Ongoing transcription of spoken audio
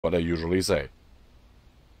What I usually say.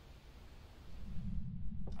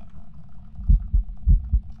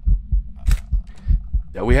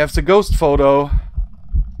 There we have the ghost photo.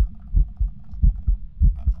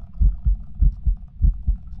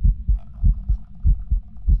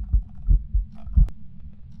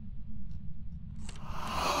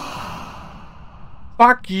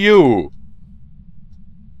 Fuck you!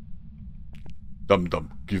 Dum dum,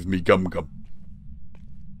 give me gum gum.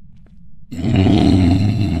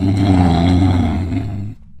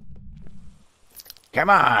 Come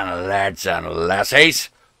on, lads and lassies.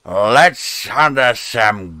 Let's hunt us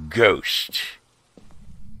some ghosts.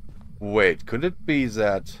 Wait, could it be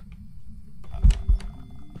that...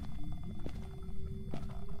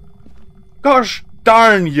 Gosh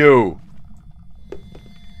darn you!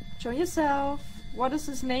 Show yourself. What is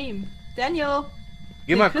his name? Daniel.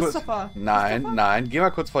 Geh Nee, mal kurz... Christopher. Nein, Christopher? nein, geh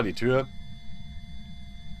mal kurz vor die Tür.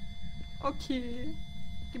 Okay.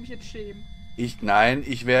 Ich mich jetzt schämen. Nein,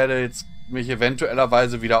 ich werde jetzt mich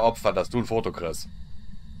eventuellerweise wieder opfern, dass du ein Foto kriegst.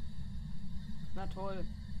 Na toll.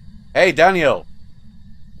 Hey, Daniel!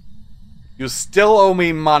 You still owe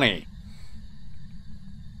me money.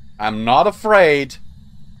 I'm not afraid.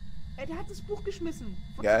 Ey, der hat das Buch geschmissen.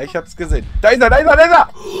 Ja, ich hab's gesehen. Da ist er, da ist er, da ist er!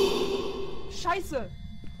 Scheiße.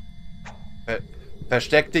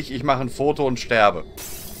 Versteck dich, ich mache ein Foto und sterbe.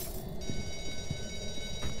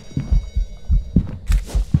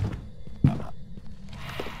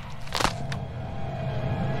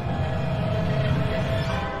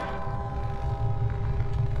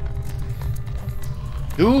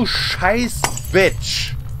 Du scheiß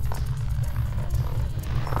Bitch!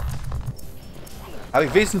 Habe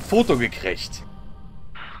ich wenigstens ein Foto gekriegt.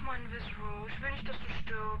 Ach Mann, Visual, ich will nicht, dass du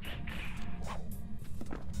stirbst.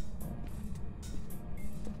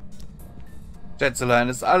 Schätzelein,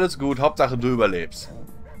 ist alles gut. Hauptsache du überlebst.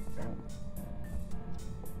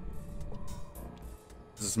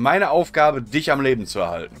 Es ist meine Aufgabe, dich am Leben zu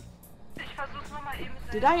erhalten. Ich versuch's nochmal eben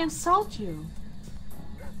Did selbst. I insult you?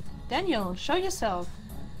 Daniel, show yourself.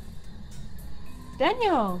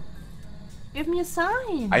 Daniel, give me a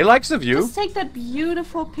sign. I like the view. Just take that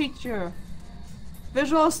beautiful picture.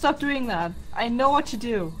 Visual, stop doing that. I know what you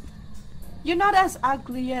do. You're not as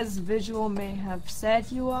ugly as Visual may have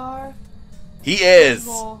said you are. He is.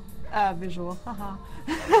 Visual, haha.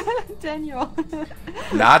 Daniel.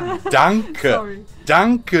 Na, danke. Sorry.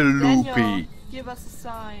 Danke, Daniel, Lupi. give us a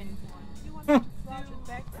sign. You want me to project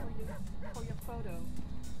back for your photo?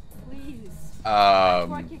 Please. I'm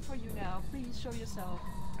working for you now. Please show yourself.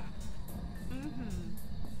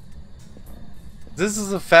 This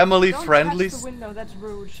is a family Don't friendly. touch the window. That's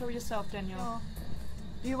rude. Show yourself, Daniel.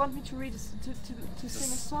 Do you want me to read to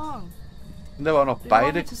sing a song? Sind aber auch noch Do you want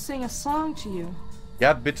me beide. to sing a song to you?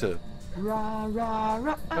 Ja, bitte. Ra ra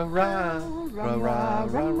ra Ra, ra, ra, ra,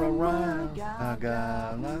 ra, ra, ra,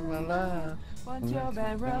 ga, la, la, la. Want your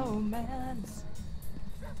bad romance?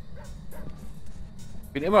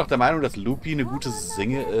 Ich bin immer noch der Meinung, dass Lupi eine gute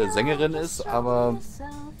Sängerin ist, aber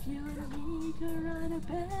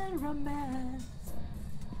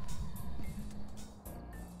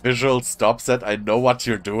Visual, stop that. I know what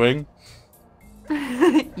you're doing.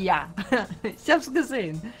 Ja, ich hab's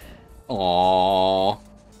gesehen. Aww.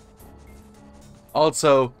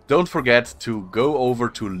 Also, don't forget to go over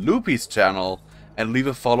to Lupi's channel and leave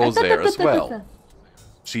a follow there as well.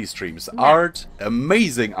 She streams art,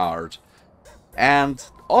 amazing art, and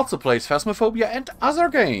also plays Phasmophobia and other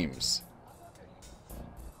games.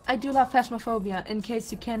 I do love Phasmophobia, in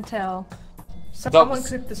case you can't tell. Someone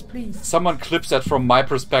clip this, please. Someone clips that from my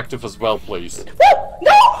perspective as well, please.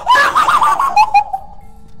 No!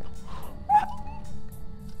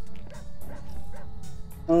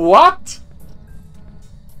 What?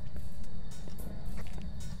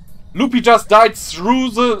 Lupi just died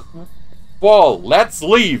through the wall. Let's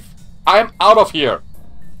leave. I'm out of here.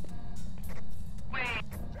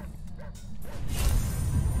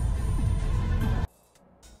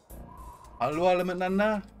 Hallo alle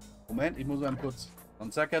miteinander. Moment, ich muss mal kurz.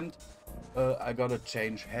 1 second. I gotta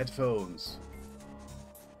change headphones.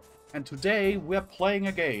 And today we're playing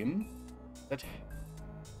a game that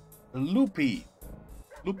Lupi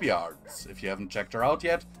Arts. If you haven't checked her out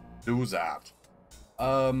yet, do that.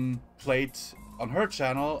 Played on her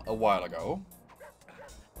channel a while ago,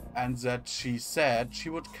 and that she said she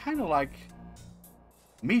would kind of like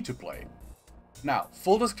me to play. Now,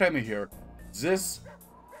 full disclaimer here, this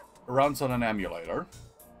runs on an emulator,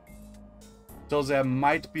 so there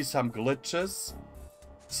might be some glitches,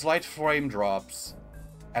 slight frame drops,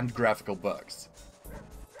 and graphical bugs.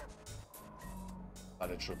 But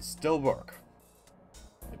it should still work.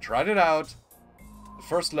 I tried it out. The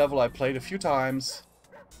first level I played a few times,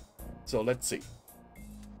 So let's see.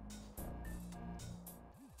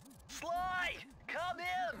 Sly, come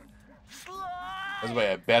in. Sly. By the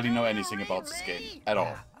way, I barely know anything about this game at all.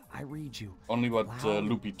 Yeah, I read you. Only what Loud.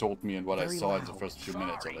 Loopy told me and what I Very saw in the loud. first few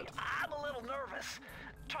minutes of Sorry, it. I'm a little nervous.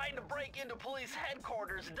 Trying to break into police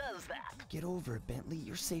headquarters does that. Get over it, Bentley.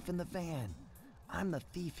 You're safe in the van. I'm the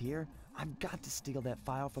thief here. I've got to steal that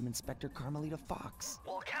file from Inspector Carmelita Fox.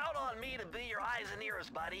 Well, count on me to be your eyes and ears,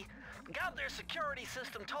 buddy. Got their security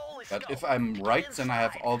system totally But scoped. if I'm To right, get then I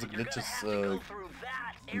have inside, all the you're gonna glitches have to go through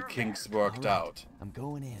that and air kinks vent. worked All right, out. I'm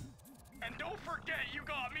going in. And don't forget you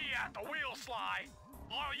got me at the wheel, Sly.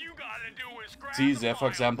 All you gotta do is grab See the there, for file,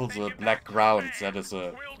 example, take the it black back to the grounds. van. That is a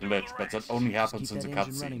We'll do glitch, the but that rest. only Just happens keep in the that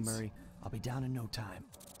engine running, cutscenes. Murray. I'll be down in no time.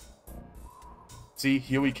 See,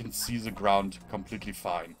 here we can see the ground completely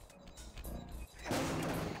fine.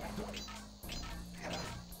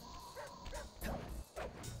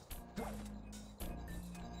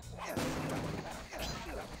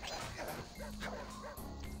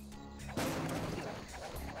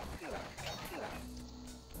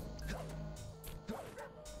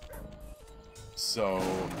 So,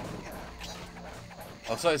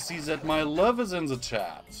 also I see that my love is in the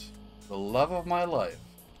chat. The love of my life.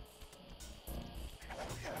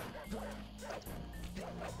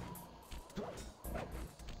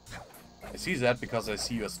 I see that because I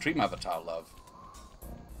see your stream avatar, love.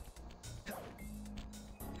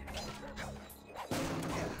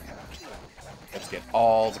 Let's get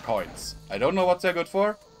all the coins. I don't know what they're good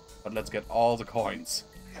for, but let's get all the coins.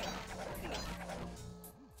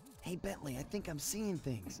 Hey, Bentley, I think I'm seeing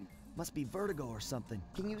things. Must be vertigo or something.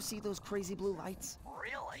 Can you see those crazy blue lights?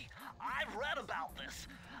 Really? I've read about this.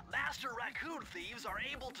 Master raccoon thieves are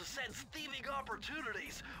able to sense thieving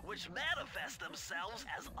opportunities, which manifest themselves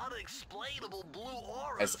as unexplainable blue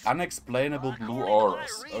auras. As unexplainable blue According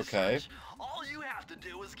to my auras. Okay. research, all you have to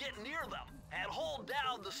do is get near them and hold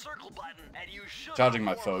down the circle button, and you should Charging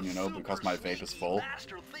my perform phone, a you know, because super my vape is sneaky full.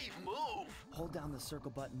 Master thief move. Hold down the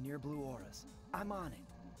circle button near blue auras. I'm on it.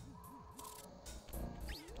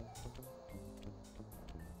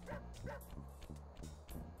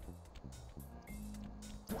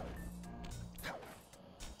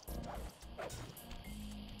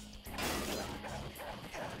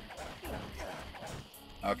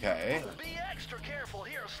 Okay. Be extra careful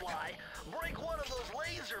here, Sly. Break one of those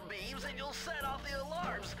laser beams and you'll set off the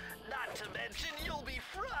alarms. Not to mention, you'll be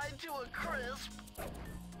fried to a crisp.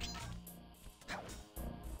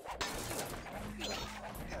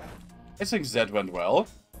 I think that went well.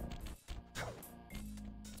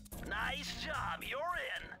 Nice job, you're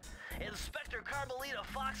in. Inspector Carmelita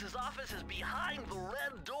Fox's office is behind the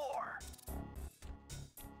red door.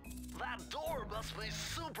 That door must be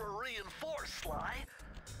super reinforced, Sly.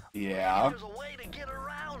 Yeah. There's a way to get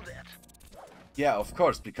around it. Yeah, of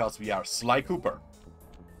course, because we are Sly Cooper.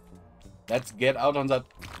 Let's get out on that.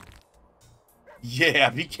 Yeah,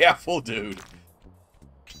 be careful, dude.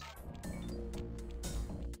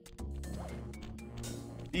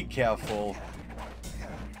 Be careful.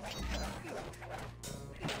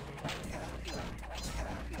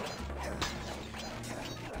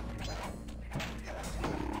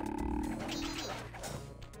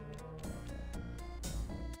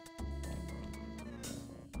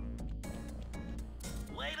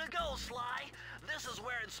 Way to go, Sly. This is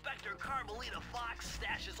where Inspector Carmelita Fox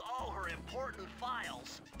stashes all her important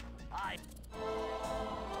files.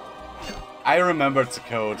 I remembered the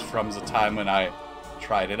code from the time when I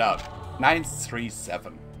tried it out.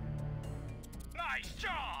 937. Nice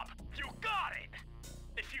job! You got it!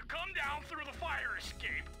 If you come down through the fire escape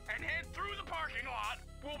and head through the parking lot,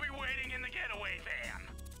 we'll be waiting in the getaway van.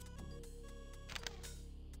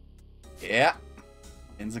 Yeah.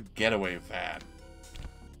 In the getaway van.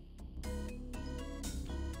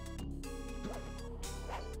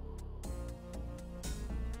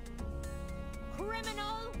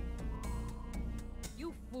 Criminal!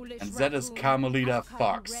 You foolish And that is raccoon. Carmelita I've caught you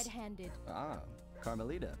Fox. red-handed. Ah,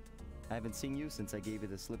 Carmelita. I haven't seen you since I gave you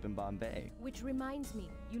the slip in Bombay. Which reminds me,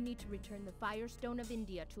 you need to return the Firestone of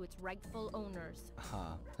India to its rightful owners.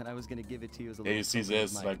 Ah, and I was gonna give it to you as a Yeah, little you see token of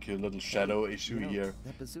this, my- like a little shadow issue You know, here,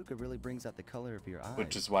 That bazooka really brings out the color of your eyes.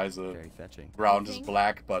 which is why the very fetching. ground is Think?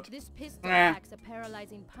 black, but This pistol Eh. packs a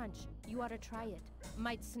paralyzing punch. You ought to try it.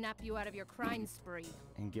 Might snap you out of your crime spree.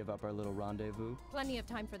 And give up our little rendezvous. Plenty of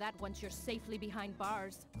time for that once you're safely behind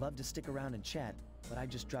bars. Love to stick around and chat, but I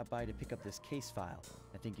just dropped by to pick up this case file.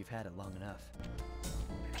 I think you've had it long enough.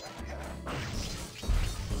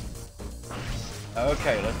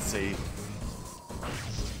 okay, let's see.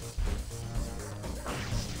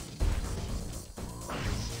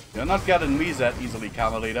 You're not getting me that easily,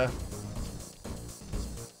 Carmelita.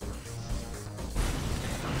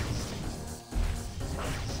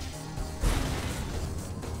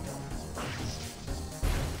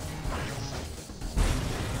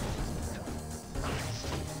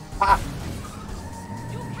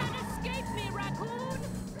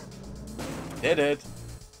 Did it.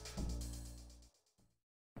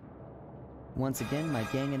 Once again, my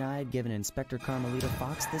gang and I had given Inspector Carmelita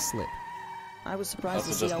Fox the slip. I was surprised Also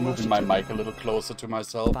to see just how well moving she my took mic it. a little closer to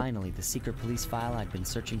myself. Finally, the secret police file I'd been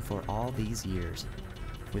searching for all these years.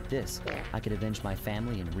 With this, I could avenge my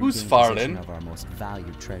family and Who's regain Farlin? possession of our most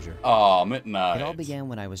valued treasure. Aw, midnight. It all began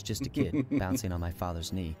when I was just a kid, bouncing on my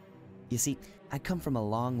father's knee. You see, I come from a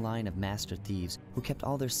long line of master thieves who kept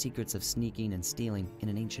all their secrets of sneaking and stealing in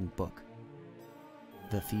an ancient book.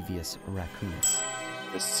 The Thievius Raccoonus.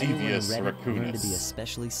 The Anyone who Thievius read it learned to be Raccoonus.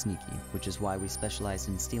 especially sneaky, which is why we specialize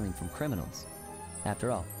in stealing from criminals.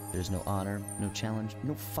 After all, there's no honor, no challenge,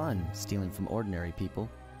 no fun stealing from ordinary people.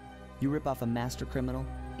 You rip off a master criminal,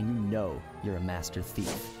 and you know you're a master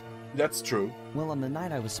thief. That's true. Well, on the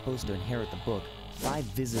night I was supposed to inherit the book, 5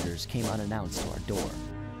 visitors came unannounced to our door.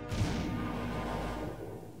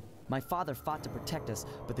 My father fought to protect us,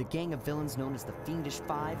 but the gang of villains known as the Fiendish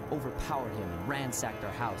Five overpowered him and ransacked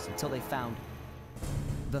our house until they found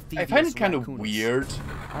the I find Thievius it kind of Raccoonus. weird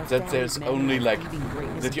Our that there's family's men only had like thieving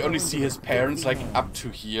greatness that you only thrown see into his the parents like filthy hand. up to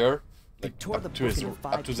here, They like tore the up to book his into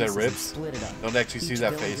 5 up to their pieces and ribs. split it up. Don't actually see Each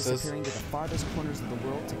their villain faces. disappearing to the farthest corners of the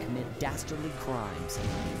world to commit dastardly crimes.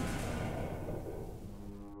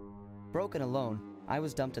 Broken alone, I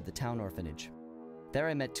was dumped at the town orphanage. There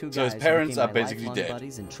I met 2 So his guys parents who became are my basically lifelong dead.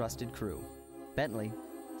 buddies and trusted crew. Bentley,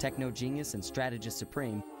 techno genius and strategist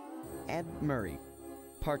supreme, and Murray,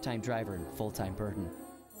 part-time driver and full-time burden.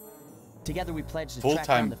 Together we pledged to track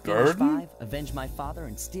Full-time down the Fiendish burden? Five, avenge my father,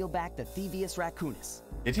 and steal back the Thievius Raccoonus.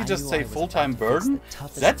 Did he I just knew say I was full-time about to face burden? the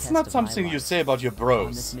toughest That's test not of my something you life. say about your On this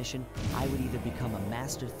bros. mission, I would either become a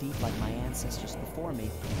master thief like my ancestors before me,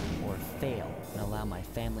 or fail and allow my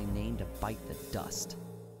family name to bite the dust.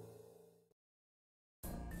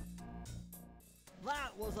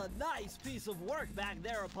 That was a nice piece of work back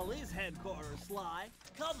there at police headquarters, Sly.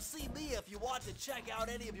 Come see me if you want to check out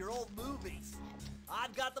any of your old movies.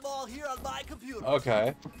 I've got them all here on my computer.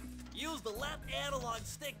 Okay. Use the left analog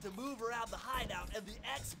stick to move around the hideout and the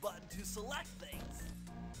X button to select things.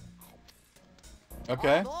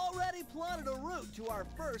 Okay. I've already plotted a route to our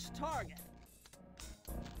first target.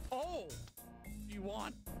 Oh, you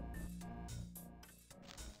want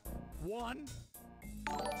one?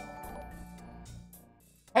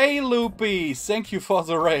 Hey Loopy, thank you for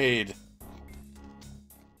the raid.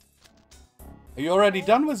 Are you already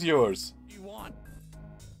done with yours? You want?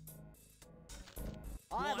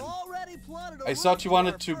 I've already plotted a I route thought you to our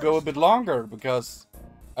wanted to go a first bit target. longer because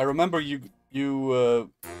I remember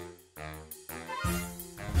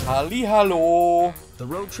Halli hallo. The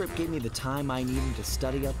road trip gave me the time I needed to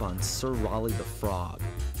study up on Sir Raleigh the Frog.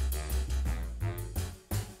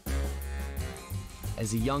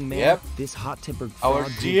 As a young man, Yep. this hot-tempered Our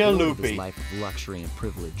frog dear grew bored of his Loopy. life of luxury and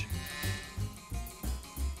privilege.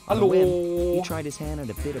 Hello. On a whim, he tried his hand at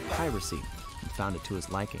a bit of piracy and found it to his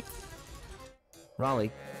liking.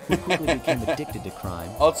 Raleigh, who quickly became addicted to crime,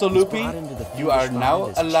 Also, was Loopy, brought into the you are Fiendish now Five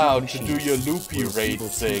as chief allowed to do machinist, your Loopy where his raid evil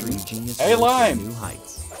thing. tinkering genius Hey, rose to Lime! new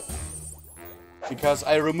heights. Because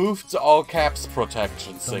I removed the all caps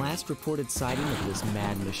protection The thing. last reported sighting of this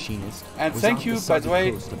mad machinist And was thank off you, the by the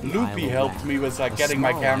way, southern coast of the Loopy Isle of helped Rat, me with a getting my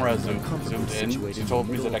small camera island zoomed uncomfortably in. situated She in told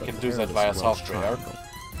the me that middle I of can the do that perilous via Welsh software. Triangle.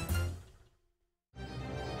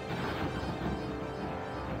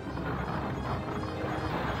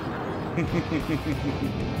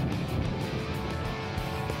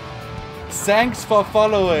 Thanks for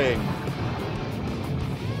following.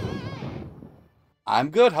 I'm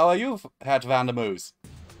good. How are you, Het Vandermoos?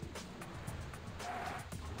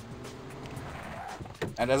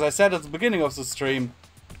 And as I said at the beginning of the stream,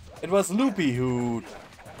 it was Loopy who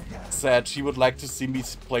said she would like to see me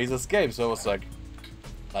play this game. So I was like,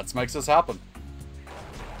 let's make this happen.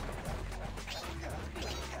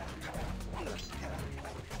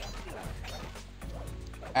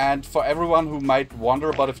 And for everyone who might wonder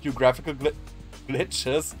about a few graphical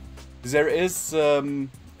glitches, there is...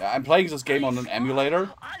 I'm playing this game on an emulator.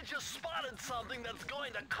 I just spotted something that's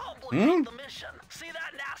going to complicate the mission. See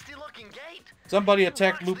that nasty looking gate? Somebody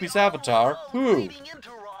attacked Watch Loopy's the avatar. road Who? leading into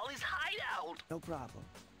Raleigh's hideout. No problem.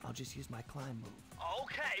 I'll just use my climb move.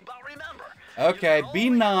 Okay, but remember. Okay, you can be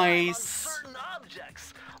only climb on nice. certain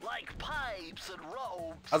objects, like pipes and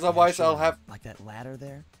ropes. Otherwise I'll have... Like that ladder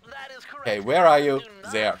there? That is correct. Okay, where are you? Do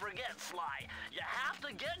not There. forget, Sly. You have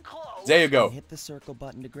to get close. There you go. Hit the circle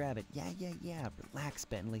button to grab it. Yeah. Relax,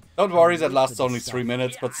 Bentley. Don't worry, that Wait lasts for the only sun. 3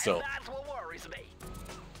 minutes, Yeah, but still. and that's what worries me.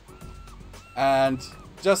 And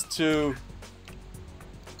just to...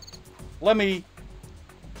 Let me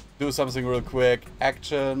do something real quick.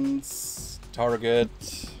 Actions, target.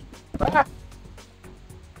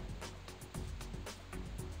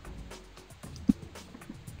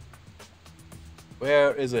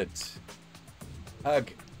 Where is it?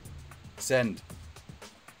 Hug. Send.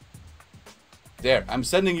 There, I'm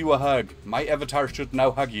sending you a hug. My avatar should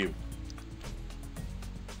now hug you.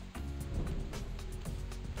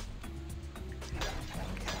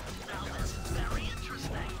 Now this is very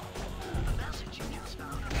interesting. The message you just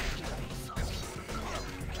found appears to be some sort of code.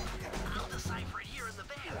 I'll decipher it here in the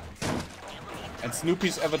van. In the meantime, And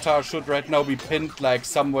Snoopy's avatar should right now be pinned like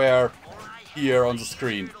somewhere here on the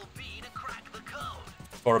screen. it'll be to crack the code.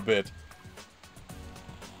 For a bit.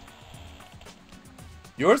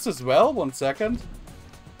 Yours as well? 1 second.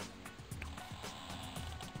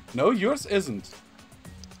 No, yours isn't.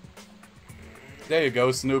 There you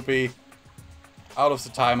go, Snoopy. Out of the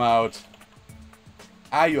timeout.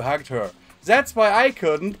 Ah, you hugged her. That's why I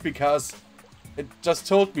couldn't, because it just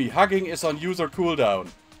told me hugging is on user cooldown.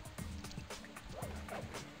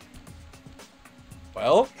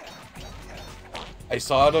 Well, I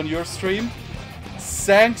saw it on your stream.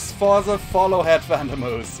 Thanks for the follow, Head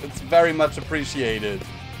Vandamus. It's very much appreciated.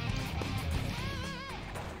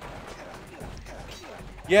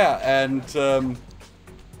 Yeah, and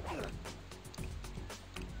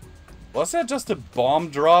was that just a bomb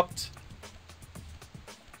dropped?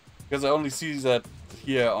 Because I only see that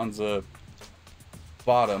here on the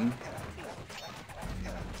bottom.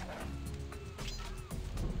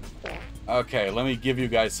 Okay, let me give you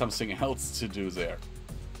guys something else to do there.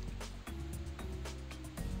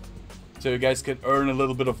 So you guys can earn a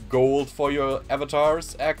little bit of gold for your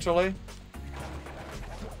avatars, actually.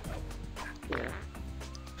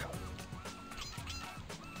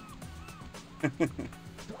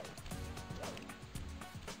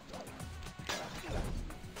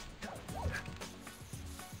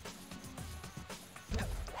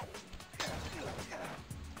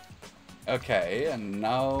 Okay, and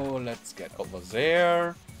now let's get over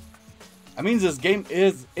there. I mean, this game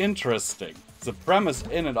is interesting. The premise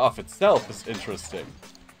in and of itself is interesting.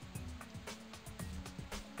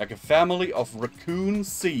 Like a family of raccoon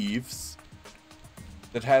thieves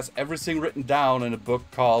that has everything written down in a book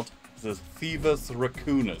called The Thieves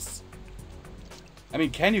Raccoonus. I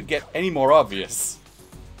mean, can you get any more obvious?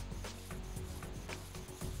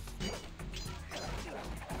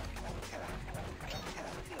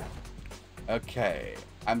 Okay,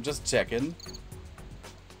 I'm just checking.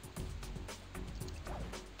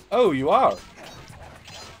 Oh, you are.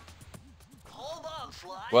 Hold on,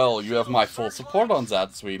 Sly. Well, you have my full support on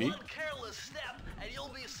that, sweetie. One careless step, and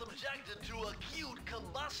you'll be subjected to acute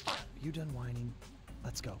combustion. You done whining?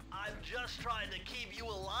 Let's go. I'm just trying to keep you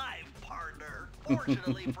alive, partner.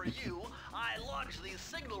 Fortunately for you, I launched these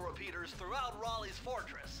signal repeaters throughout Raleigh's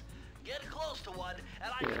fortress. Get close to one,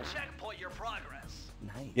 and I can checkpoint your progress.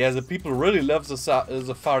 Nice. Yeah, the people really love the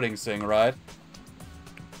farting thing, right?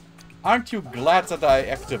 Aren't you glad that I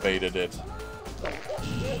activated it?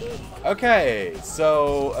 Okay,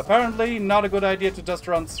 so apparently not a good idea to just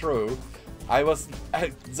run through.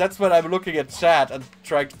 That's when I'm looking at chat and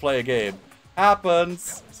trying to play a game.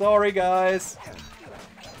 Happens. Sorry, guys.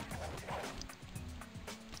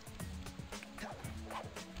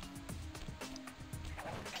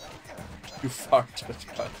 You farted.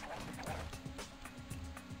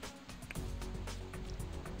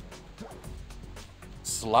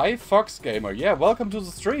 Sly Fox Gamer. Yeah, welcome to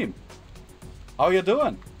the stream. How you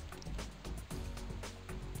doing?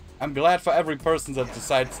 I'm glad for every person that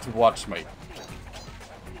decides to watch me.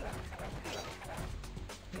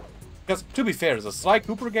 Because, to be fair, the Sly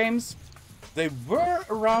Cooper games, they were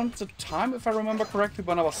around the time, if I remember correctly,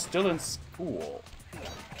 when I was still in school.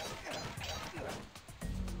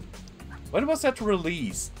 When was that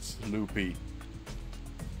released, Loopy?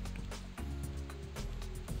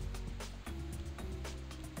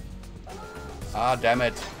 Ah, damn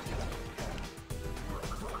it.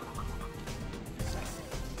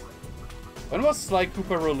 When was Sly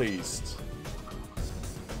Cooper released?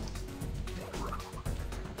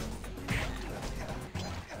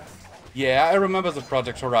 Yeah, I remember the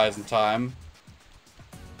Project Horizon time.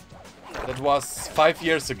 That was 5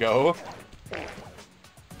 years ago.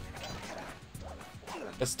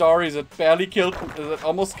 A story that barely killed, that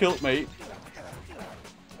almost killed me.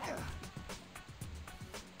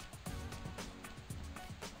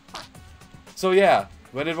 So yeah,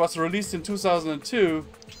 when it was released in 2002...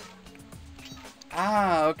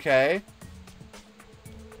 Ah, okay.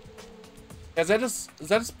 Yeah, that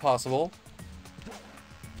is possible.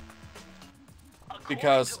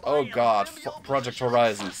 Because, oh god, Project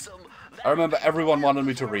Horizon. I remember everyone wanted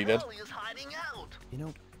me to read it. You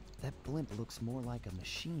know, that blimp looks more like a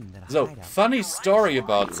machine than a So, hideout. funny story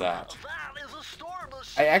about that.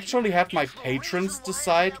 I actually had my patrons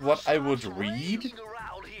decide what I would read.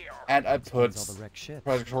 and I put Explains all the wrecked ships.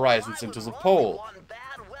 Project Horizons into the poll.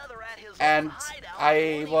 And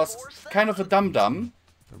I was kind of a dum-dum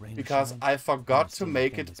For rain or because shine, I forgot to stealing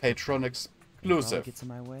make it family's Patreon If the problem exclusive. gets in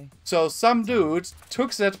my way, So some dude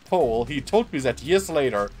took that poll, he told me that years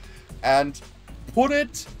later, and put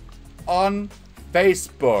it on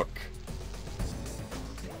Facebook.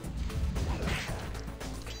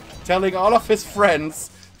 Telling all of his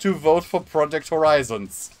friends to vote for Project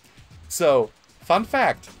Horizons. So, fun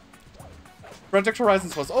fact. Project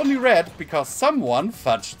Horizons was only red because someone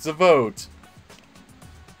fudged the vote.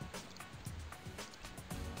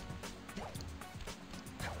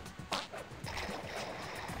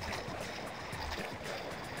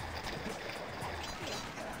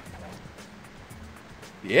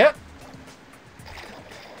 Yep.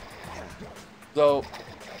 So,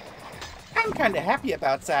 I'm kind of happy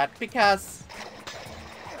about that because...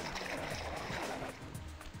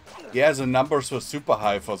 yeah, the numbers were super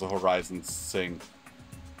high for the Horizons thing.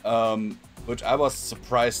 Which I was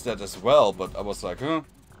surprised at as well, but I was like, huh?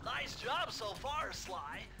 Nice job so far,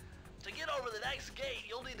 Sly. To get over the next gate,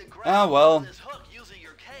 you'll need to grab this hook using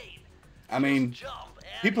your cane. I mean, Just jump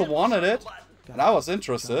and people hit the wanted circle it, button. and I was try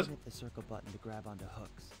interested. and hit the circle button to grab onto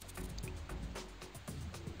hooks.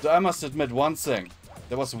 So I must admit one thing.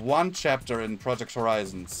 There was one chapter in Project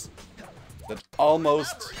Horizons that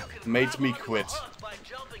almost Remember, you can made grab me onto a quit. hook by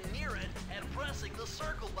jumping near it and pressing the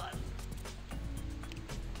circle button.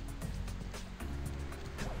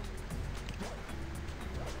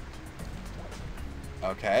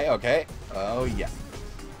 Okay, okay. Oh yeah.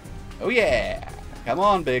 Oh yeah. Come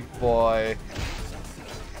on, big boy.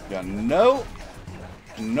 Yeah, no.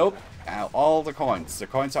 Nope. All the coins. The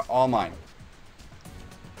coins are all mine.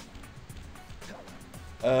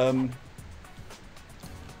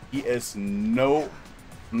 He is no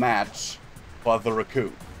match for the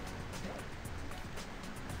raccoon.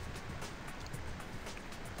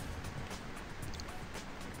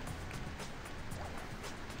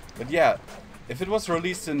 But yeah, if it was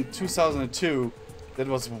released in 2002, that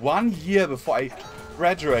was 1 year before I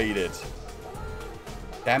graduated.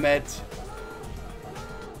 Damn it.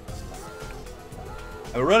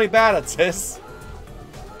 I'm really bad at this.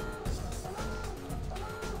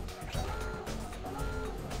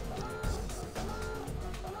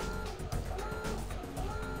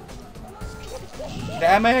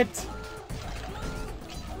 Damn it!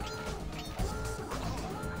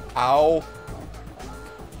 Ow.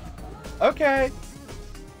 Okay.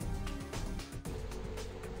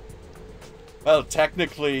 Well,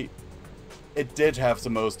 technically, it did have the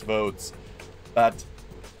most votes, but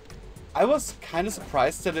I was kind of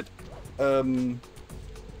surprised that it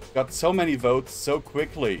got so many votes so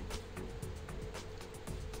quickly.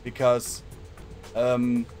 Because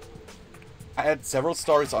I had several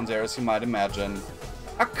stories on there, as you might imagine.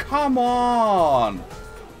 Ah, come on!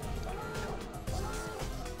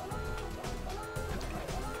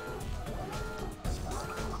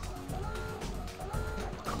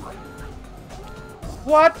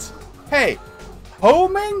 What? Hey,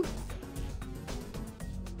 homing?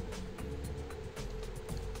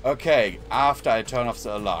 Okay, after I turn off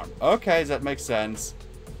the alarm. Okay, that makes sense.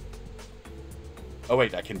 Oh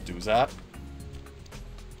wait, I can do that?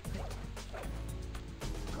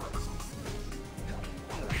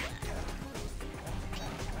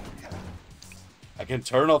 I can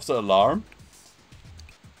turn off the alarm?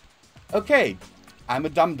 Okay, I'm a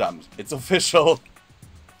dum-dum. It's official.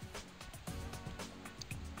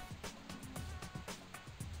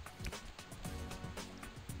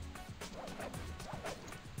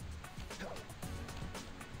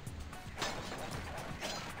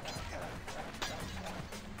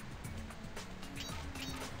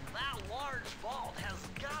 That large vault has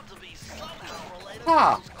got to be somehow related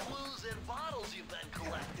Ah. to those clues and bottles you've been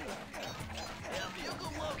collecting. If you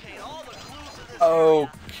can locate all the clues in this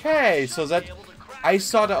Okay, area, so you that should be able to crack I the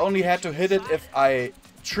thought I code only had to hit it inside if I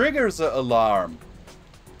trigger the alarm.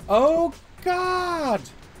 Oh god!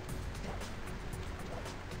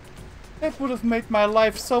 That would have made my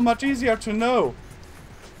life so much easier to know.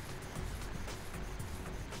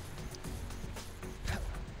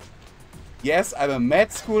 Yes, I'm a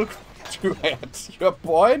med school graduate. Your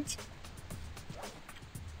point?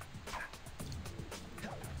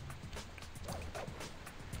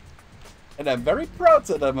 And I'm very proud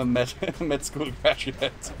that I'm a med school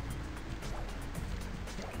graduate.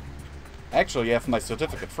 Actually, I have my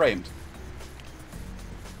certificate framed.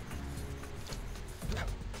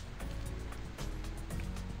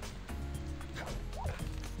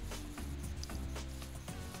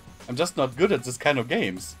 I'm just not good at this kind of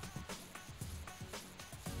games.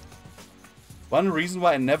 One reason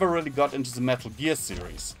why I never really got into the Metal Gear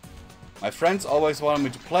series. My friends always wanted me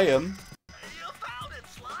to play him. You found it,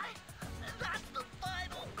 Sly! That's the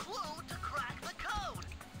final clue to crack the code!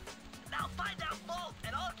 Now find that vault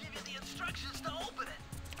and I'll give you the instructions to open it!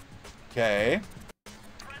 Okay.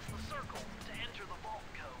 Press the circle to enter the vault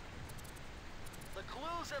code. The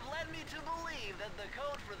clues have led me to believe that the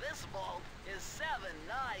code for this vault is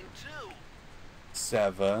 792.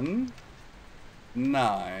 7,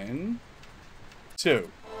 9,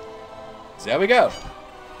 2. There we go.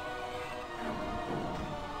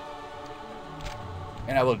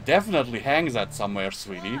 And I will definitely hang that somewhere,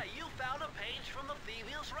 sweetie. Ah, you found a page from the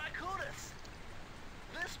Thievius Raccoonus.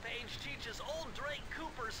 This page teaches old Drake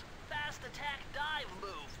Cooper's fast attack dive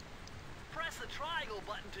move. Press the triangle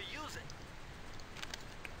button to use it.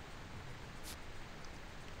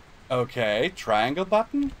 Okay, triangle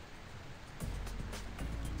button?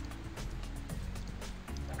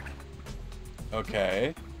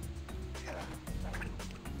 Okay.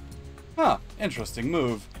 Huh, interesting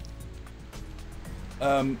move.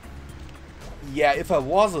 Yeah, if I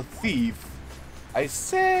was a thief, I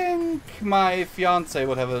think my fiance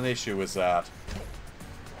would have an issue with that.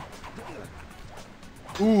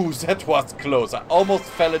 Ooh, that was close. I almost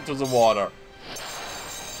fell into the water.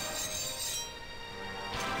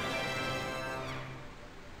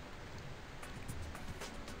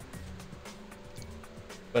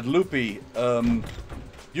 But Loopy,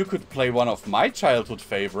 you could play one of my childhood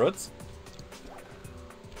favorites.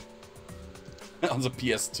 On the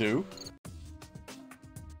PS2.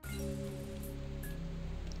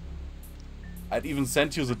 I'd even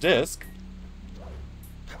sent you the disc.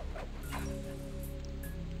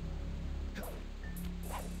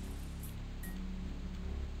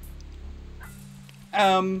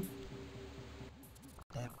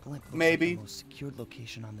 That blimp looks Maybe. like the most secured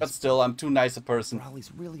location on But this. still, I'm too nice a person.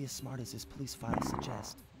 Raleigh's really as smart as his police files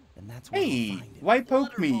suggest, and that's where Hey, we'll find it. why poke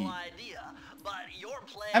Wonderful me? idea, but your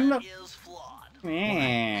plan I'm not- is flawed.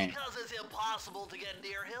 Meh. Because it's impossible to get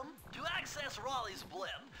near him. To access Raleigh's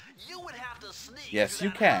blimp, you would have to sneak. Yes, through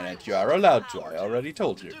you that can, high and you are voltage allowed to. power I already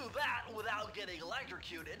told To you. do that without getting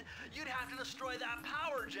electrocuted, you'd have to destroy that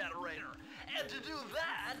power generator. And to do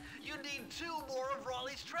that, you need 2 more of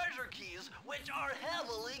Raleigh's treasure keys, which are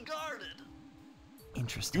heavily guarded.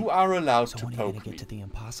 Interesting. You are allowed So to when are you poke gonna get me. to the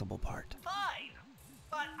impossible part? Fine.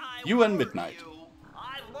 But I You and warn Midnight. you,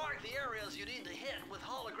 I've marked the areas you need to hit with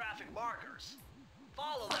holographic markers.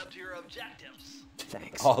 Follow them to your objectives.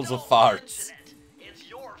 Thanks. All the Don't farts. mention it. It's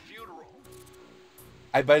your funeral.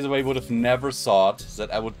 I, by the way, would have never thought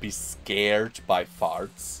that I would be scared by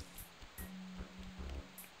farts.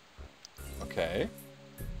 Okay.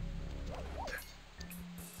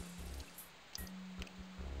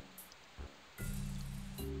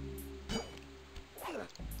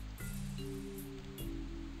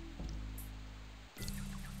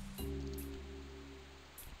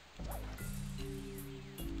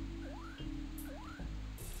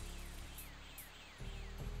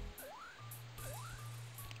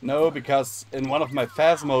 No, because in one of my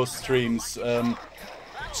Phasmo streams,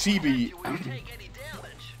 Chibi, You won't take any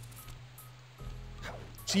damage.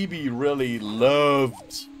 Chibi really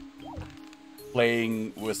loved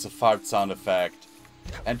playing with the fart sound effect.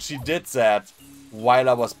 And she did that while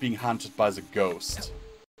I was being hunted by the ghost.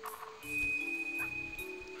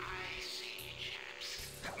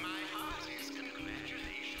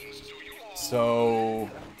 So...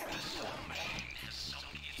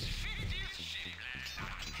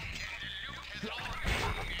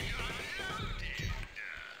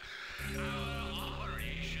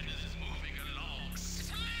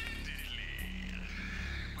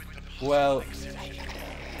 Well,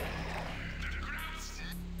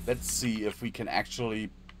 let's see if we can actually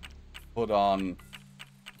put on,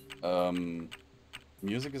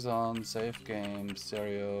 music is on, save game,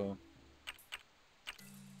 stereo.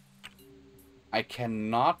 I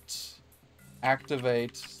cannot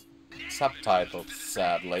activate subtitles,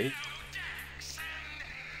 sadly.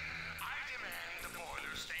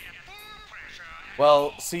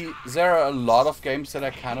 Well, see, there are a lot of games that I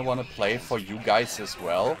kind of want to play for you guys as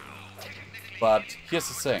well. But here's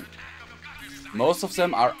the thing. Most of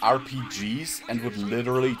them are RPGs and would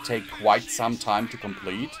literally take quite some time to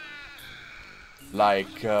complete.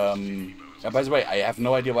 Like, by the way, I have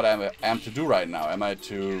no idea what I am to do right now. Am I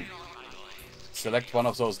to select one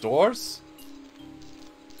of those doors?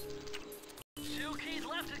 2 keys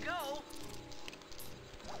left to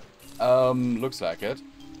go. Looks like it.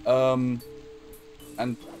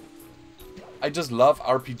 And I just love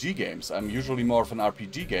RPG games. I'm usually more of an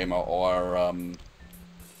RPG gamer or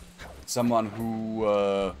someone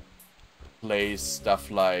who plays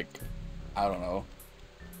stuff like, I don't know,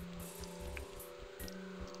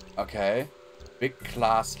 Okay. Big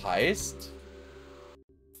class heist.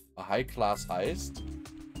 A high class heist.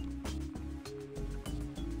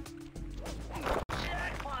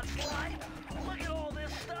 Jackpot, Sly! Look at all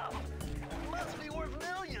this stuff! Must be worth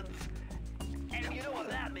millions! And you know what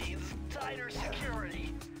that means? Tighter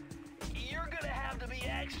security. You're gonna have to be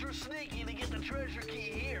extra sneaky to get the treasure key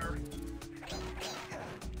here.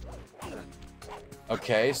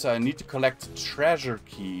 Okay, so I need to collect treasure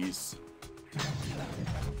keys.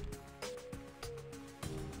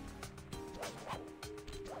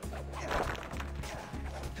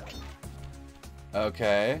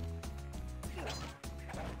 Okay.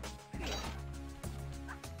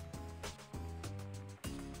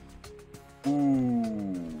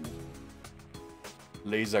 Ooh.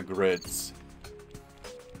 Laser grids.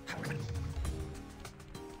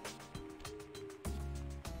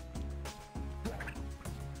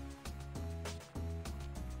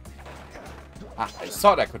 Ah, I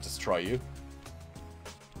thought I could destroy you.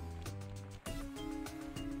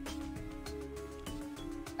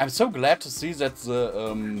 I'm so glad to see that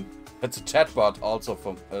the chatbot also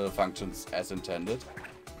functions as intended.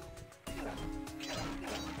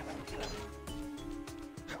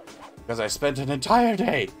 Because I spent an entire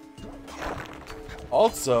day.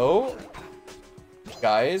 Also,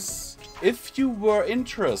 guys, if you were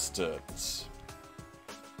interested,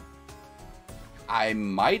 I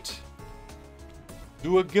might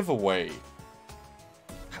do a giveaway.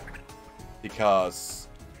 Because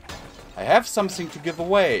I have something to give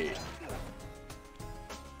away.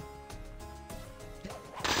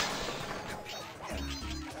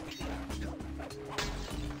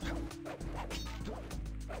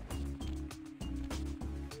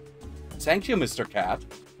 Thank you, Mr. Cat,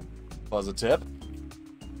 for the tip.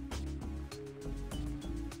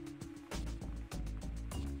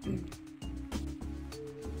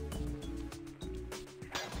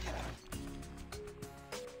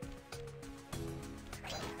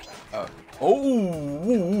 Oh!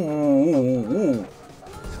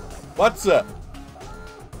 What's that?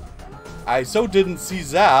 I so didn't see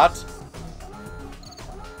that.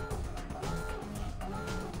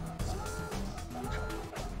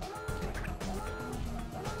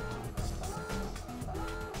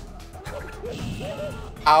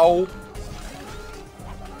 Ow.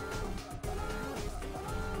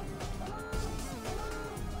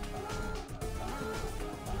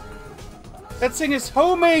 That thing is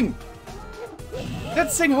homing!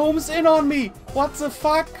 That thing homes in on me! What the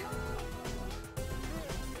fuck?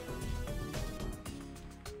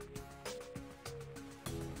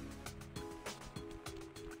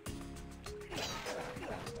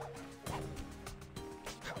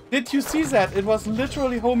 Did you see that? It was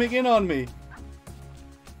literally homing in on me.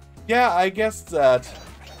 Yeah, I guessed that.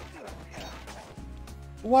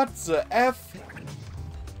 What the F?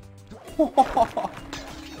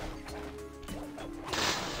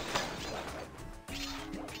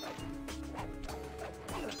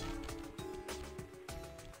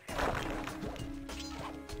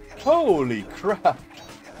 Holy crap.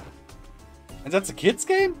 And that's a kid's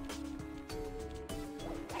game?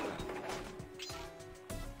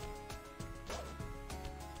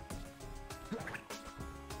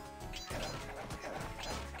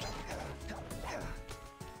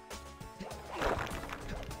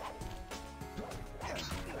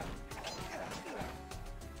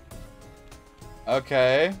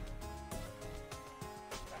 Okay.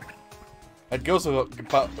 That goes.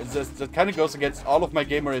 That kind of goes against all of my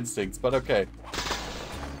gamer instincts, but okay.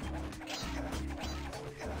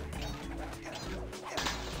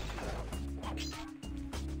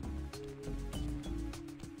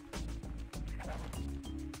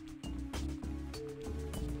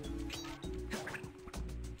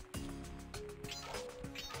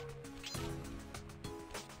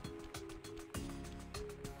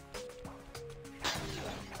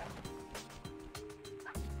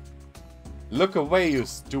 Look away, you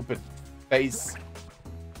stupid face.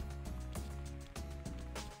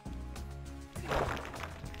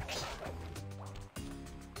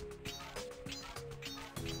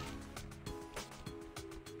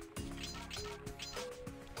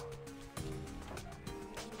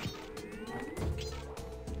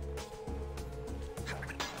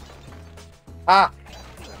 Ah!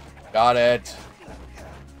 Got it.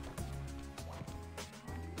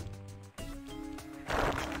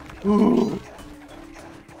 Ooh.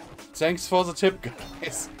 Thanks for the tip,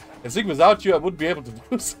 guys. I think without you I wouldn't be able to do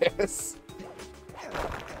this.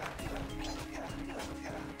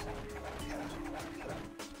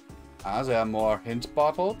 Ah, there are more hint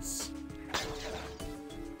bottles.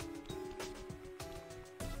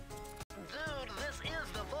 Dude, this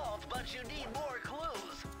is the vault, but you need more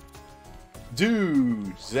clues.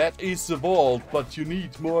 Dude, that is the vault, but you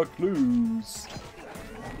need more clues.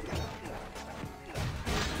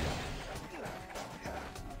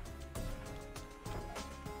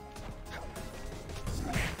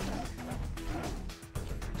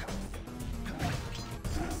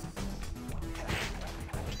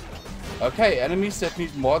 Okay, enemies that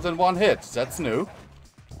need more than one hit. That's new.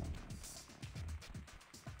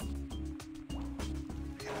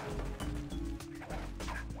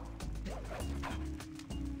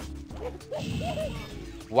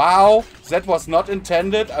 Wow, that was not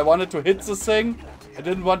intended. I wanted to hit the thing. I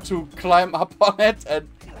didn't want to climb up on it and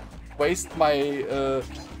waste my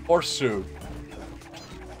horseshoe.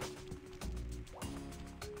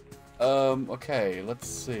 Okay, let's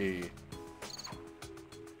see.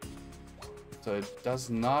 So it does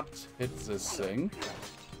not hit this thing.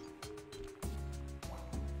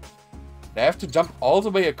 I have to jump all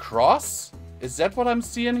the way across? Is that what I'm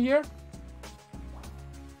seeing here?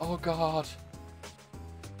 Oh god.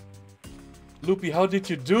 Loopy, how did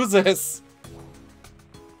you do this?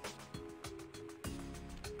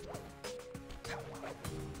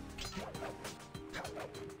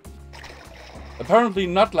 Apparently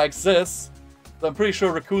not like this. I'm pretty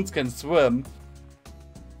sure raccoons can swim.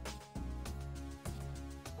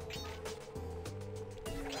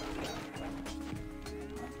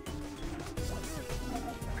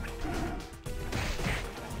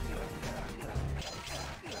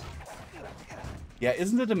 Yeah,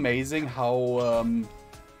 isn't it amazing how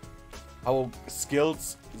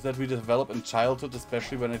skills that we develop in childhood,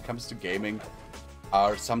 especially when it comes to gaming,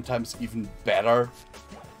 are sometimes even better?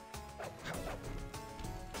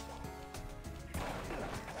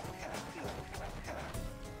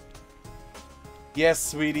 Yes,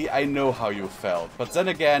 sweetie, I know how you felt. But then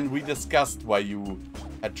again, we discussed why you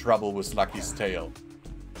had trouble with Lucky's tail.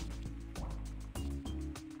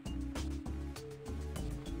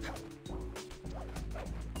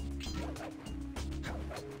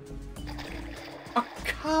 Oh,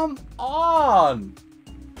 come on!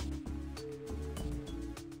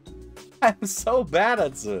 I'm so bad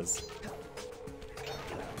at this.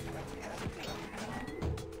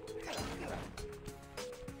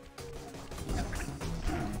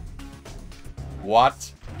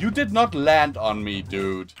 What? You did not land on me,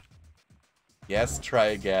 dude. Yes, try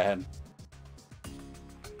again.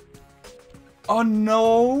 Oh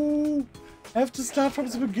no! I have to start from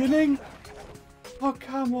the beginning? Oh,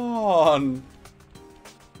 come on.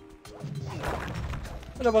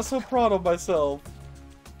 And I was so proud of myself.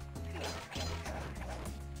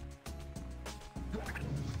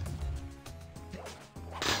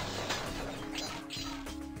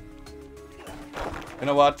 You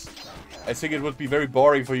know what? I think it would be very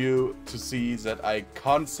boring for you to see that I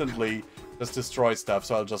constantly just destroy stuff,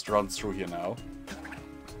 so I'll just run through here now.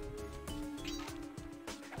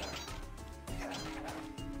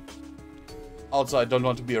 Also, I don't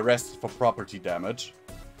want to be arrested for property damage.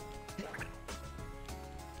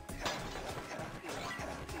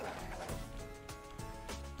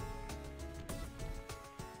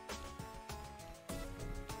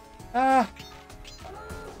 Ah!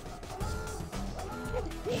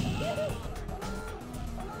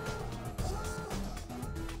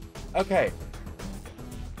 Okay.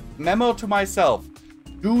 Memo to myself.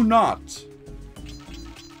 Do not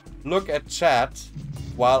look at chat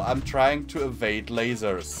while I'm trying to evade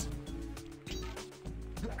lasers.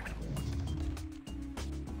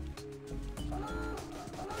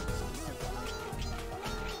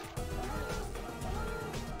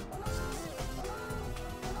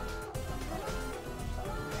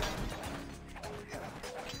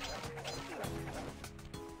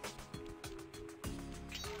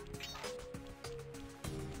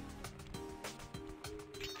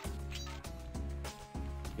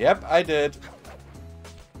 Yep, I did.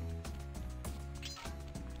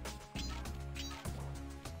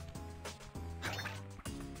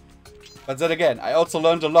 But then again, I also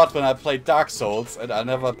learned a lot when I played Dark Souls, and I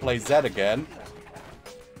never play that again.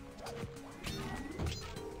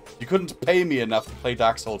 You couldn't pay me enough to play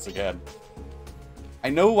Dark Souls again. I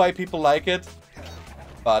know why people like it,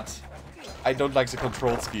 but I don't like the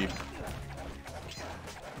control scheme.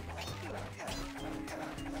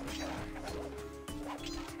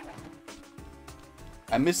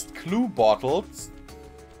 I missed clue bottles.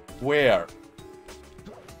 Where?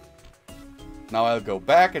 Now I'll go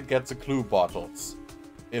back and get the clue bottles.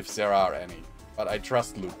 If there are any. But I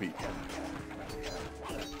trust Loopy.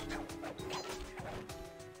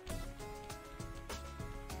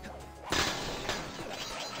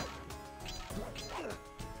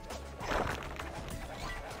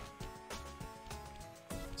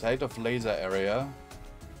 Sight of laser area.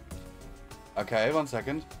 Okay, 1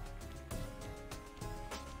 second.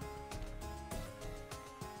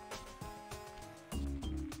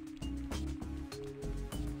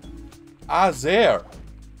 Ah, there.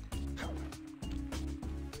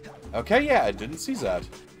 Okay, yeah, I didn't see that.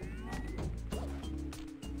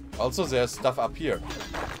 Also, there's stuff up here.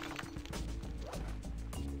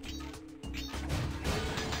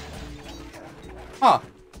 Huh.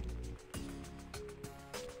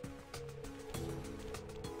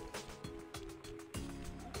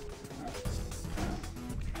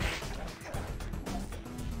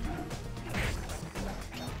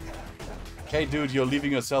 Okay, dude, you're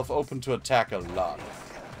leaving yourself open to attack a lot.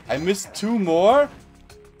 I missed 2 more?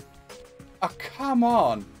 Oh, come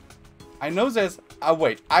on. I know there's... Oh,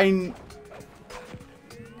 wait. Am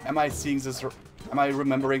I seeing this... Am I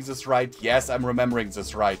remembering this right? Yes, I'm remembering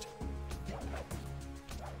this right.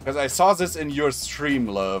 Because I saw this in your stream,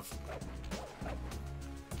 love.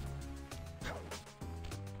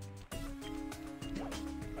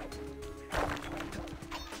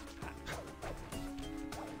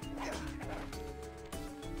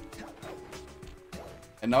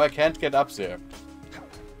 And now I can't get up there.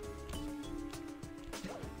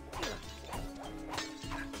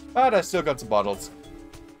 But I still got the bottles.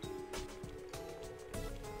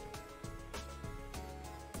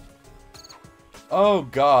 Oh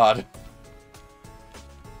god.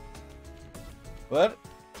 What?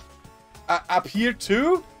 Up here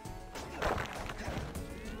too?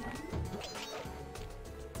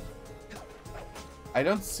 I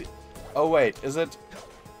don't see... Oh wait, is it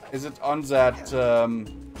on that...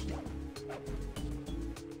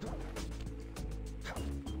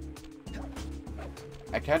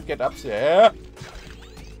 I can't get up there.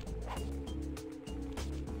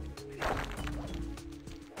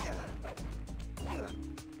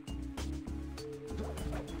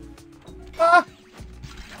 Ah!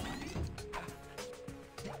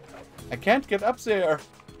 I can't get up there.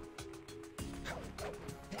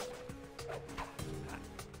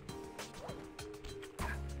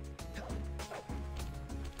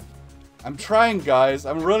 I'm trying, guys.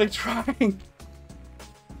 I'm really trying.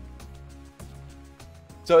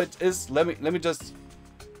 So it is. Let me just.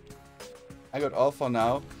 I got all for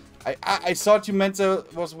now. I thought you meant there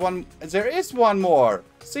was one. There is one more.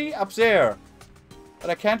 See, up there. But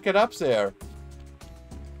I can't get up there.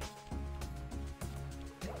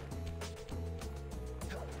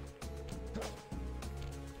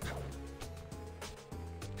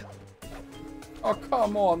 Oh,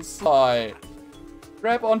 come on, Sly.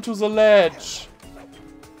 Grab onto the ledge.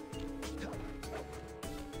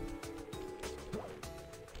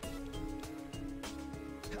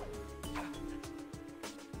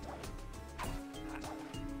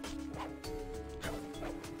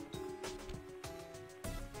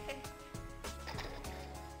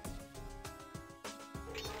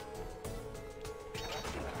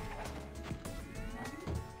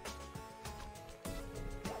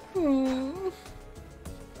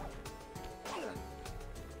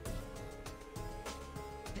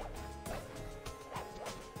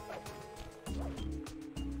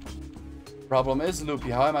 Problem is, Loopy,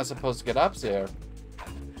 how am I supposed to get up there?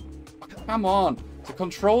 Oh, come on, the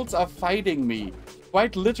controls are fighting me,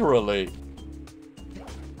 quite literally.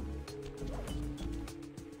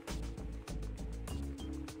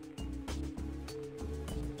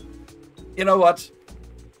 You know what?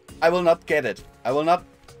 I will not get it. I will not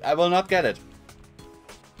get it.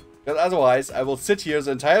 Because otherwise, I will sit here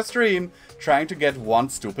the entire stream trying to get one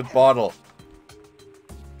stupid bottle.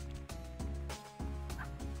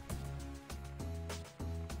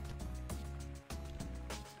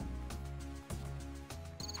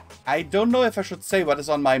 I don't know if I should say what is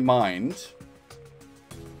on my mind.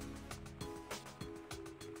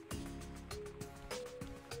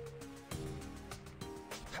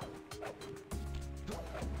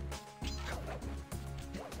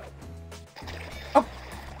 Oh,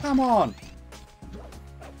 come on.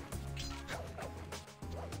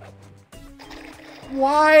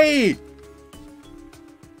 Why?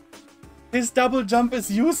 His double jump is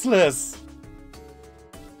useless.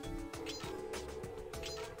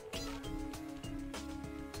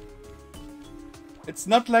 It's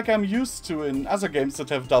not like I'm used to in other games that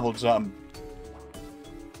have double jump.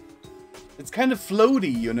 It's kind of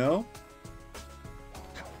floaty, you know?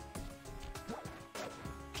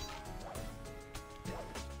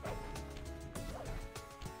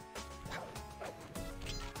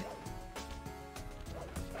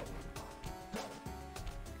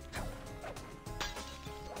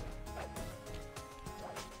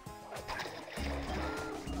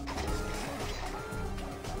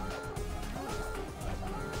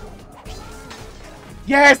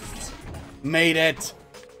 Yes! Made it!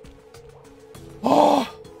 Oh!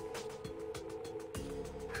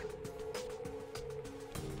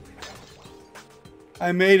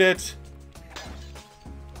 I made it!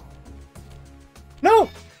 No!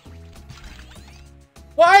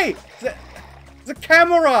 Why? The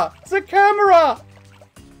camera! The camera!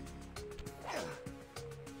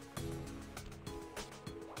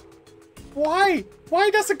 Why? Why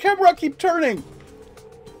does the camera keep turning?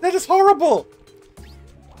 That is horrible!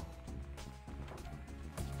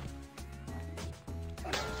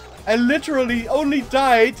 I literally only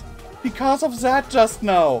died because of that just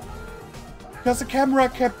now. Because the camera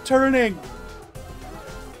kept turning.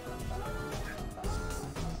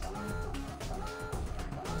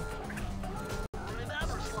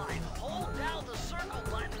 Remember, Sly, hold down the circle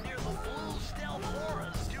button near the blue stealth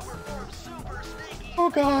auras to perform super sneaky Oh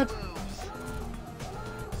god. moves.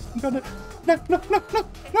 I'm gonna... No, no, no, no,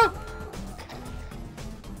 no!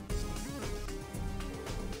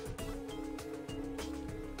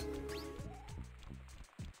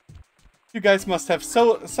 You guys must have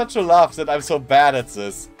such a laugh that I'm so bad at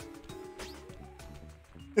this.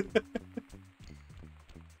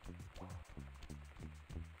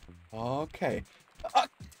 Okay.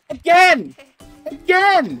 Again!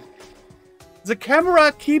 Again! The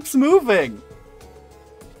camera keeps moving!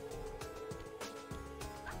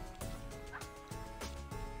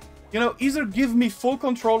 You know, either give me full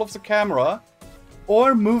control of the camera,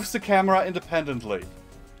 or move the camera independently.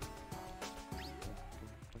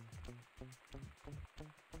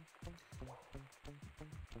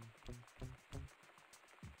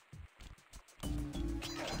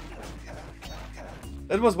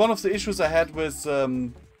 That was one of the issues I had with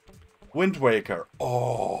Wind Waker.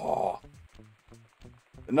 Oh,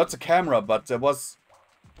 not the camera, but there was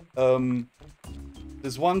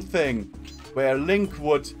this one thing where Link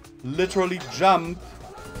would literally jump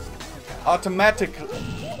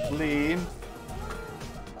automatically.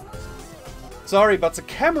 Sorry, but the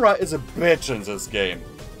camera is a bitch in this game.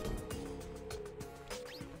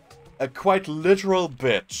 A quite literal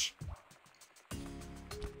bitch.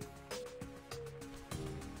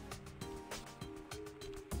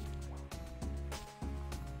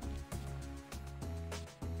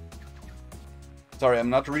 Sorry,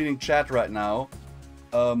 I'm not reading chat right now.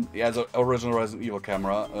 Yeah, the original Resident Evil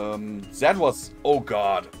camera. That was... oh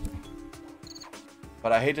god.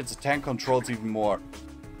 But I hated the tank controls even more.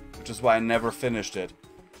 Which is why I never finished it.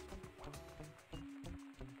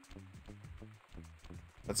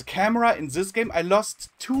 But the camera in this game, I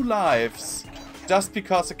lost 2 lives. Just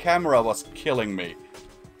because the camera was killing me.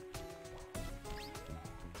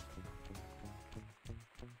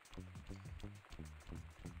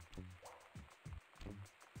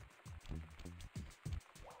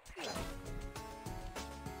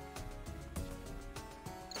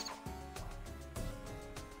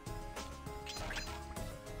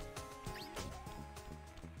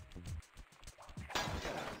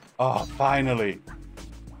 Oh, finally.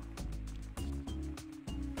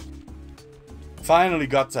 Finally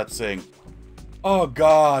got that thing. Oh,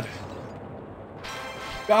 God.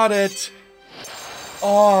 Got it.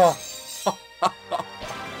 Oh.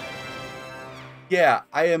 Yeah,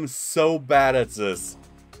 I am so bad at this.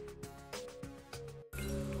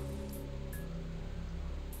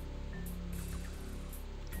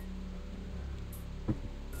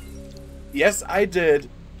 Yes, I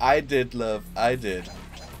did. I did, love. I did.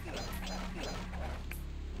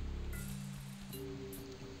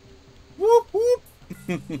 Whoop, whoop.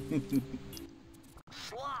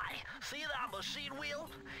 Sly, see that machine wheel?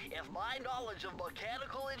 If my knowledge of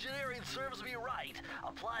mechanical engineering serves me right,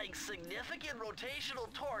 applying significant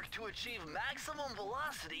rotational torque to achieve maximum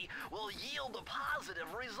velocity will yield a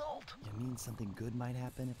positive result. You mean something good might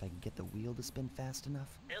happen if I can get the wheel to spin fast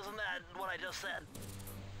enough? Isn't that what I just said?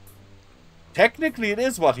 Technically, it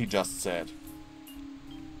is what he just said.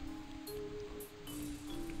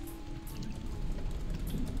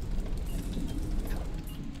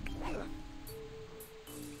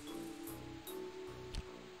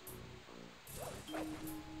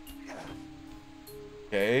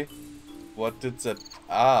 Okay. What did that...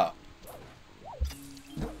 ah.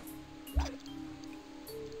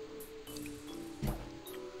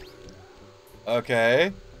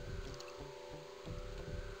 Okay.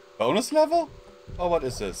 Bonus level? Oh, what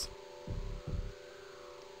is this?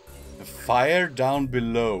 The fire down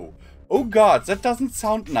below. Oh god, that doesn't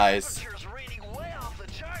sound nice. Temperature's reading way off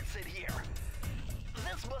the charts in here.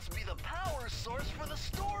 This must be the power source for the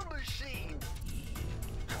storm machine.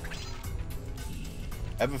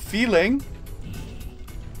 I have a feeling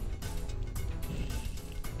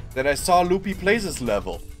that I saw Loopy Places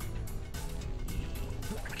level.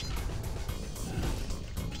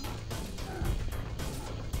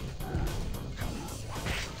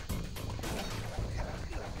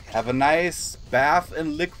 Have a nice bath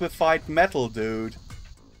in liquefied metal, dude.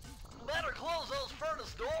 Better close those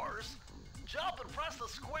furnace doors. Jump and press the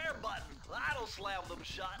square button. That'll slam them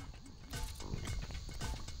shut.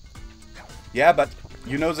 Yeah, but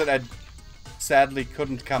you know that I sadly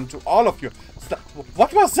couldn't come to all of you.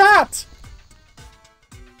 What was that?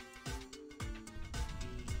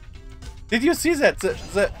 Did you see that?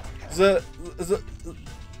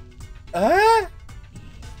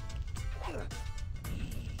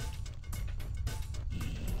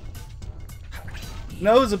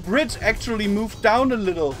 No, the bridge actually moved down a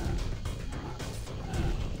little.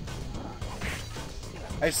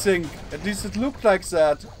 I think. At least it looked like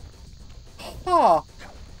that. Huh.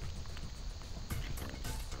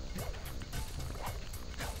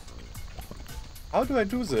 How do I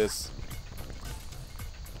do this?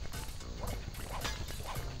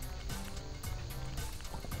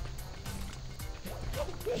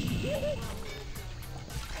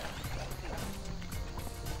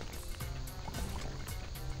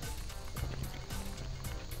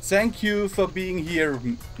 Thank you for being here,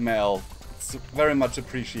 Mel. It's very much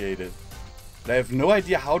appreciated. I have no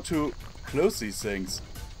idea how to close these things.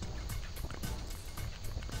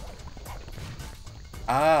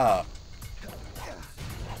 Ah.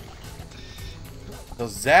 So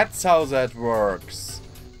that's how that works.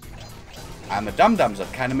 I'm a dum-dum,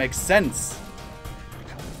 that kind of makes sense.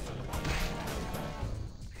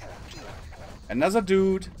 Another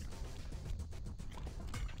dude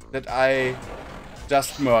that I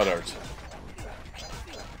just murdered.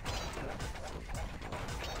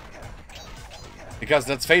 Because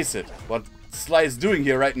let's face it, what Sly is doing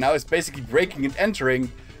here right now is basically breaking and entering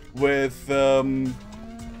with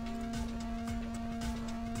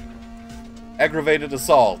aggravated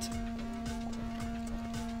assault.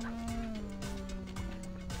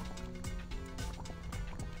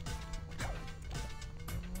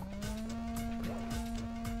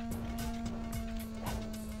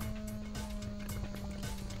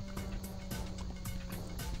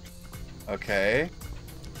 Okay.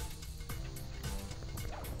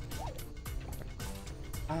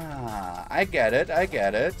 Ah, I get it, I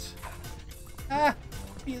get it. Ah,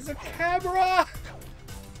 he's a camera!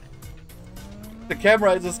 The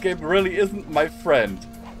camera in this game really isn't my friend.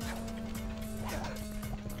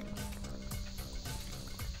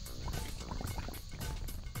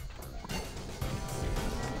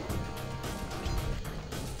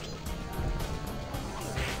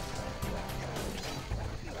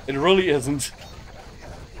 It really isn't.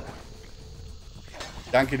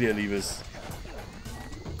 Danke dir, Liebes.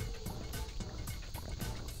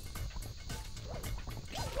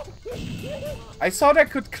 I thought I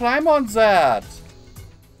could climb on that.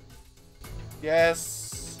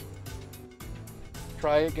 Yes.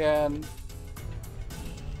 Try again.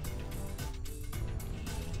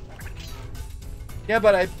 Yeah,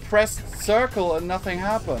 but I pressed circle and nothing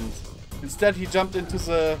happened. Instead, he jumped into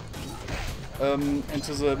the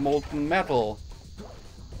molten metal.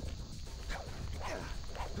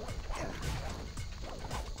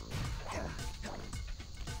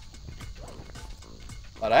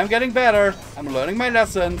 But I'm getting better. I'm learning my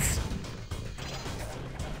lessons.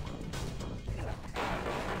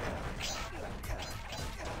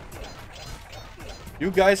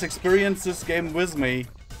 You guys experience this game with me,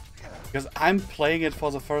 because I'm playing it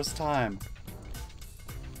for the first time.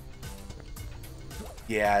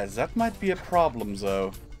 Yeah, that might be a problem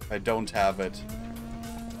though, if I don't have it.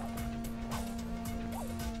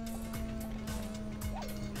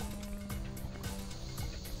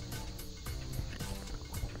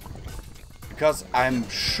 Because I'm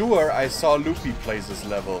sure I saw Loopy play this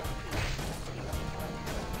level.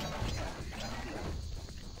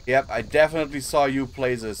 Yep, I definitely saw you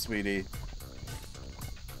play this, sweetie.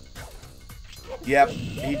 Yep,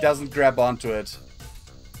 he doesn't grab onto it.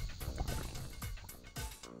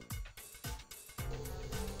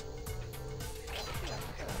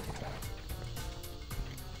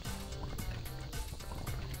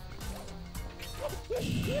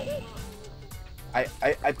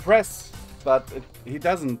 I press, but he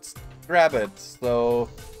doesn't grab it, so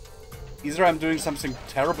either I'm doing something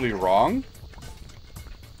terribly wrong.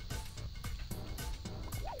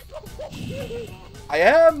 I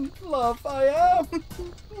am, love, I am.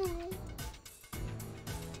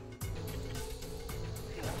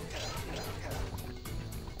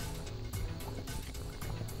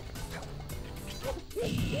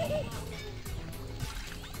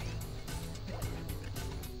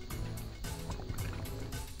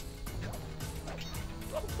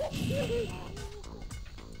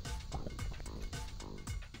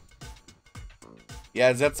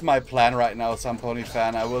 Yeah, that's my plan right now, Samponi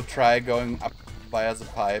fan. I will try going up via the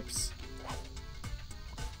pipes.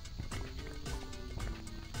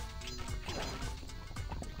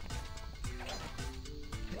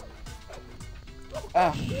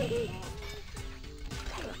 Ah.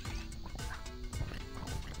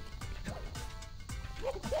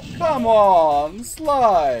 Come on,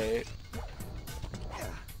 Sly!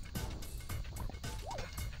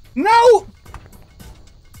 No!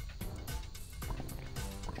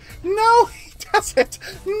 No, he does it!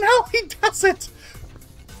 No, he does it!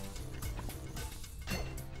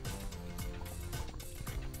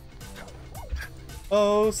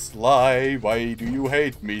 Oh, Sly, why do you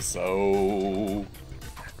hate me so?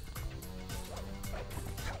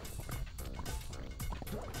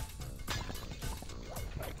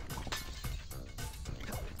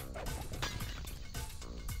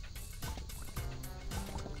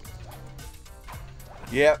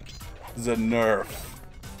 Yep, the nerve.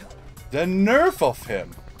 The nerve of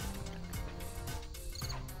him.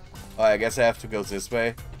 Oh, I guess I have to go this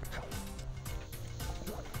way.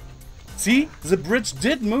 See? The bridge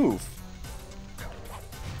did move.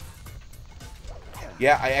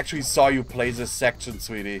 Yeah, I actually saw you play this section,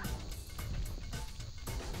 sweetie.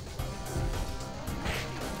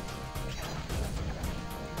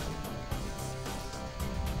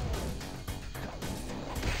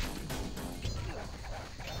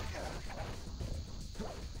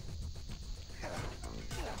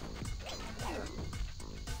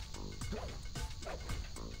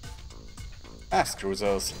 Ah, screw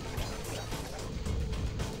those.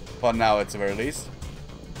 For now, at the very least.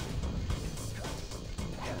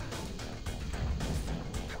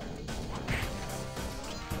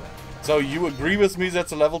 So you agree with me that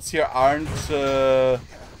the levels here aren't the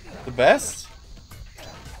best?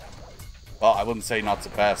 Well, I wouldn't say not the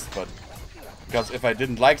best, but because if I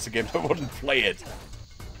didn't like the game, I wouldn't play it.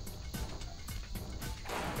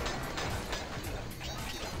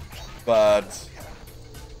 But...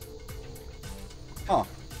 Huh.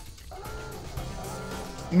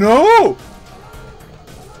 No!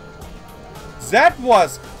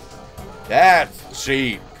 That's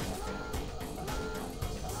cheap.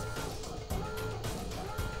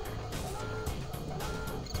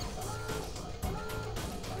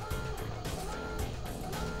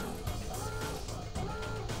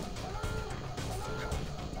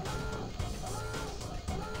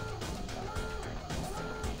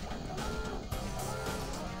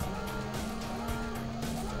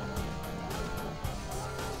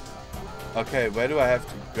 Okay, where do I have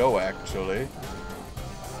to go actually?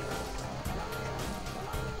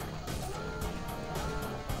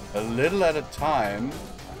 A little at a time.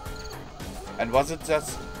 And what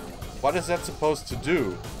is that supposed to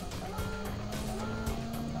do?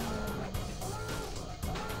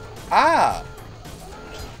 Ah!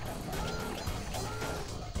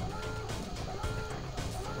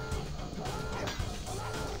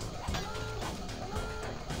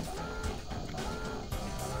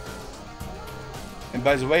 And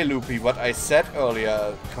by the way, Loopy, what I said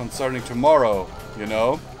earlier concerning tomorrow, you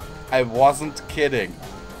know, I wasn't kidding.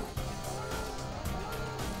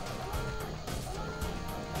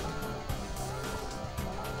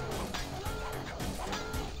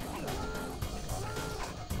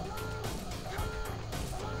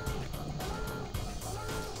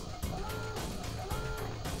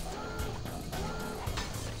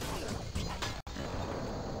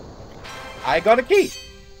 I got a key,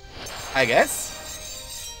 I guess.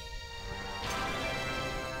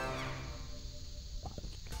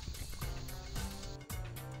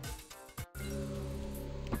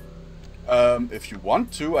 If you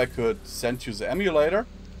want to, I could send you the emulator,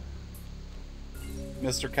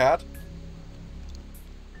 Mr. Cat.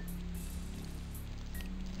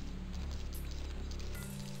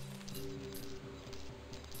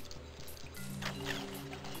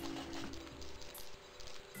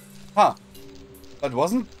 Huh. But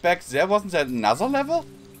wasn't back there, wasn't that another level?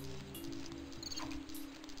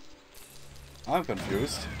 I'm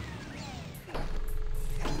confused.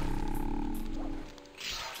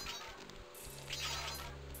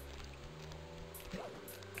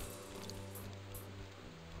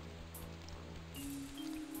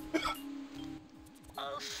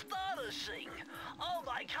 Astonishing! All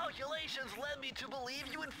my calculations led me to believe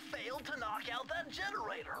you had failed to knock out that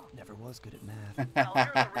generator. Never was good at math. Now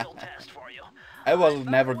here's a real test for you. I was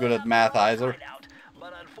never good at math either.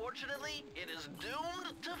 But unfortunately, it is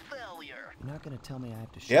doomed to failure. You're not gonna tell me I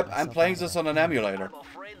have to shoot Yep, I'm myself playing out of this that on an thing. emulator. I'm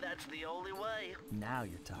afraid that's the only way. Now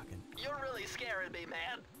you're talking. You're really scaring me,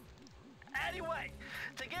 man. Anyway,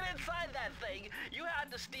 to get inside that thing, you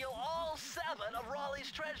had to steal all 7 of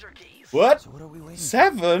Raleigh's treasure keys. What? So what are we waiting for?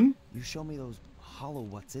 7? You show me those hollow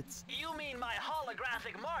what's-its. You mean my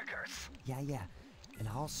holographic markers? Yeah. And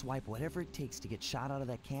I'll swipe whatever it takes to get shot out of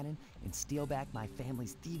that cannon and steal back my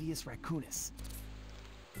family's devious raccoonus.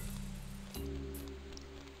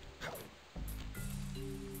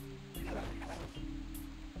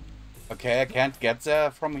 Okay, I can't get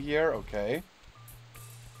there from here. Okay.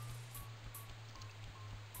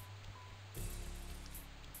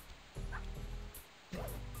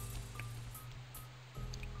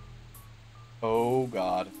 Oh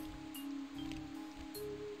God.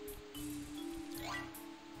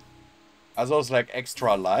 Are those like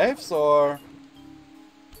extra lives or?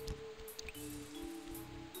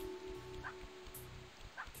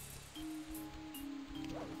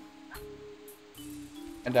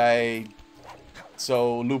 And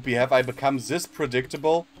so Loopy, have I become this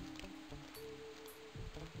predictable?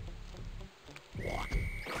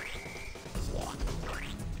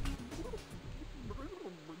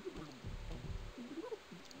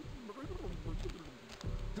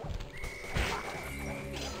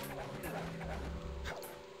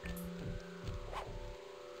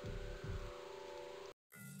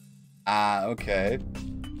 Ah, okay.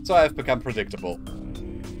 So I've become predictable.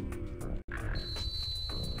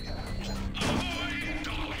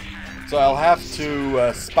 So I'll have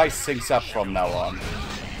to spice things up from now on.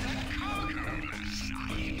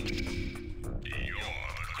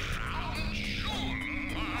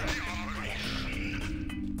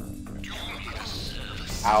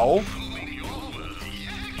 Ow.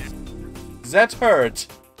 That hurt.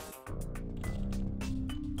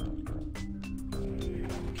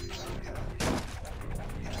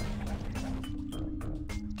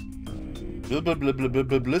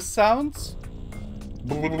 Bliss sounds?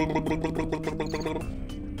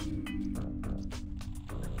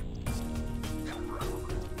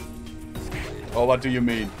 Oh, what do you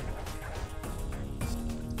mean?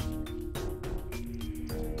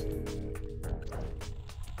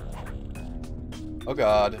 Oh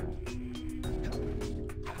God.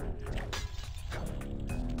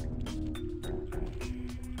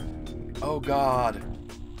 Oh God.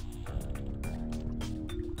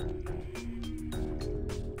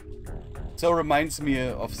 So reminds me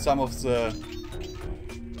of some of the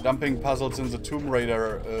jumping puzzles in the Tomb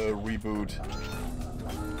Raider reboot.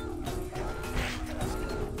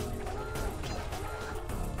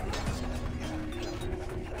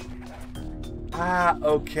 Ah,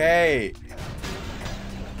 okay.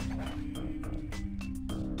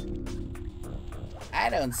 I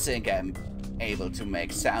don't think I'm able to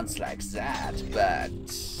make sounds like that, but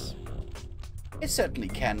it certainly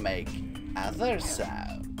can make other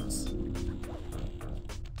sounds.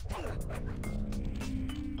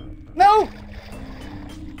 No!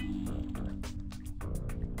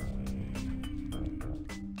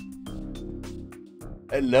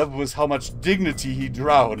 I love with how much dignity he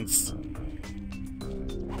drowns.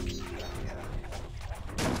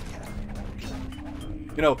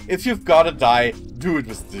 You know, if you've gotta die, do it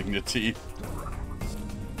with dignity.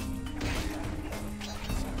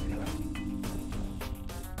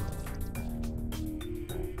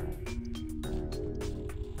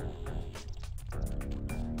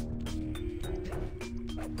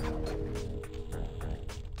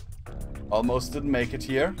 Almost didn't make it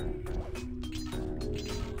here.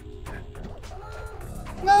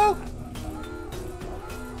 No!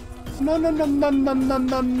 No, no, no, no, no, no,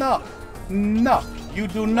 no, no. No, you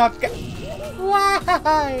do not get...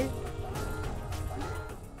 Why?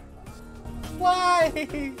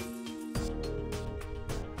 Why?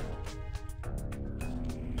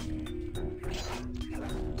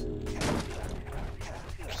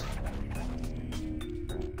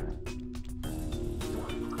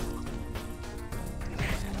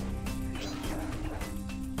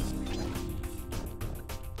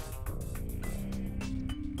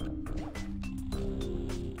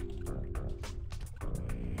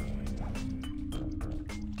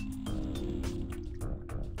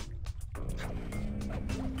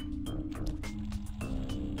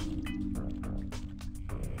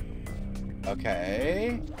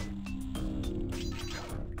 Okay.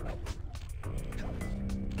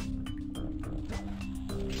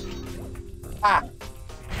 Ah!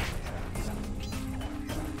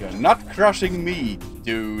 You're not crushing me,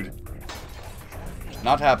 dude.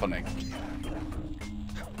 Not happening.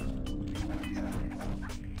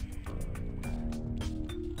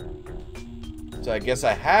 So I guess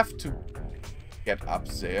I have to get up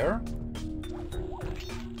there.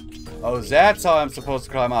 Oh, that's how I'm supposed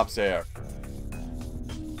to climb up there.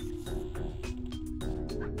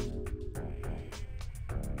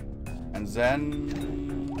 And then...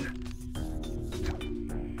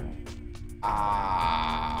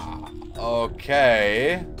 Ah,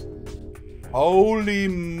 Okay. Holy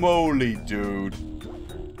moly, dude.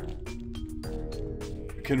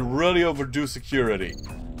 You can really overdo security.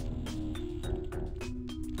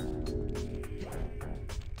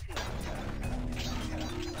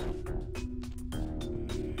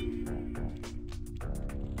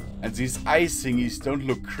 And these ice thingies don't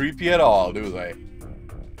look creepy at all, do they?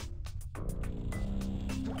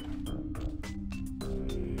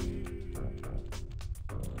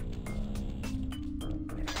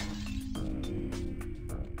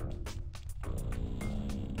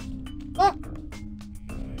 Ah!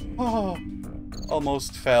 Oh,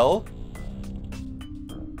 almost fell.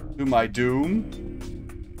 To my doom.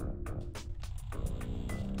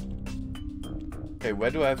 Okay,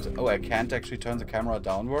 where do I have to... Oh, I can't actually turn the camera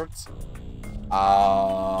downwards.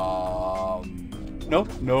 No,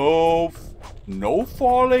 no, no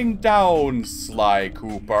falling down, Sly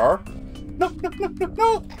Cooper. No, no, no, no,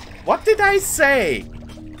 no. What did I say?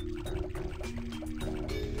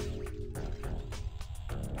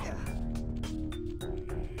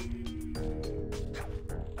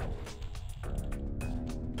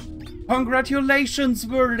 Congratulations,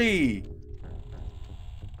 Wordy!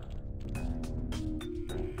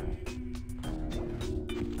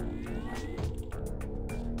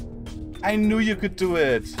 I knew you could do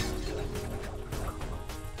it.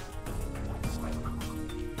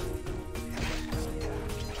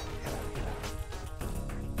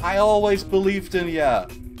 I always believed in ya.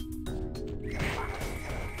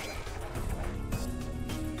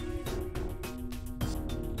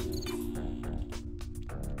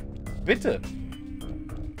 Bitte.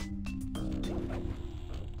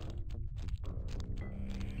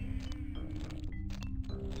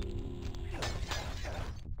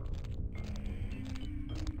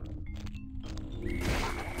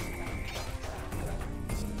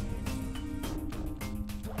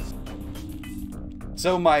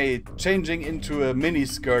 So my changing into a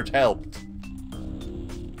miniskirt helped.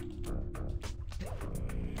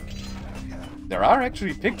 There are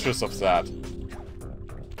actually pictures of that.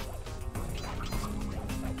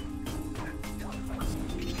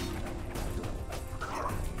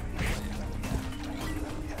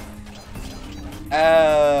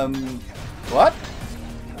 What?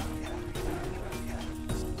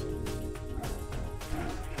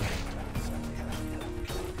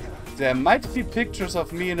 There might be pictures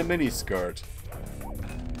of me in a miniskirt.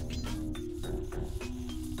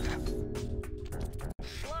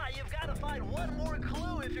 Sly, you've got to find one more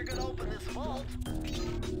clue if you're gonna open this vault.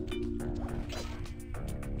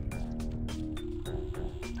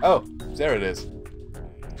 Oh, there it is.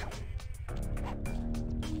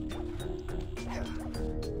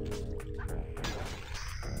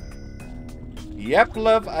 Yep,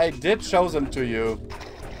 love, I did show them to you.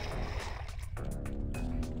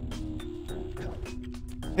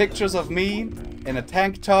 Pictures of me in a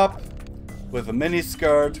tank top with a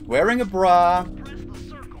miniskirt, wearing a bra. Press the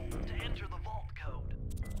circle to enter the vault code.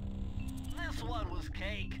 This one was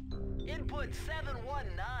cake. Input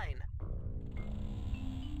 719.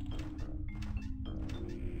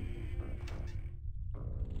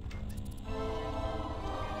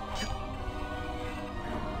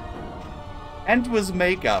 And with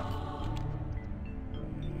makeup.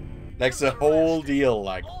 Like the whole deal,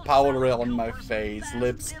 like powder on my face,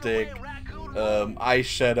 lipstick,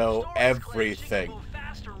 eyeshadow, everything.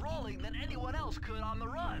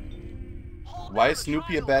 Why is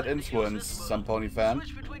Snoopy a bad influence, some pony fan?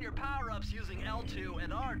 Switch between your power-ups using L2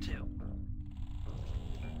 and R2.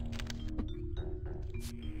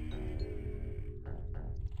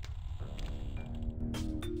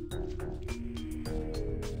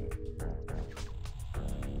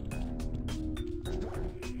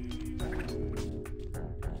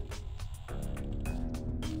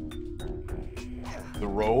 The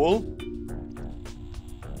roll?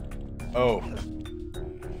 Oh.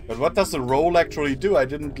 But what does the roll actually do? I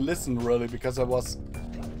didn't listen really because I was...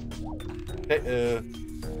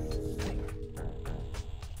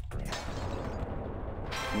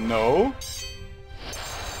 No.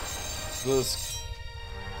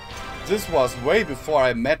 This was way before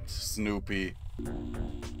I met Snoopy.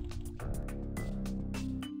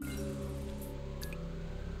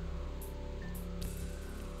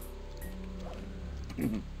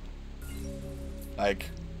 Like,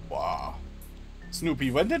 wow.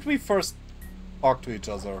 Snoopy, when did we first talk to each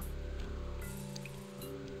other? I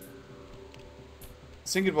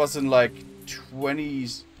think it was in like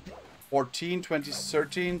 2014,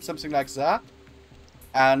 2013, something like that.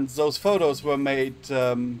 And those photos were made...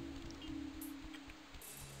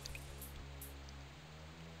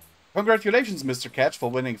 Congratulations, Mr. Catch,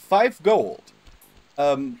 for winning 5 gold.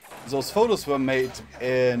 Those photos were made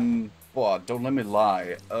in, don't let me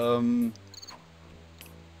lie,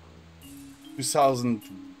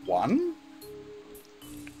 2001?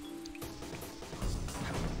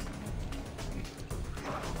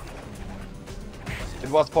 It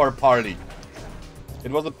was for a party. It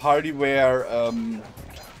was a party where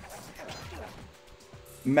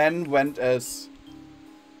men went as,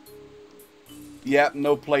 yeah,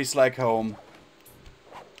 no place like home.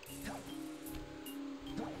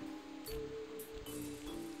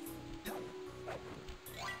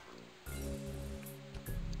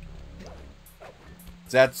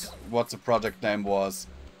 That's what the project name was,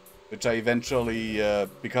 which I eventually,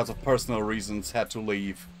 because of personal reasons, had to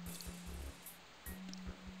leave.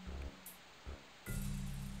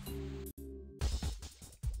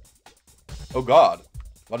 Oh god,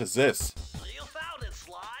 what is this? You found it,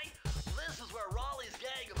 Sly. This is where Raleigh's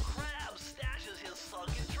gang of crabs stashes his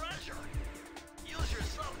sunken treasure. Use your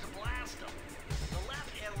sub to blast them. The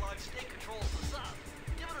left analog stick controls the sub.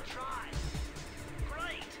 Give it a try.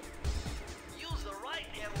 Great. Use the right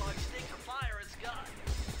analog stick to fire its gun.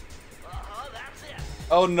 That's it.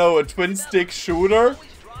 Oh no, a twin stick shooter?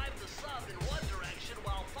 Always drive the sub in one direction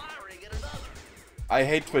while firing in another. I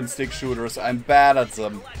hate twin stick shooters, I'm bad at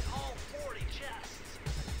them. Collect all 40 chests.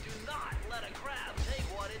 Do not let a crab take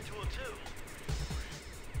one into a tube.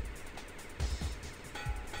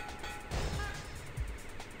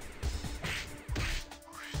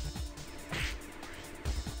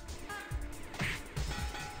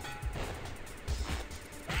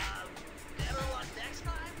 Better luck next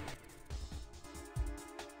time?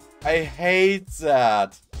 I hate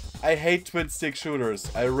that. I hate twin stick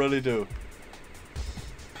shooters, I really do.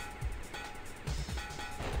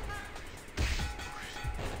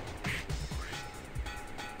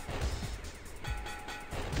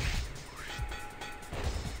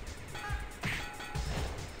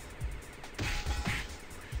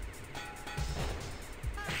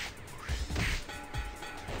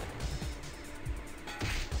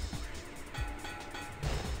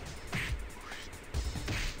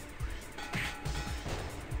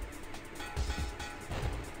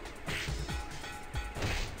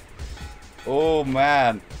 Oh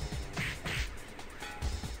man.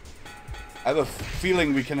 I have a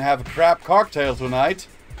feeling we can have a crab cocktail tonight.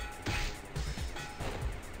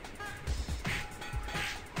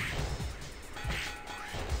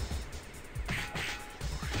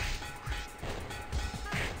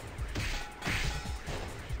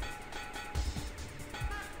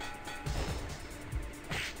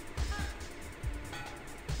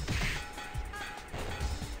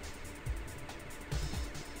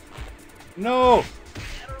 No!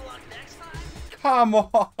 Better luck next time? Come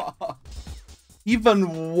on!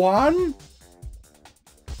 Even one?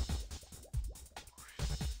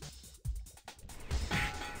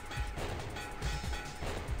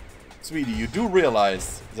 Sweetie, you do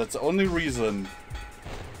realize that's the only reason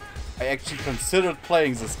I actually considered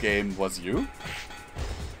playing this game was you?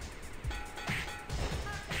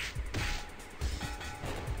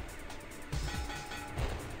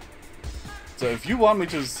 So if you want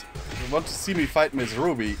to see me fight Miss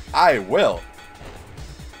Ruby, I will.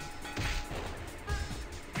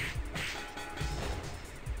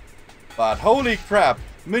 But holy crap,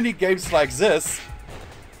 mini games like this.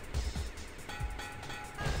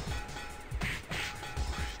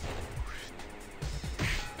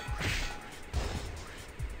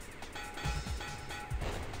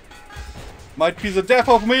 Might be the death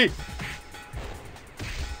of me.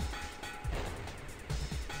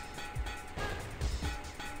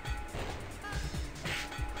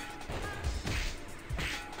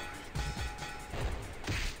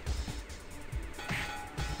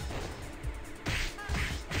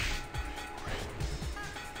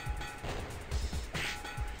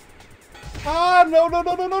 Ah, no, no,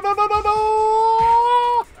 no, no, no, no, no, no,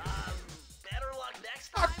 no! Better luck next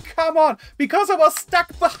Ah, time? come on! Because I was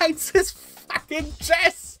stuck behind this fucking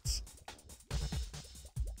chest!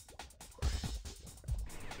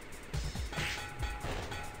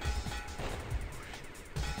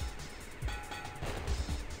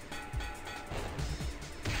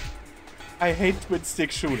 I hate twin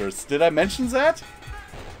stick shooters. Did I mention that?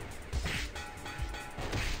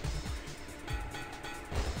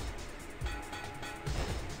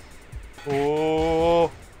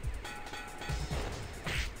 Oh.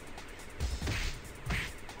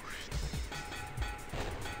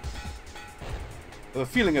 I have a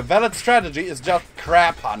feeling a valid strategy is just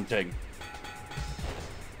crab hunting.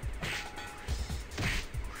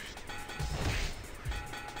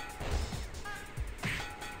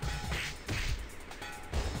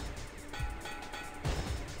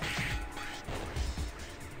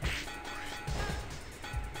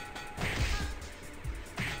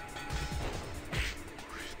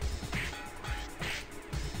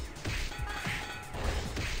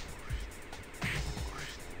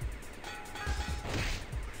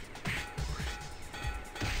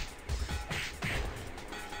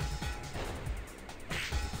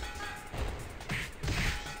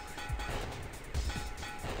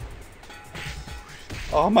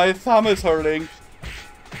 Oh, my thumb is hurting.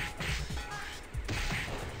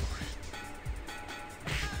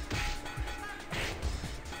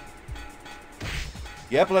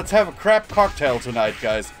 Yep, let's have a crab cocktail tonight,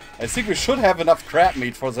 guys. I think we should have enough crab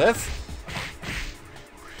meat for this.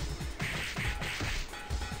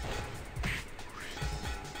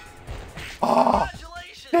 Oh,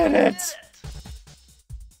 did it!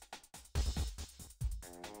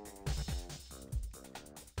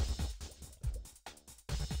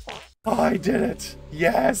 Oh, I did it!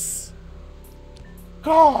 Yes!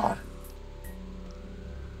 God!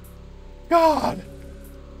 God!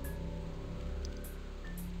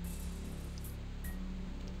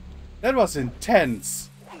 That was intense.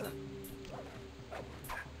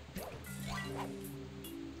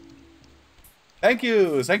 Thank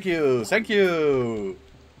you, thank you, thank you.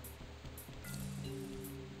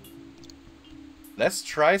 Let's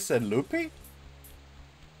try San Loopy.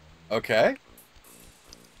 Okay.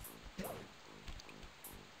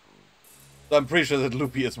 So I'm pretty sure that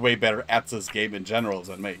Loopy is way better at this game in general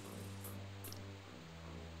than me.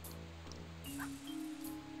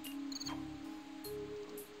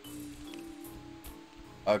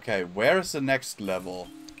 Okay, where is the next level?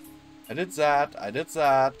 I did that, I did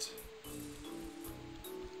that.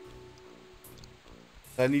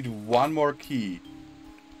 I need one more key.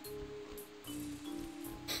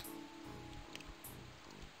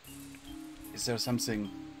 Is there something?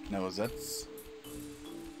 No, that's...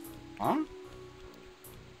 Huh?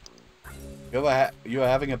 You're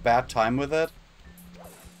having a bad time with it?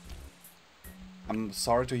 I'm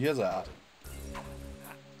sorry to hear that.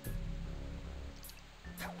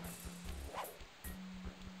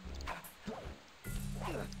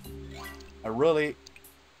 I really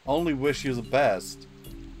only wish you the best.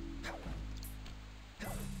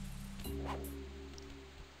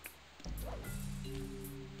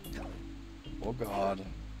 Oh god.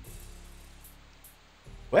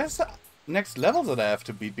 Where's the next level that I have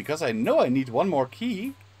to beat? Because I know I need one more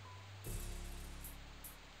key.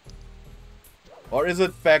 Or is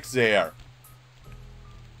it back there?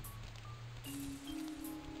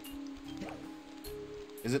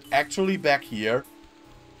 Is it actually back here?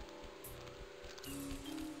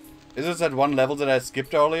 Is this that one level that I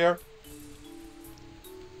skipped earlier?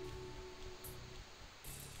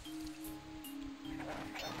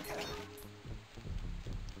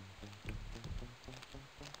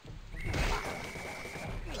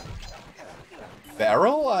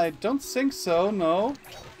 Barrel? I don't think so, no.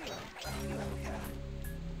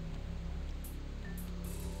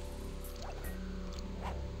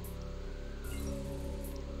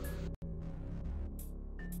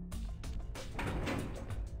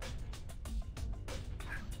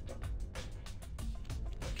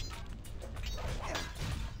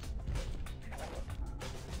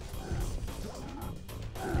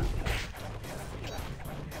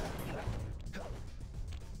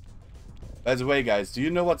 By the way, guys, do you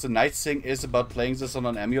know what the nice thing is about playing this on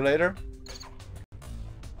an emulator?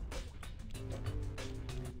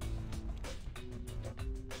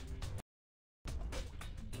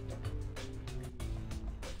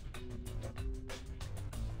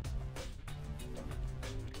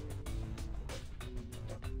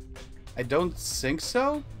 I don't think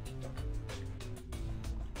so.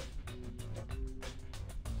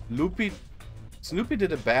 Snoopy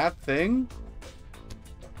did a bad thing.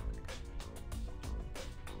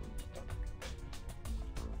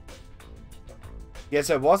 Yes,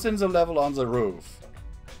 I was in the level on the roof.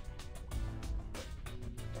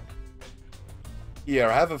 Here,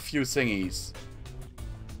 I have a few thingies.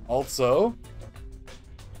 Also...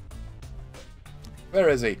 Where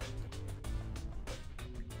is he?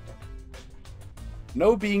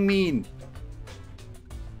 No being mean.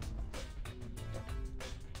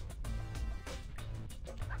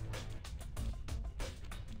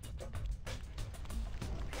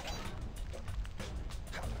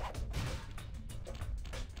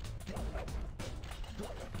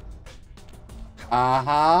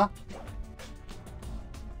 Uh-huh.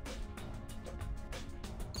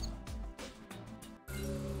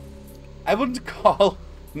 I wouldn't call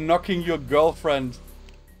knocking your girlfriend.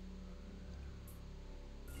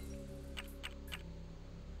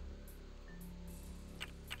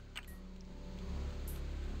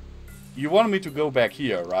 You wanted me to go back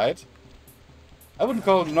here, right? I wouldn't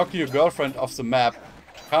call knocking your girlfriend off the map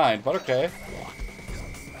kind, but okay.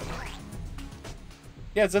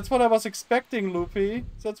 Yeah, that's what I was expecting, Loopy.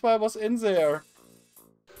 That's why I was in there.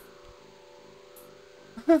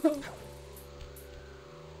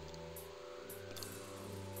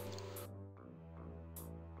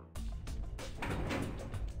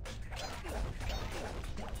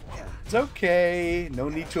 It's okay. No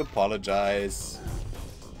need to apologize.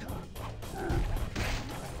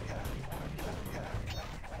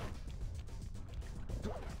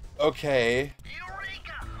 Okay.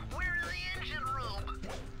 Eureka! We're in the engine room.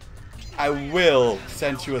 I will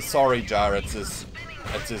send you a sorry jar at this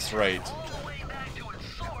rate. All the way back to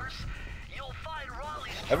its source, you'll find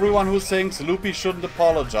Raleigh's Everyone who thinks Loopy shouldn't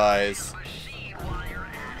apologize, machine while you're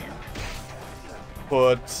at it.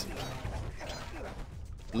 put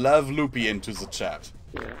Love Loopy into the chat.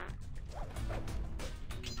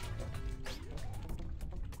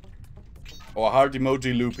 Or heart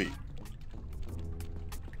emoji Loopy.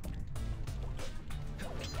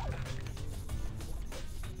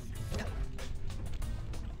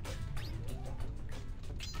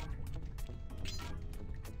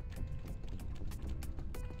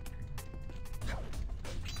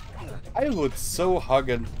 I would so hug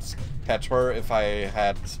and pet her if I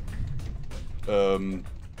had,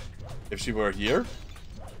 if she were here.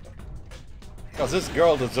 Because this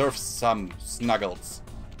girl deserves some snuggles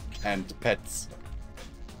and pets.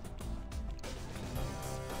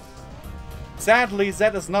 Sadly,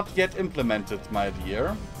 that is not yet implemented, my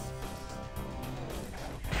dear.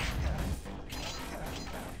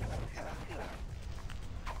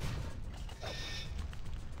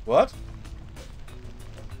 What?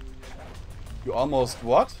 You almost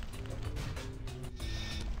what?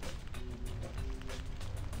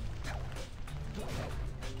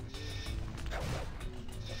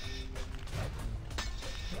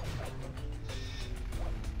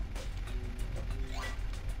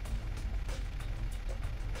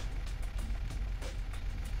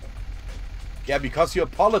 Yeah, because you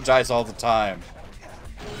apologize all the time.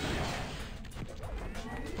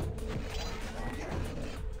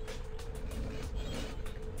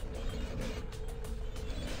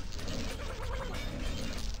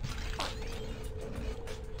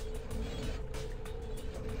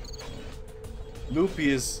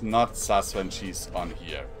 Loopy is not sus when she's on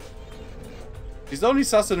here. She's only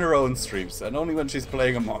sus in her own streams, and only when she's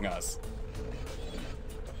playing Among Us.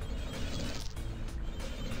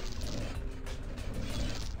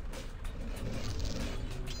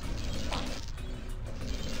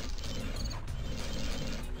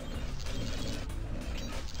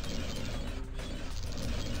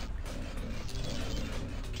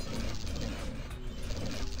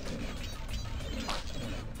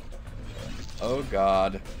 Oh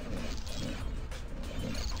God.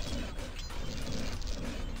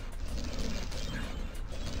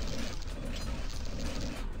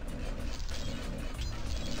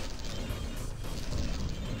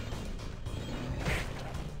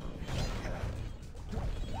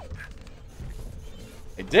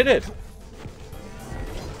 I did it!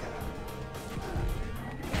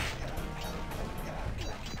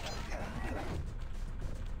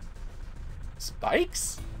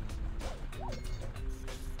 Spikes?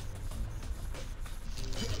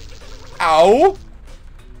 Ow!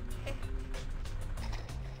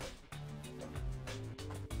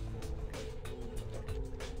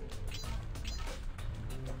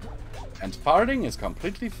 And farting is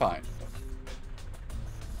completely fine.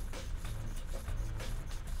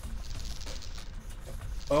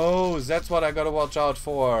 Oh, that's what I gotta watch out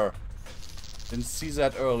for. Didn't see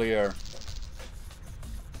that earlier.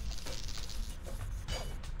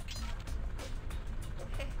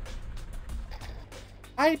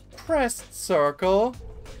 I pressed circle.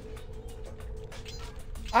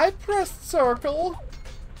 I pressed circle.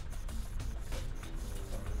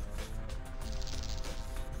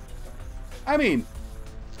 I mean,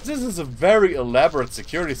 this is a very elaborate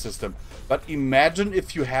security system, but imagine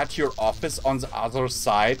if you had your office on the other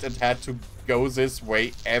side and had to go this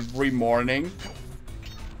way every morning.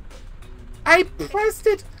 I pressed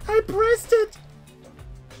it! I pressed it!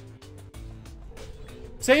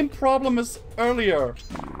 Same problem as earlier.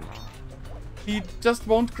 He just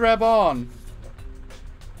won't grab on.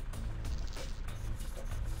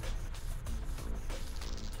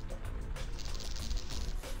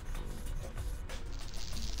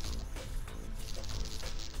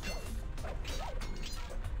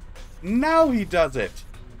 Now he does it.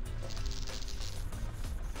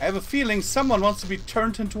 I have a feeling someone wants to be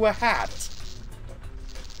turned into a hat.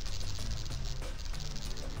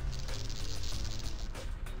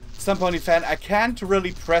 Some fan, I can't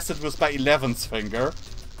really press it with my 11th finger.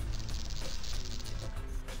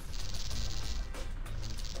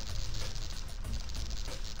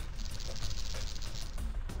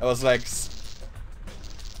 I was like,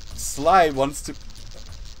 Sly wants to...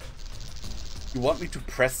 You want me to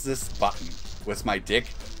press this button with my dick?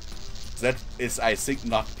 That is, I think,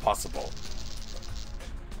 not possible.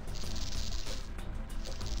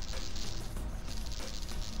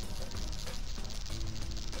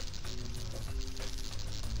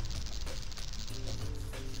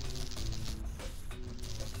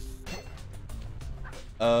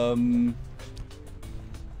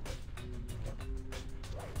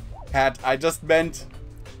 Hat, I just meant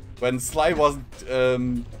when Sly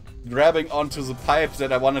wasn't grabbing onto the pipe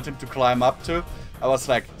that I wanted him to climb up to. I was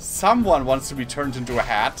like, someone wants to be turned into a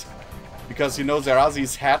hat. Because, you know, there are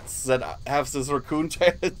these hats that have this raccoon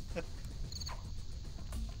tail.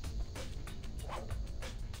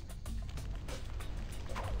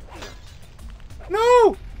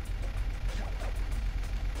 No!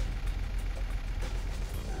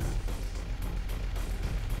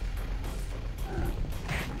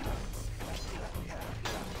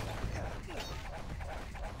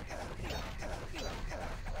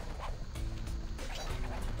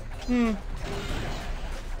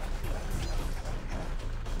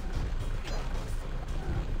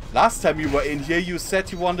 Last time you were in here, you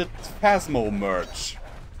said you wanted Phasmo merch.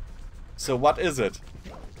 So what is it?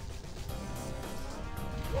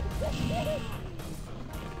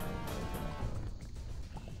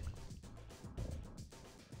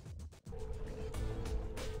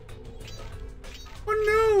 Oh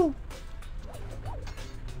no!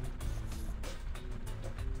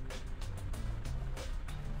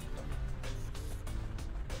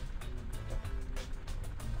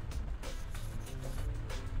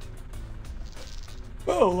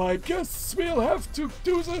 Well, I guess we'll have to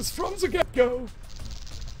do this from the get-go.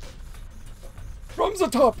 From the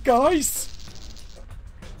top, guys!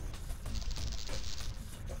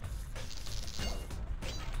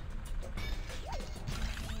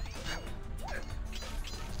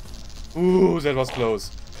 Ooh, that was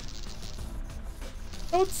close.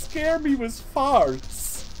 Don't scare me with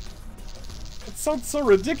farts. It sounds so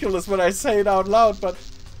ridiculous when I say it out loud, but...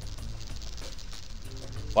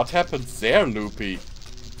 What happened there, Loopy?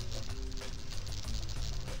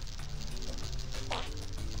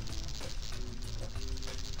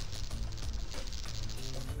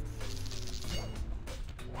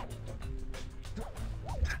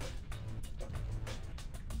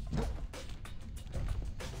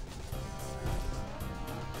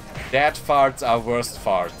 Dad farts are worst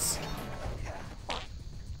farts.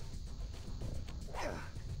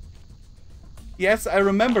 Yes, I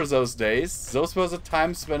remember those days. Those were the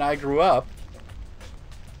times when I grew up.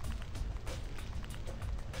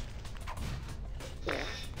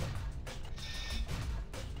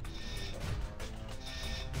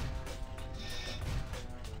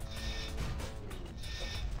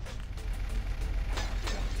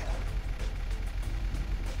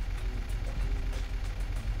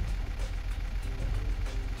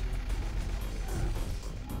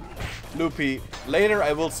 Loopy, later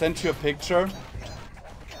I will send you a picture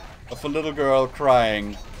of a little girl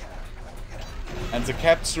crying. And the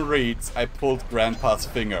caption reads, I pulled Grandpa's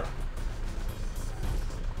finger.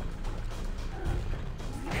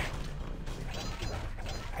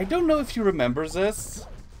 I don't know if you remember this,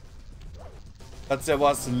 but there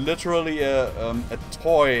was literally a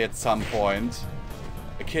toy at some point,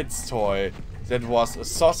 a kid's toy, that was a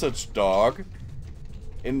sausage dog,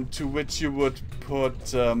 into which you would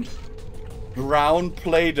put brown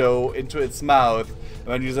Play-Doh into its mouth.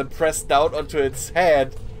 When you then pressed down onto its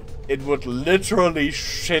head, it would literally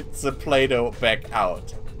shit the Play-Doh back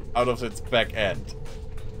out of its back end.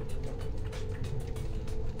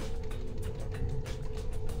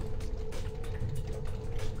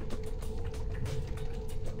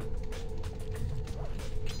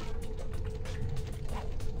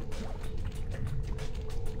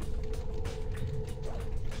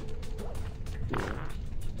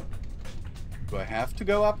 Do I have to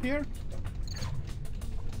go up here?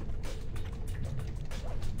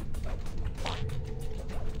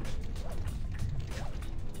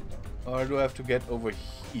 Or do I have to get over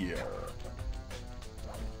here?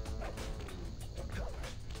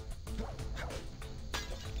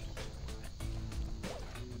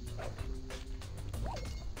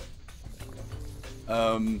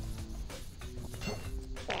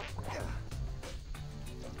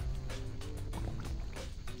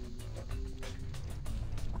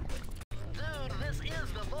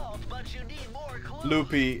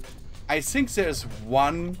 Loopy, I think there's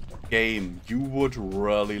one game you would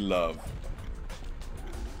really love.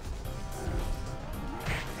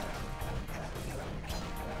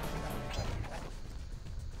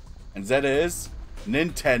 And that is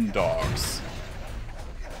Nintendogs.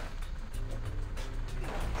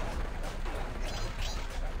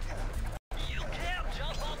 You can't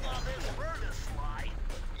jump up on this furnace, Sly.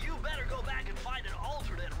 You better go back and find an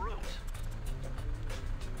alternate route.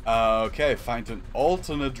 Okay, find an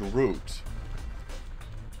alternate route.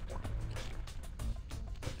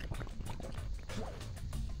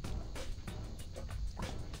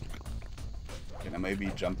 Can I maybe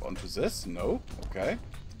jump onto this? No? Okay.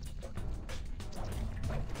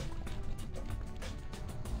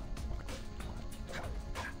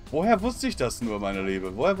 Woher wusste ich das nur, meine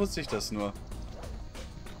Liebe? Woher wusste ich das nur?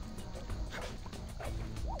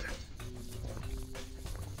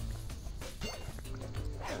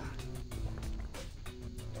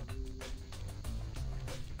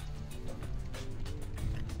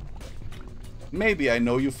 Maybe I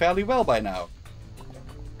know you fairly well by now.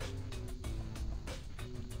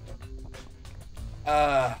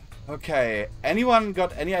 Okay. Anyone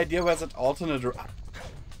got any idea where's that alternate...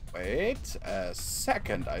 Wait a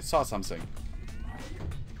second. I saw something.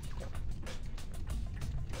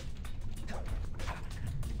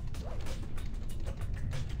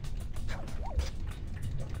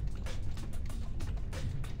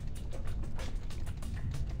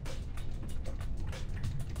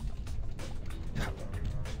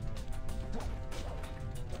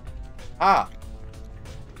 Ah!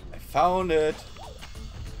 I found it!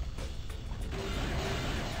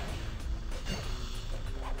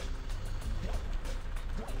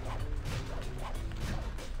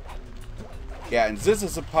 Yeah, and this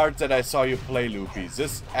is the part that I saw you play, Loopy.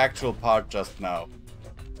 This actual part just now.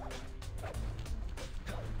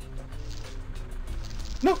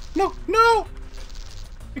 No, no, no!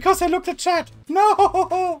 Because I looked at chat!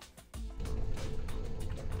 No!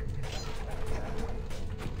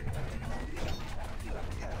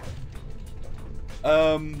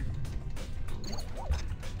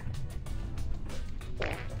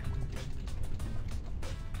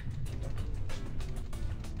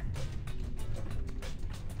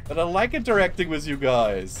 But I like interacting with you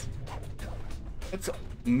guys. That's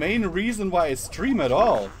the main reason why I stream at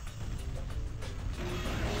all.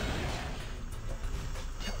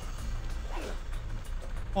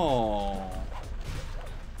 Oh,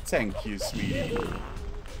 thank you, sweetie.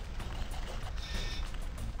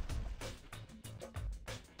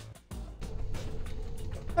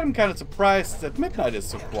 I'm kind of surprised that Midnight is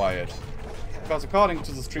so quiet. Because according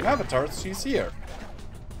to the stream avatars, she's here.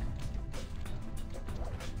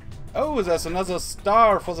 Oh, there's another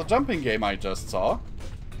star for the jumping game I just saw.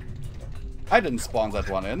 I didn't spawn that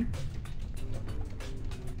one in.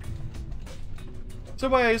 So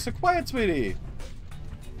why are you so quiet, sweetie?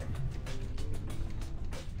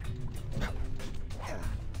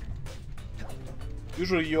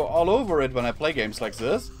 Usually you're all over it when I play games like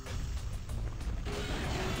this.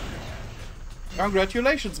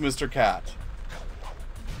 Congratulations, Mr. Cat.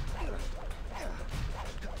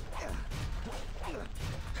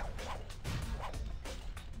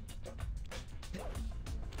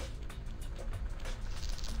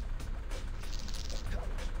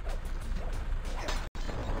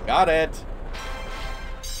 Got it.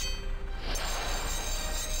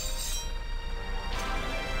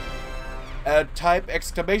 Type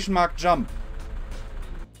exclamation mark jump.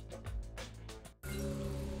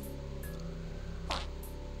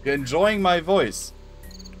 You're enjoying my voice.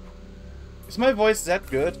 Is my voice that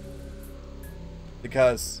good?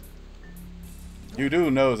 Because you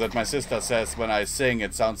do know that my sister says when I sing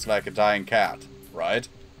it sounds like a dying cat, right?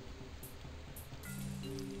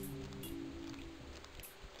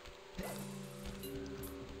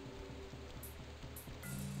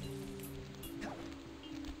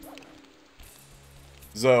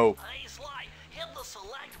 So, Hey, Sly, hit the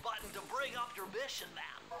select button to bring up your mission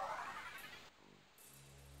map.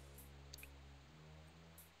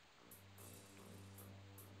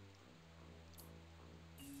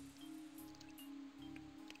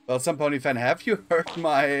 well, some pony fan, have you heard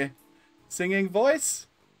my singing voice?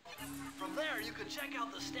 From there, you can check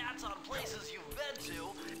out the stats on places you've been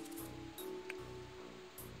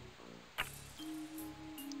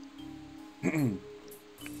to.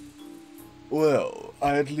 Well,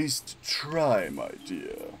 I at least try, my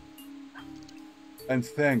dear. And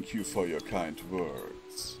thank you for your kind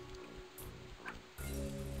words.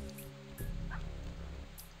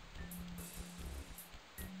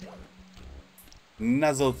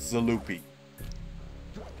 Nuzzled the Loopy.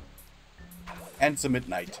 And the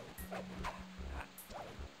Midnight.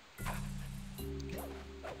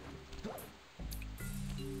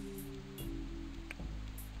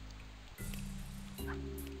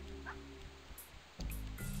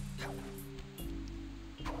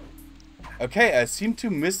 Okay, I seem to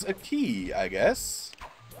miss a key, I guess.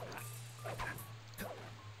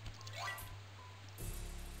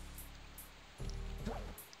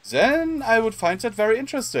 Then I would find that very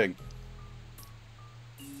interesting.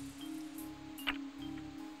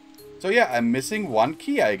 So yeah, I'm missing one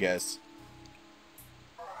key, I guess.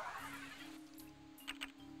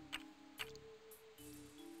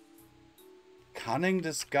 Cunning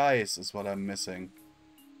disguise is what I'm missing.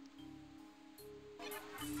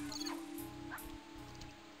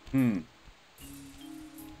 Wait,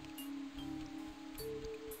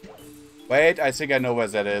 I think I know where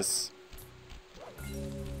that is.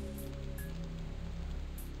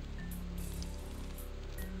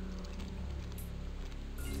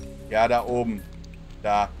 Ja, da oben.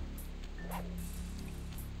 Da.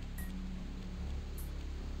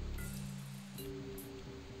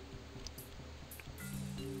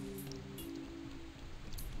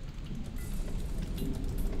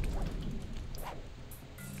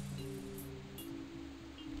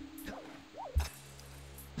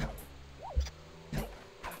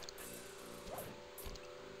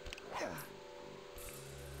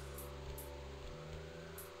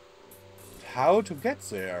 How to get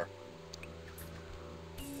there?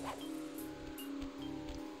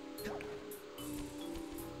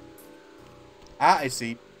 Ah, I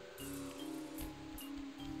see.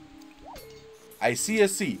 I see a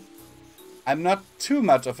C. I'm not too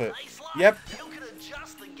much of a... Nice slide. Yep. You can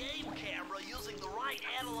adjust the game camera using the right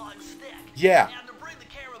analog stick. Yeah. And to bring the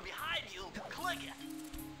camera behind you, click it.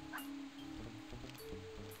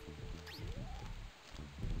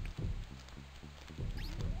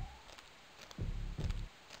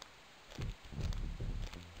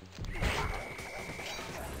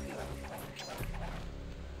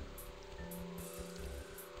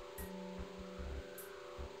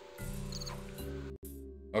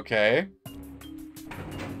 Okay.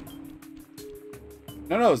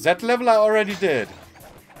 No, that level I already did.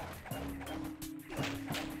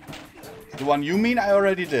 The one you mean I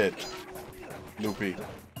already did. Loopy.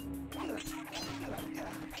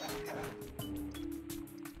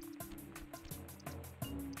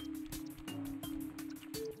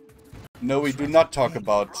 No, we do not talk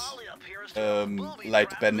about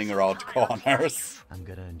light bending around corners. I'm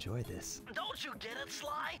gonna enjoy this. Don't you get it,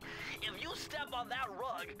 Sly? If you step on that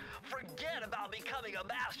rug, forget about becoming a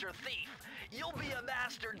master thief. You'll be a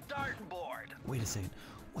master dartboard. Wait a second.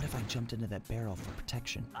 What if I jumped into that barrel for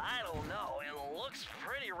protection? I don't know. It looks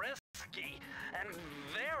pretty risky and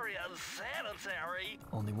very unsanitary.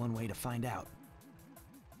 Only one way to find out.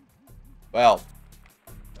 Well.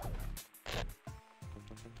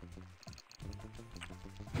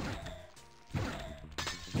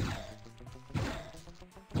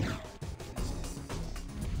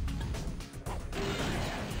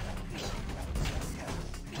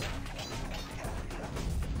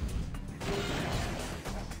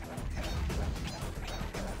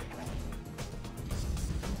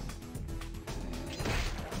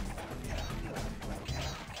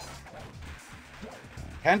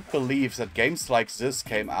 Can't believe that games like this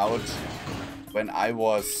came out when I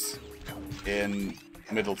was in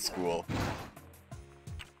middle school.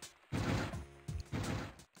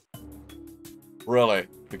 Really,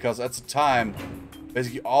 because at the time,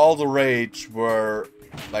 basically all the rage were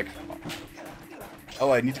like,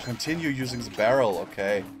 oh, I need to continue using the barrel,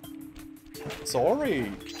 okay.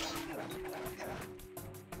 Sorry.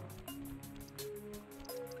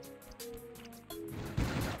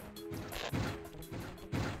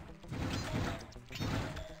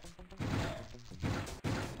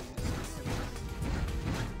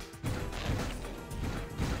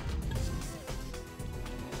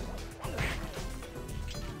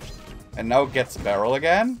 And now gets barrel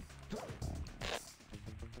again.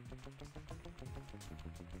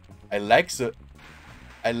 I like the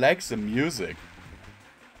music.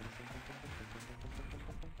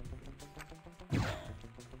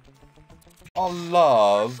 Oh,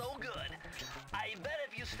 love. So good. I bet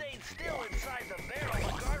if you stayed still inside the barrel, the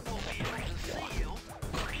guard won't be able to see you,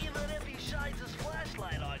 even if he shines his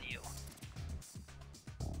flashlight on you.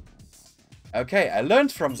 Okay, I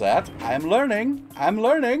learned from that. I'm learning. I'm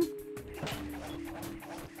learning.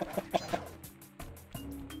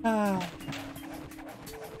 Ah.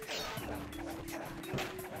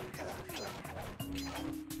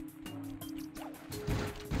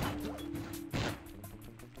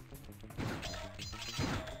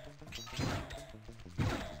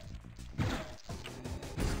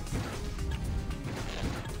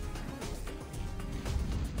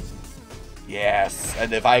 Yes,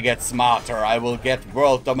 and if I get smarter, I will get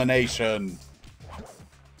world domination.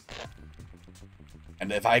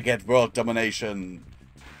 And if I get world domination,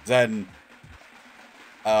 then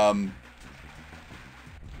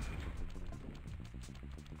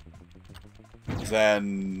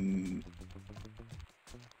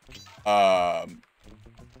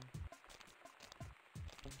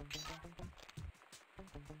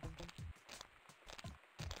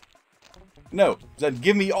no, then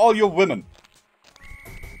give me all your women.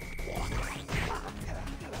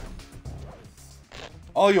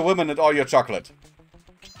 All your women and all your chocolate.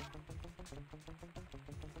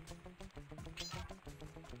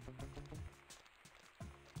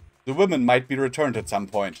 The women might be returned at some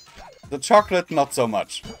point. The chocolate, not so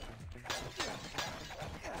much.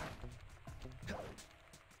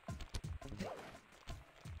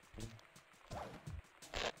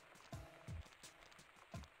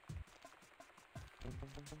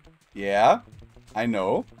 Yeah, I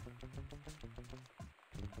know.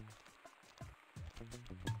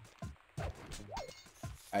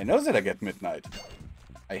 I know that I get midnight.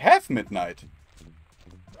 I have midnight.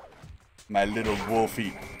 My little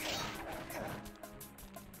wolfie.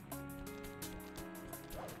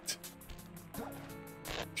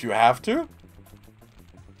 If you have to?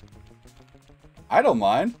 I don't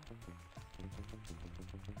mind.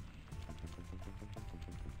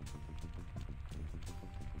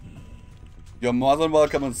 You're more than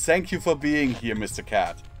welcome and thank you for being here, Mr.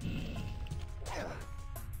 Cat.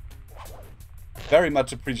 Very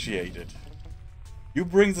much appreciated. You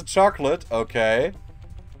bring the chocolate, okay.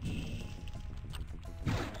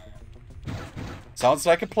 Sounds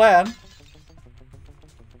like a plan.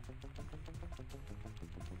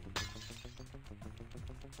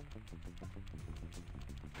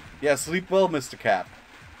 Yeah, sleep well, Mr. Cat.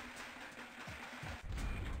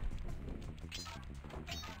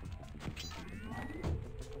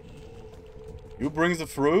 You bring the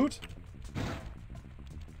fruit?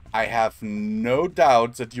 I have no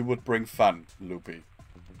doubt that you would bring fun, Loopy.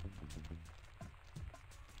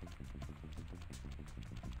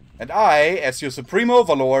 And I, as your supreme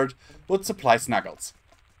overlord, would supply snuggles.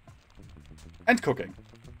 And cooking.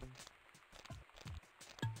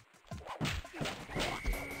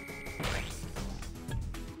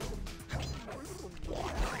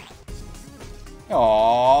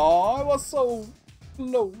 Aww, I was so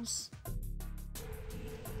close.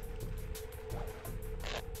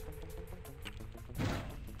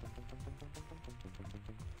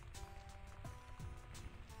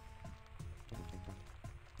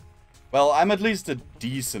 Well, I'm at least a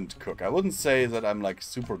decent cook. I wouldn't say that I'm like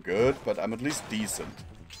super good, but I'm at least decent.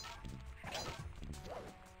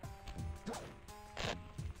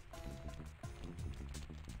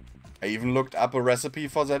 I even looked up a recipe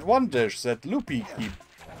for that one dish that Loopy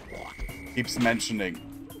keeps mentioning.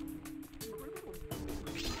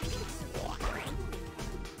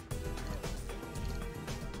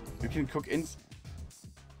 You can cook in...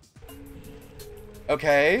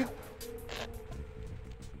 Okay.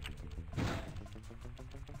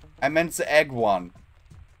 I meant the egg one,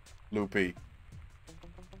 Loopy.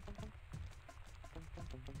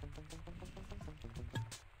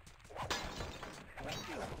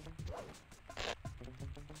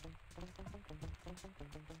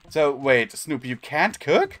 So, wait, Snoopy, you can't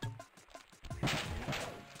cook?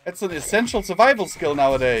 It's an essential survival skill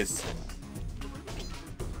nowadays.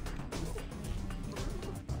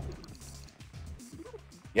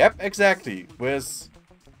 Yep, exactly. With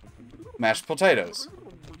mashed potatoes.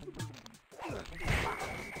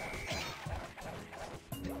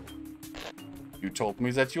 You told me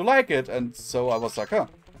that you like it, and so I was like, huh.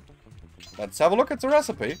 Let's have a look at the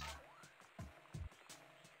recipe.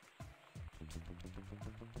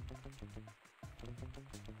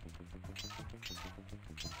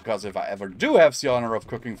 Because if I ever do have the honor of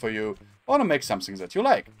cooking for you, I want to make something that you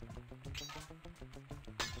like.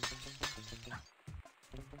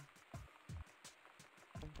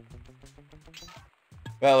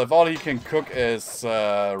 Well, if all you can cook is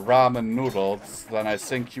ramen noodles, then I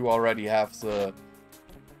think you already have the...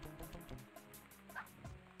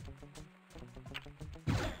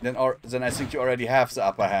 Then I think you already have the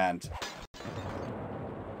upper hand.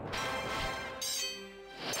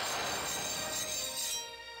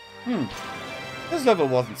 This level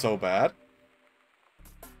wasn't so bad.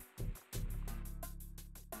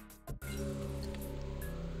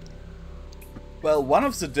 Well, one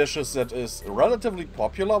of the dishes that is relatively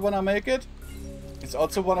popular when I make it, it's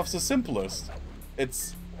also one of the simplest.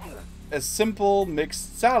 It's a simple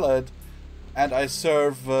mixed salad, and I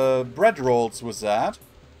serve bread rolls with that.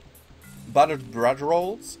 Buttered bread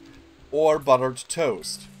rolls, or buttered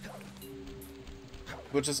toast.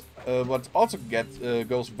 Which is what also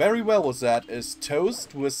goes very well with that is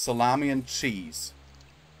toast with salami and cheese.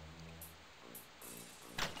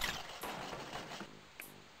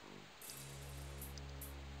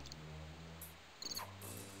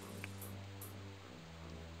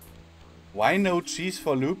 Why no cheese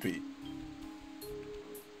for Loopy?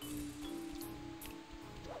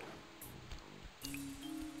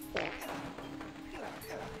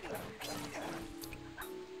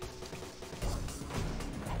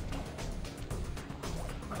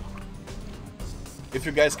 If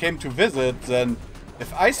you guys came to visit, then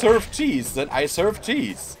if I serve cheese, then I serve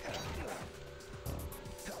cheese.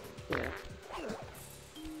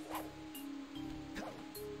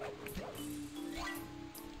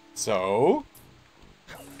 So,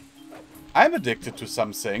 I'm addicted to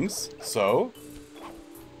some things, so...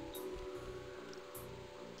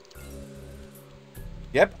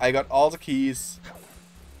 Yep, I got all the keys.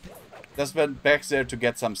 Just went back there to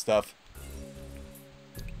get some stuff.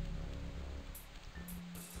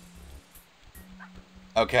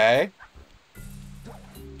 Okay.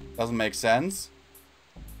 Doesn't make sense.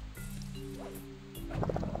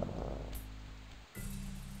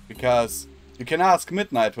 Because you can ask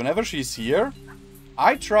Midnight whenever she's here.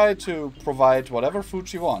 I try to provide whatever food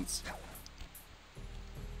she wants.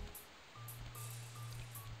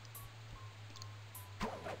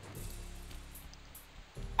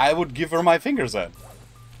 I would give her my fingers then.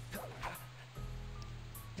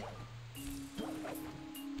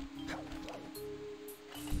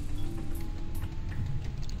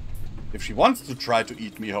 If she wants to try to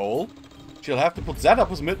eat me whole, she'll have to put that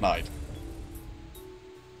up with Midnight.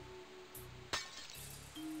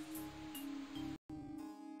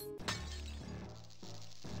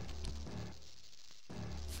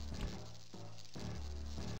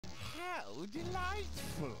 How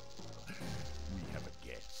delightful! We have a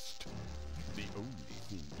guest. The only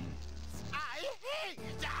thing is, I hate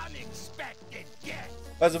unexpected guests!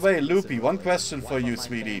 By the way, Loopy, one question for you,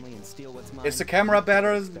 sweetie. Is the camera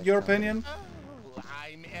better, in your opinion? Oh,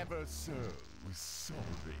 I'm ever so sorry.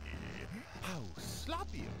 How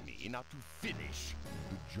sloppy of me not to finish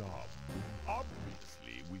the job.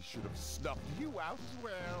 Obviously, we should have snuffed you out as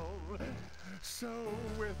well. So,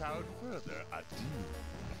 without further ado,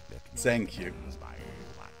 let me Thank you. raise my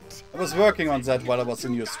white. I was working on that while I was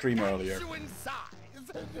in your stream earlier.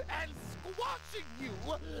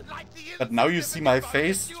 But now you see my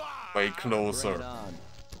face way closer.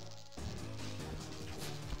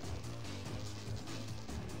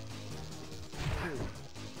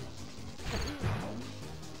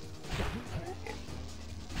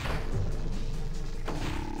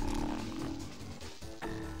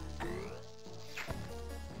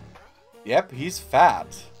 Yep, he's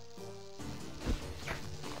fat.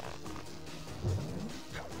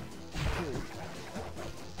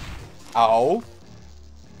 Ow.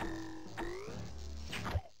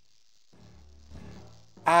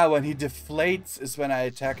 Ah, when he deflates is when I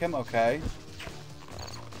attack him, okay.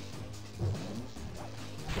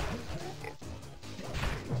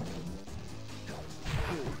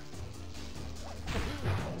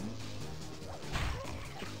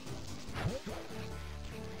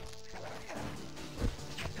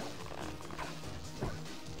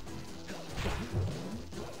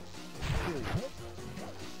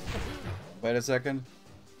 Wait a second.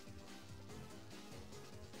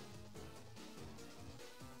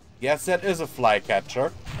 Yes, that is a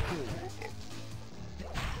flycatcher.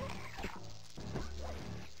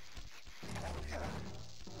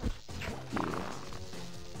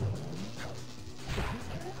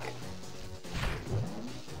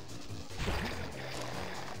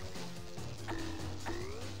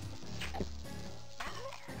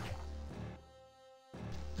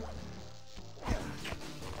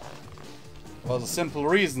 For the simple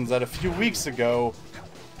reason that a few weeks ago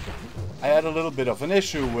I had a little bit of an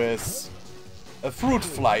issue with a fruit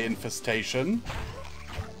fly infestation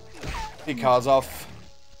because of...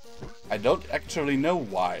 I don't actually know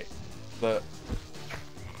why. The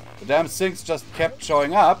damn things just kept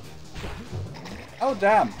showing up. Oh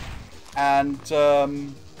damn. And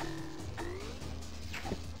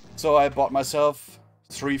so I bought myself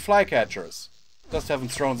 3 flycatchers. Just haven't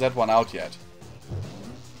thrown that one out yet.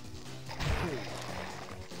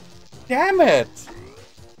 Damn it!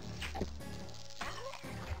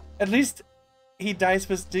 At least he dies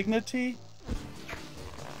with dignity.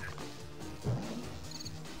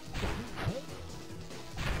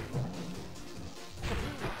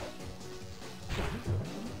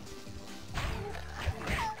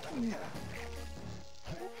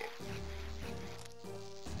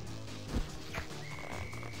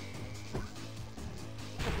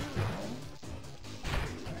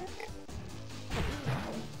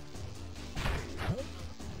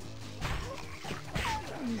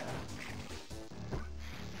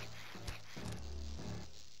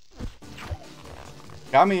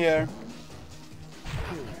 Come here.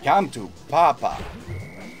 Come to Papa.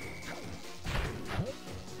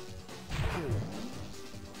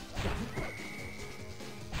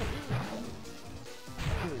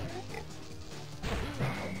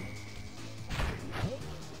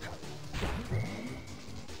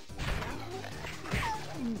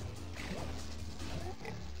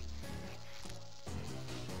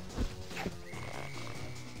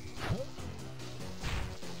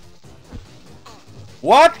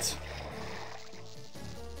 What?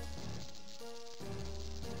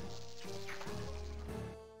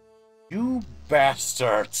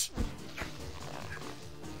 bastard!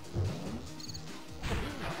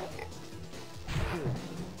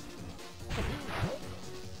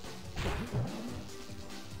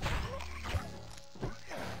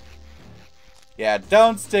 Yeah,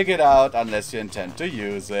 don't stick it out unless you intend to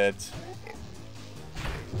use it.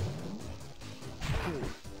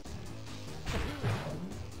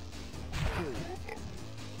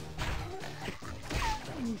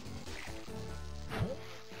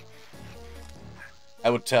 I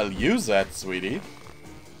would tell you that, sweetie.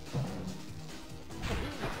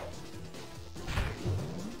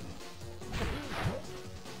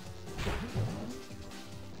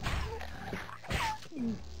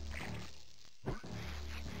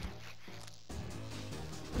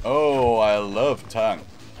 Oh, I love tongue.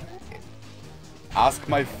 Ask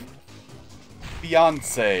my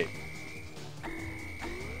fiance.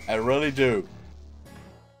 I really do.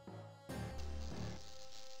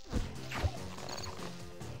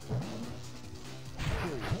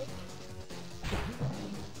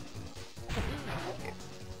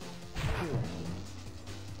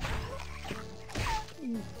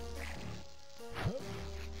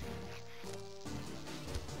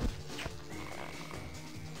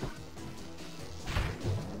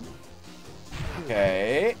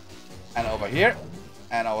 Okay, and over here,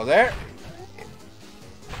 and over there.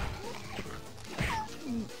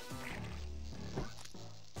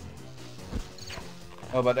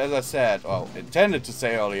 Oh, but as I said, well, intended to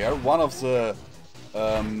say earlier, one of the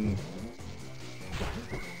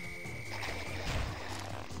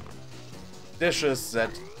dishes that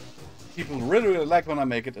people really like when I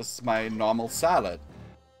make it is my normal salad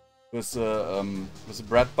with the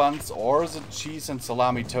bread buns or the cheese and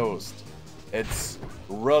salami toast. It's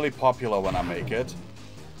really popular when I make it.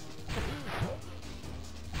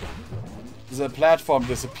 The platform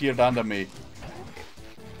disappeared under me.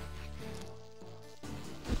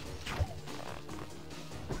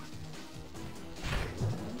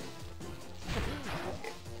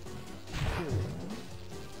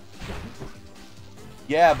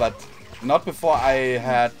 Yeah, but not before I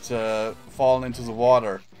had fallen into the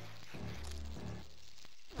water.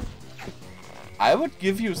 I would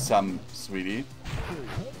give you some, sweetie.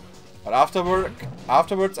 But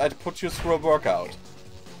afterwards I'd put you through a workout.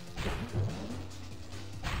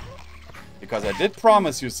 Because I did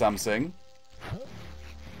promise you something.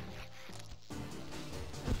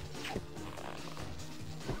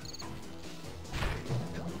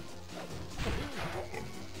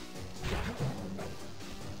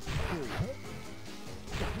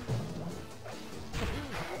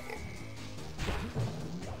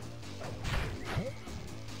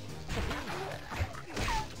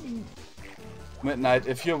 Midnight,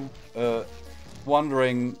 if you're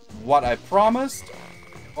wondering what I promised,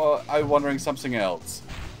 or are you wondering something else?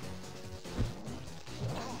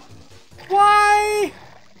 Why?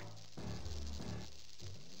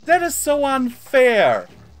 That is so unfair.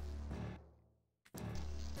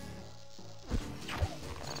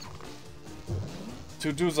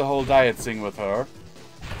 To do the whole diet thing with her.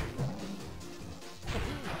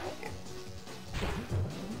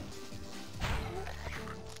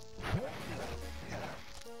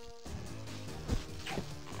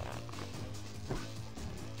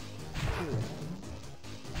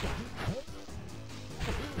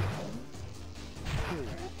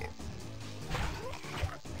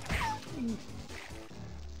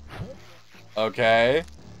 Okay.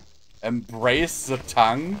 Embrace the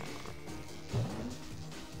tongue.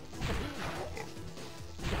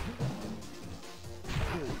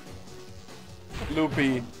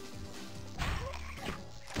 Loopy.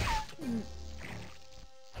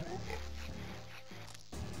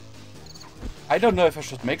 I don't know if I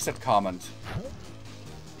should make that comment.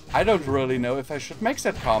 I don't really know if I should make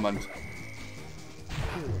that comment.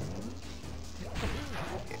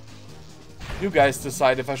 You guys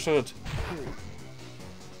decide if I should.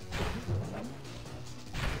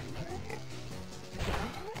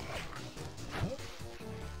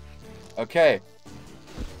 Okay.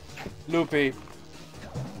 Loopy.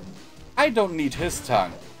 I don't need his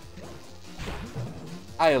tongue.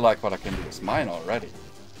 I like what I can do with mine already.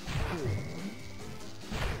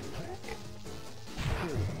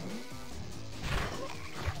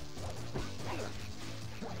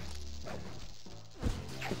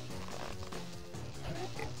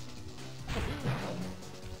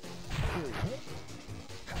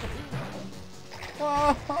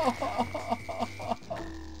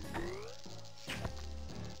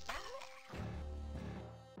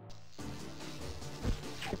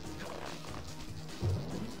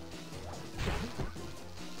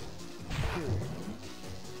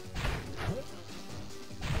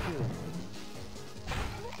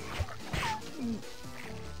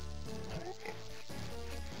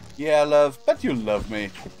 Yeah, love, but you love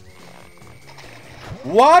me.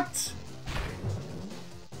 What?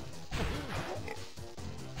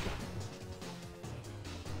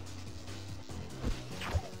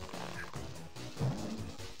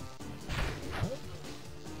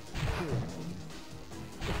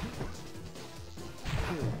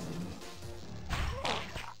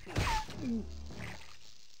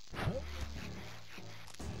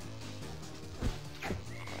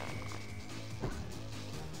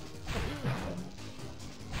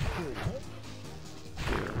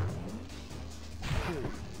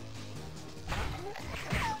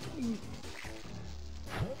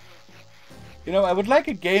 You know, I would like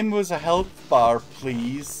a game with a health bar,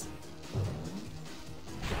 please.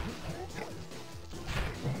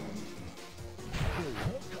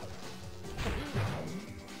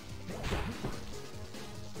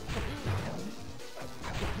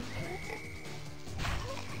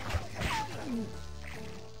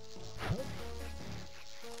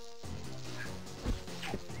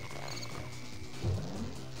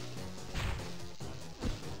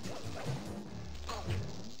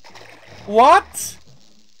 What?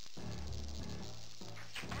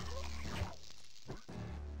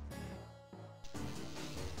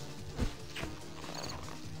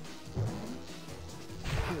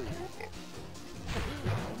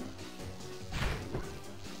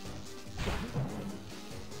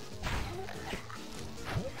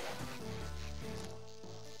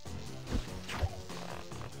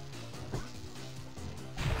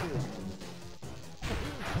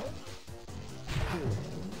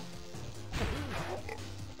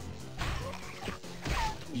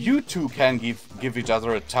 You two can give each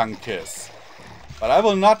other a tongue kiss. But I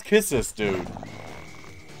will not kiss this dude.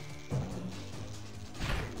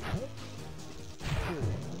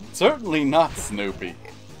 Certainly not, Snoopy.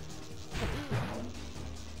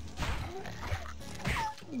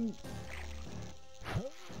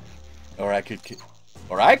 Or I could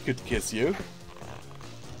kiss you.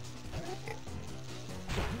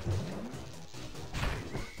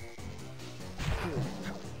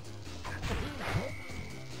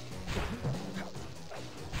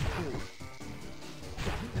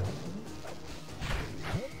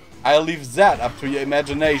 I'll leave that up to your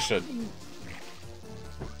imagination.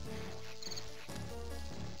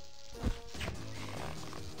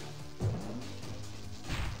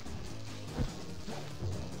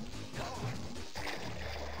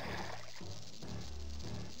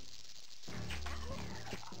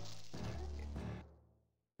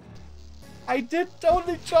 I did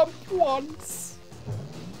only jump once.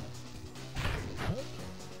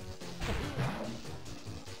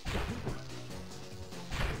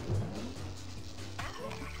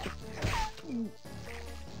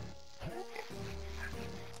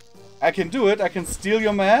 I can do it. I can steal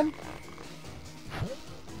your man.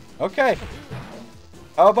 Okay.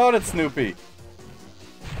 How about it, Snoopy?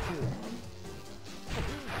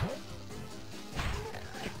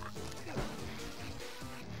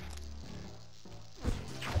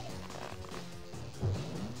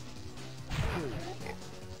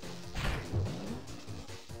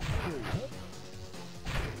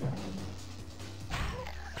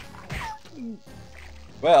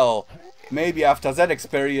 Well, maybe after that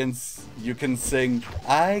experience you can sing,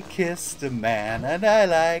 I kissed a man and I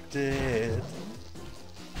liked it.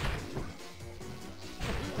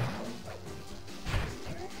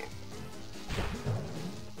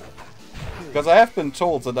 Because I have been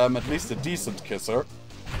told that I'm at least a decent kisser.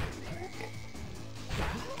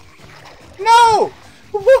 No!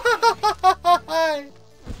 Why?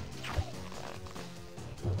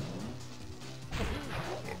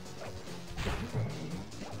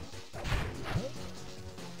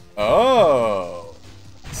 Oh,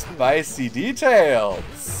 spicy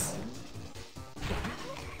details.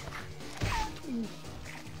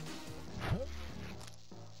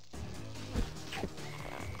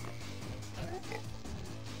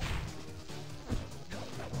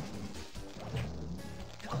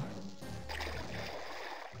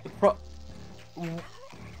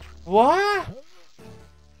 What?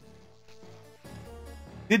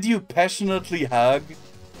 Did you passionately hug?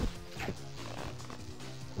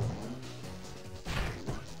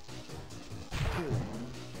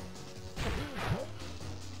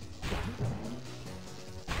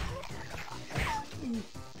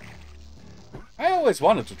 I always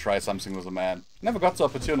wanted to try something with a man. Never got the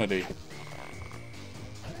opportunity.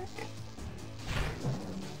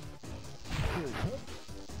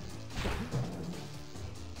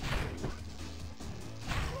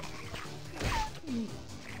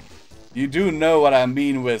 You do know what I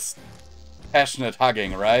mean with passionate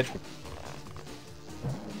hugging, right?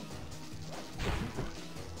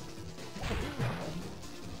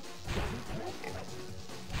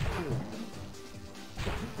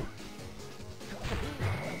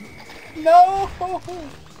 No!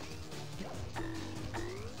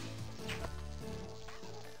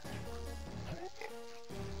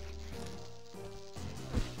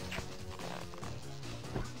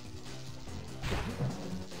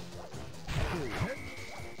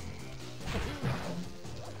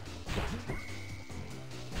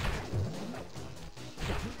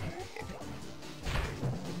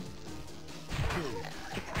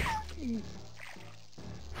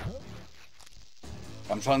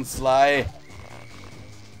 Komm schon, Sly.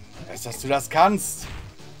 Ich weiß, dass du das kannst.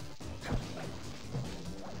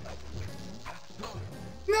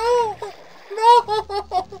 No!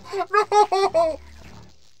 No! No!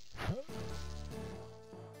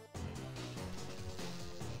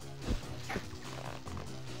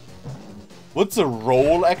 Would the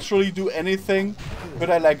roll actually do anything? Could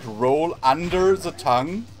I like roll under the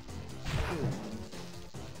tongue?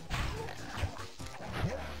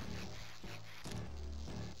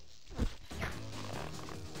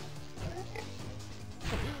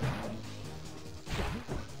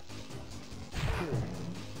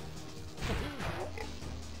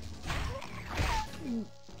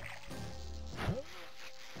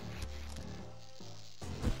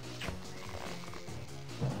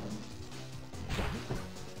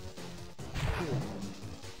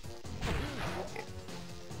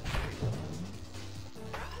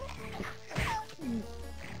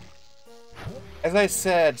 As I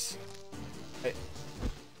said,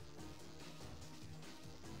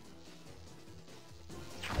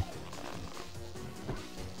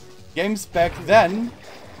 games back then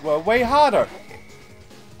were way harder.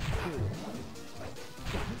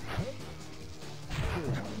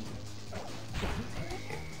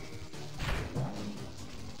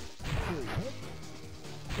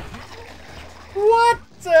 What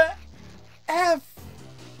the F?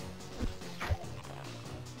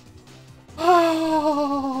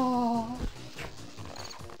 Oh.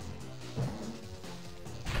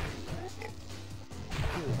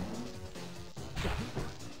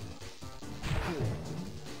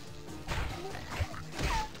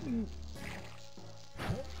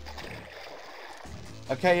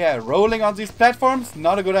 Okay, yeah, rolling on these platforms,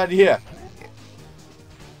 not a good idea.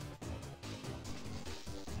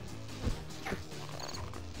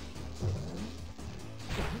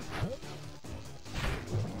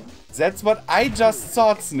 That's what I just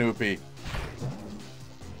thought, Snoopy.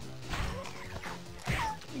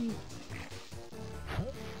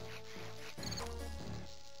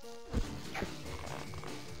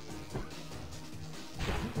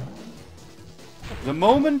 The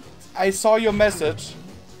moment I saw your message,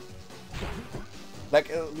 like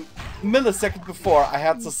a millisecond before, I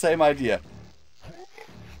had the same idea.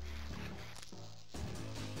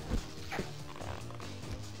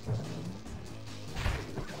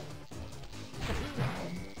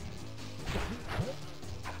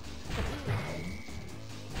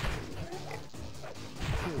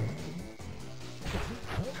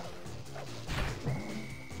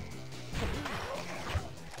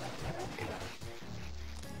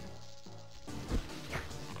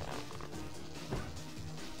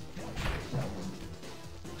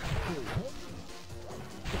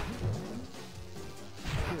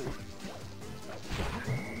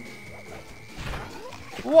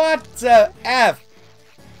 What the F?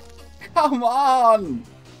 Come on!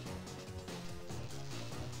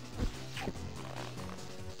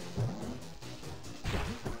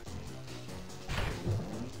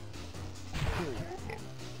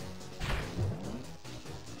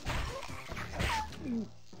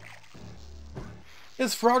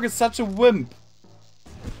 This frog is such a wimp.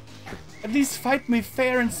 At least fight me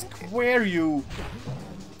fair and square, you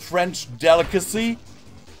French delicacy.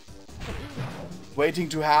 Waiting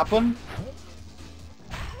to happen.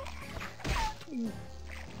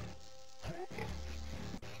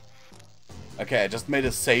 Okay, I just made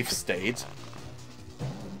a safe state.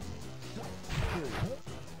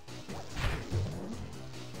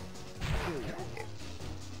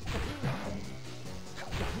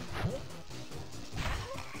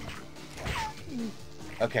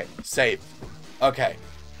 Okay, safe. Okay.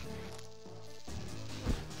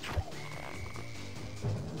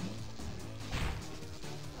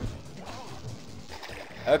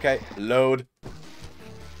 Okay, load.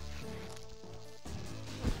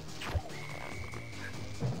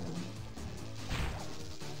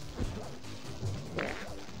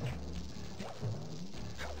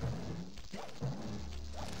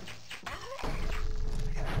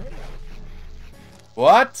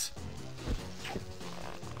 What?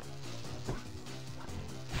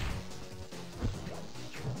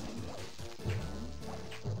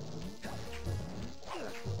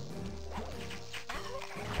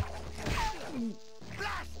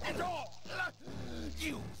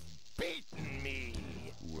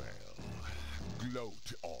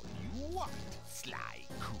 Gloat all you want, Sly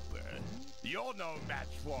Cooper. You're no match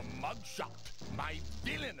for Mugshot, my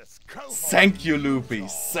villainous co-host. Thank you, Loopy.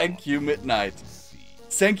 Thank you, Midnight.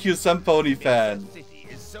 Thank you, Samponi fan. The city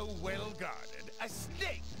is so well guarded, a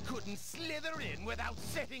snake couldn't slither in without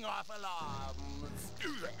setting off alarms.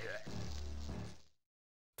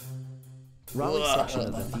 Raleigh's section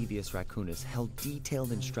of the Thievius Raccoonus held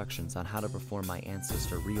detailed instructions on how to perform my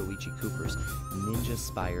ancestor Ryoichi Cooper's Ninja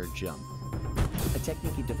Spire Jump, a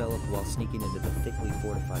technique he developed while sneaking into the thickly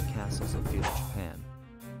fortified castles of feudal Japan.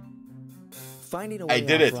 Finding a way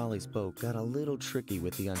off Raleigh's boat got a little tricky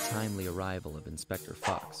with the untimely arrival of Inspector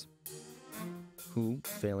Fox, who,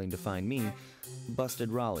 failing to find me,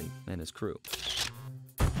 busted Raleigh and his crew.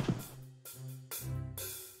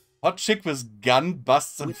 Hot chick with gun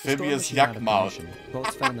busts amphibious yakmouth.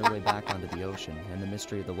 Boats found their way back onto the ocean, and the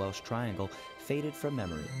mystery of the Welsh Triangle faded from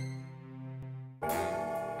memory.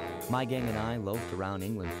 My gang and I loafed around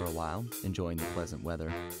England for a while, enjoying the pleasant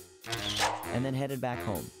weather, and then headed back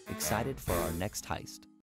home, excited for our next heist.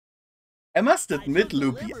 I must admit,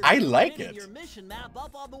 Loopy, I like it.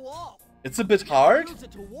 It's a bit hard. Use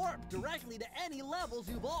it to warp directly to any levels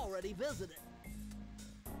you've already visited.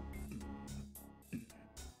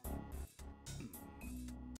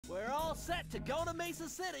 We're all set to go to Mesa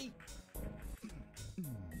City.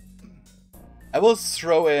 I will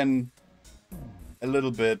throw in a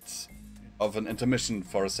little bit of an intermission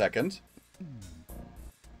for a second.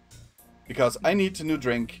 Because I need a new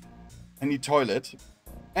drink, I need toilet,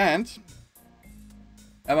 and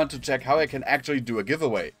I want to check how I can actually do a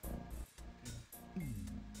giveaway.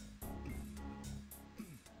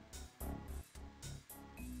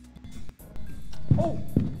 Oh!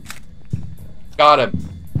 Got him.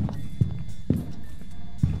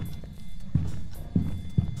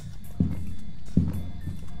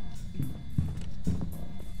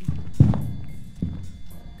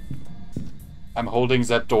 I'm holding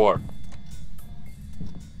that door.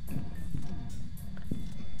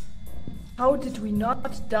 How did we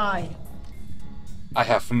not die? I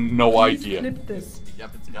have no idea. Flip this. Ich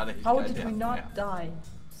hab jetzt gerade How did we not die?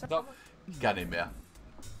 So, ich kann nicht mehr.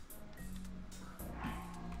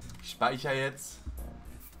 Ich speichere jetzt.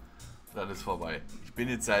 Dann ist vorbei. Ich bin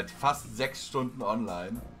jetzt seit fast 6 Stunden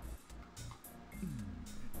online.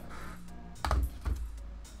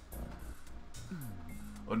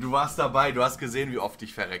 Und du warst dabei, du hast gesehen, wie oft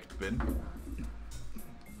ich verreckt bin.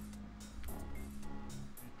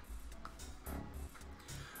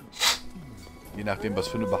 Je nachdem, was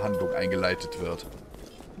für eine Behandlung eingeleitet wird.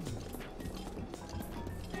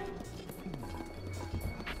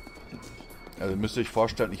 Also müsst ihr euch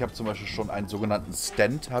vorstellen, ich habe zum Beispiel schon einen sogenannten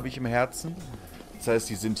Stent habe ich im Herzen. Das heißt,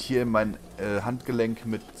 die sind hier in mein Handgelenk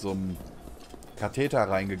mit so einem Katheter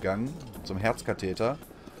reingegangen, so einem Herzkatheter,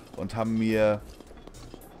 und haben mir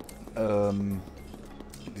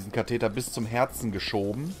diesen Katheter bis zum Herzen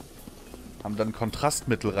geschoben, haben dann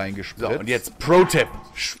Kontrastmittel reingespritzt. So, und jetzt Pro-Tipp: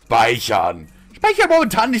 Speichern. Speichern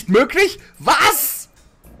momentan nicht möglich? Was?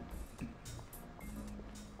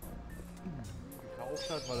 Gekauft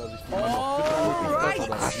hat, weil er sich die immer noch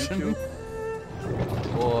Twitter auf YouTube.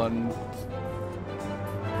 Und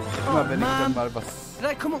immer wenn ich dann mal was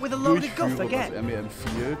durchführe, was er mir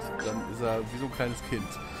empfiehlt, dann ist er wie so ein kleines Kind.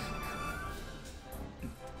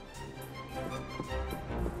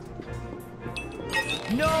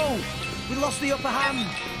 No! We lost the upper hand!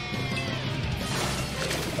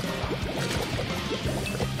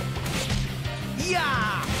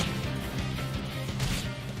 Ja!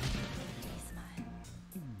 Diesmal.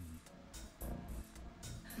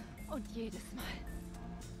 Und jedes Mal.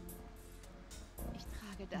 Ich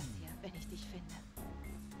trage das hier, wenn ich dich finde.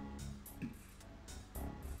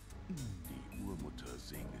 Die Urmutter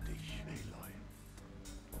segne dich, Aloy.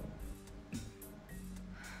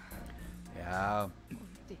 Ja.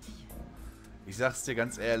 Ich sag's dir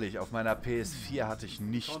ganz ehrlich, auf meiner PS4 hatte ich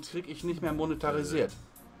nicht. Und krieg ich nicht mehr monetarisiert.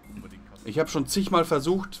 Ich habe schon zigmal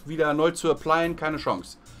versucht, wieder neu zu applyen, keine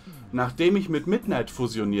Chance. Nachdem ich mit Midnight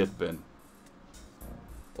fusioniert bin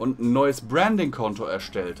und ein neues Branding-Konto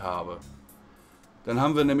erstellt habe, dann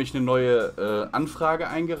haben wir nämlich eine neue Anfrage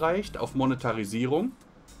eingereicht auf Monetarisierung.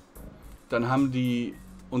 Dann haben die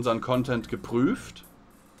unseren Content geprüft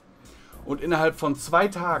und innerhalb von 2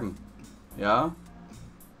 Tagen, ja,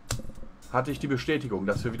 hatte ich die Bestätigung,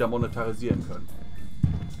 dass wir wieder monetarisieren können.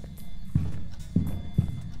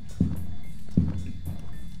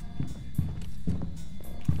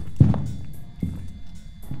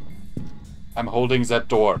 I'm holding that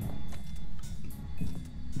door.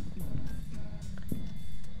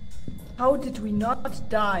 How did we not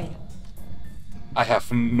die? I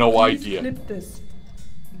have no idea. Flip this.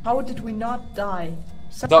 How did we not die?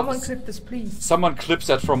 Someone clip this, please. Someone clips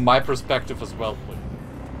that from my perspective as well, please.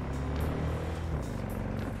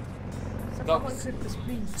 Someone clip this,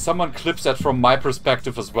 please. Someone clips that from my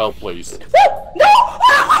perspective as well, please. No!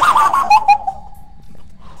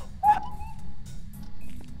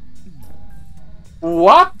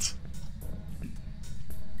 What?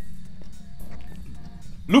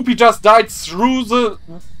 Loopy just died through the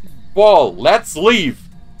wall. Let's leave.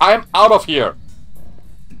 I'm out of here.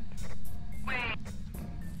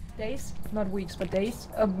 Days? Not weeks, but days.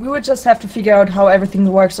 We would just have to figure out how everything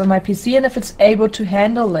works on my PC and if it's able to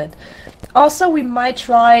handle it. Also, we might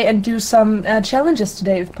try and do some challenges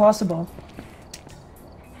today if possible.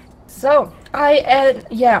 So, I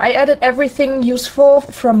added everything useful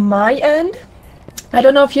from my end. I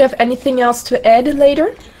don't know if you have anything else to add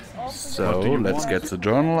later. So, let's get the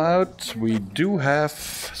journal out. We do have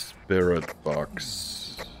Spirit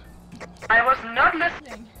Box. I was not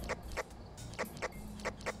listening.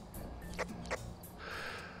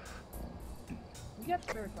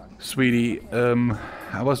 Sweetie,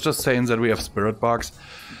 I was just saying that we have Spirit Box,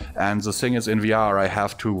 and the thing is, in VR I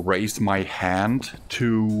have to raise my hand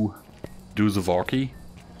to do the walkie.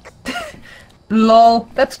 Lol,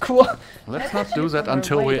 that's cool. Let's not do that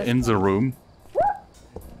until we're in the room.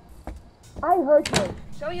 I heard you.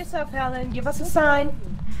 Show yourself, Helen. Give us a sign.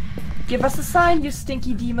 Give us a sign, you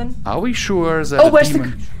stinky demon. Are we sure that where's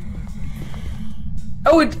demon...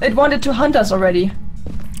 Oh, it wanted to hunt us already.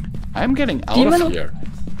 I'm getting out of here.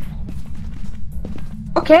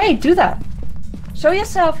 Okay, do that. Show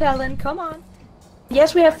yourself, Helen. Come on.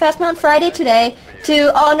 Yes, we have Fastmount Friday today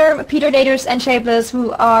to honor Peter Naders and Shapeless,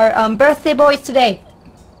 who are birthday boys today.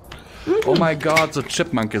 Oh my god, the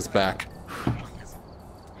chipmunk is back.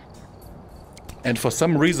 And for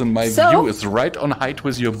some reason my view is right on height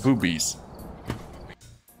with your boobies.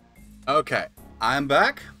 Okay, I'm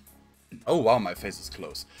back. Oh wow, my face is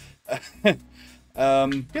close.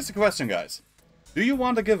 Here's the question, guys. Do you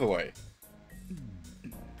want a giveaway?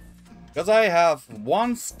 Because I have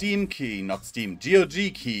one Steam key, not Steam,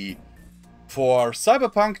 GOG key for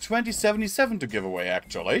Cyberpunk 2077 to give away,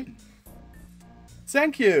 actually.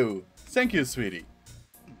 Thank you. Thank you, sweetie.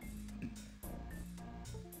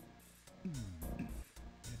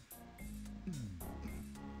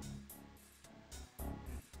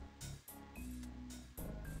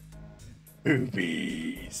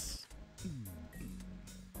 Boobies.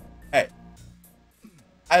 Hey.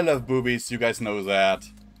 I love boobies, you guys know that.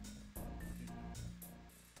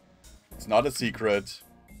 It's not a secret.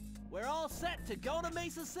 We're all set to go to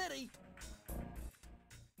Mesa City.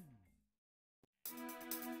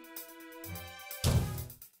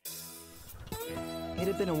 It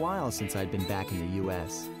had been a while since I'd been back in the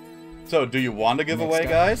US. So, do you want a giveaway,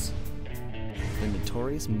 guys? The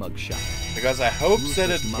notorious mugshot. Because I hope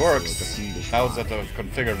that it works now that I've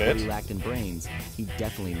configured it. What he lacked in brains, he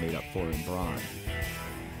definitely made up for in brawn.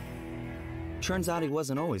 Turns out he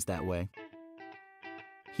wasn't always that way.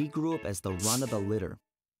 He grew up as the run of the litter.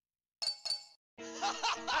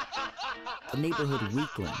 A neighborhood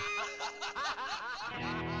weakling.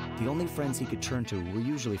 The only friends he could turn to were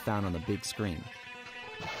usually found on the big screen.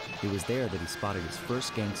 It was there that he spotted his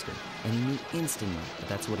first gangster, and he knew instantly that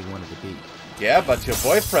that's what he wanted to be. Yeah, but your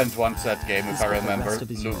boyfriend wants that game, if I remember,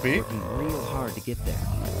 Loopy. Working real hard to get there,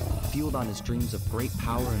 fueled on his dreams of great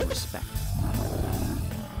power and respect.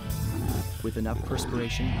 With enough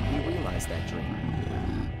perspiration, he realized that dream.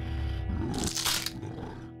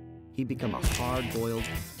 He'd become a hard-boiled,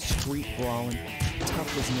 street-brawling,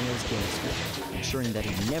 tough-as-nails gangster, ensuring that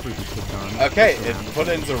he'd never be kicked on. Okay, it put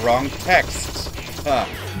in the wrong text. Huh.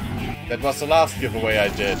 That was the last giveaway I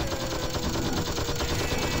did.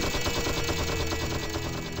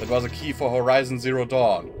 That was a key for Horizon Zero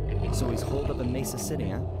Dawn. So he's holed up in Mesa City,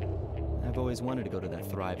 huh? I've always wanted to go to that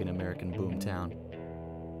thriving American boom town.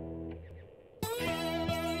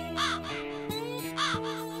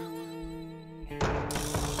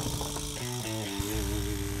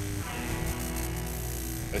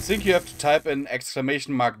 I think you have to type in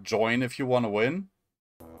 !join if you want to win.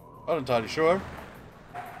 Not entirely sure.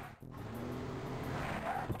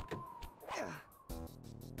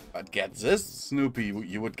 But get this, Snoopy,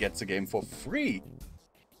 you would get the game for free.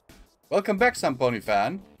 Welcome back, Samponi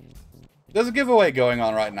fan. There's a giveaway going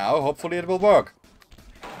on right now. Hopefully it will work.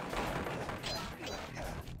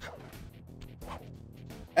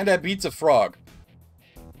 And I beat the frog.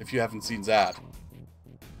 If you haven't seen that.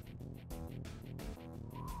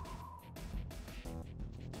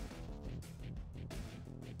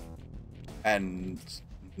 And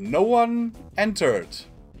no one entered.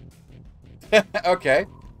 Okay.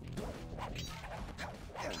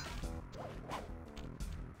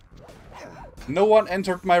 No one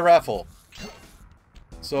entered my raffle.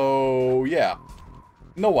 So, yeah.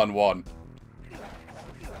 No one won.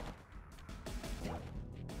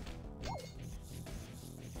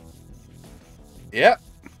 Yep.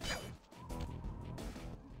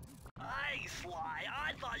 Hey, Sly,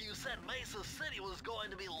 I thought you said Mesa City was going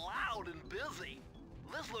to be loud and busy.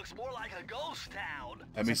 This looks more like a ghost town.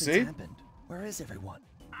 Let me Something's see. happened. Where is everyone?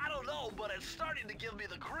 I don't know, but it's starting to give me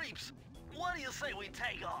the creeps. What do you say we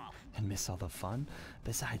take off? And miss all the fun?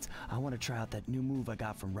 Besides, I want to try out that new move I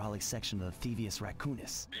got from Raleigh's section of the Thievius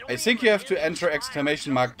Raccoonus. I think you have to enter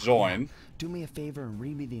exclamation mark join. Do me a favor and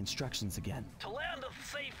read me the instructions again. To landeth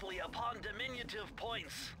safely upon diminutive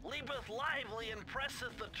points, leapeth lively and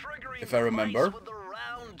presseth the triggering If I remember. device with the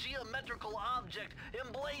round geometrical object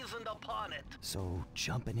emblazoned upon it. So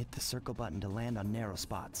jump and hit the circle button to land on narrow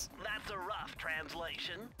spots. That's a rough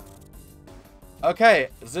translation. Okay,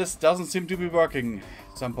 this doesn't seem to be working,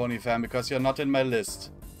 Zamponi fan, because you're not in my list.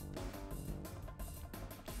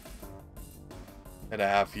 That I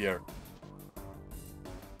have here.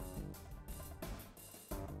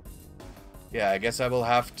 Yeah, I guess I will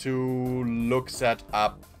have to look that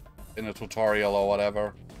up in a tutorial or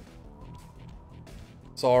whatever.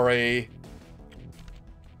 Sorry.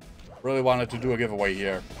 Really wanted to do a giveaway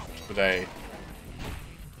here today.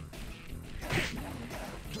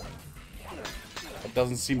 It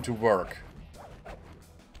doesn't seem to work.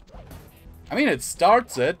 I mean, it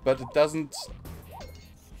starts it, but it doesn't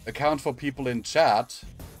account for people in chat.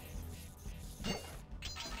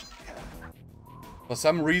 For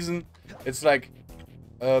some reason, it's like,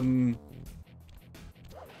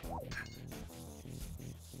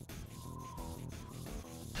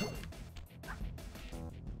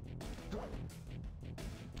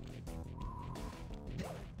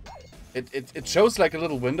 it shows like a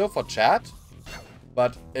little window for chat,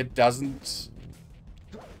 but it doesn't.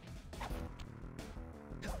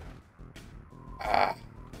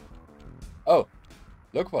 Oh,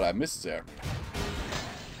 look what I missed there.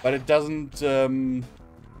 But it doesn't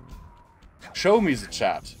show me the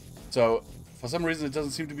chat. So, for some reason it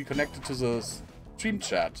doesn't seem to be connected to the stream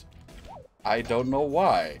chat. I don't know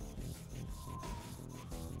why.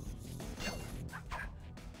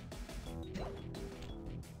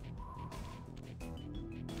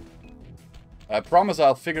 I promise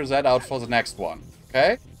I'll figure that out for the next one,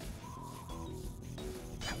 okay?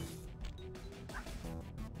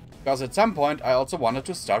 Because at some point I also wanted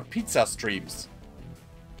to start pizza streams.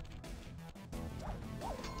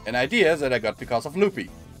 An idea that I got because of Loopy.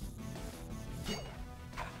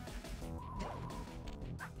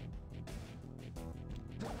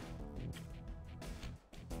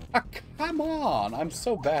 Ah, come on! I'm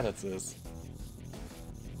so bad at this.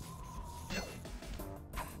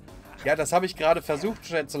 Ja, das habe ich gerade versucht,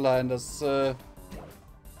 Schätzelein. Das hat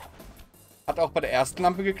auch bei der ersten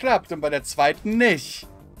Lampe geklappt und bei der zweiten nicht.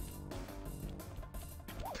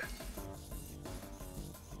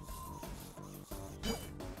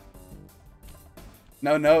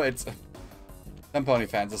 No, it's... Some pony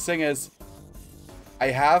fans. The thing is, I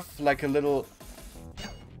have like a little...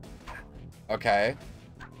 Okay.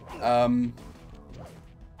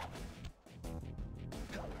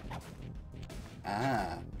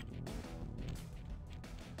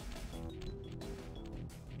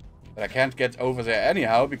 But I can't get over there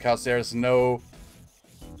anyhow because there's no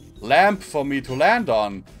lamp for me to land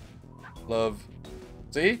on. Love.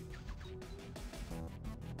 See?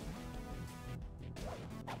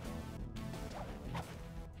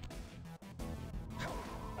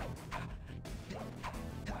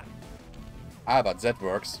 Ah, but that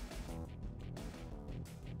works.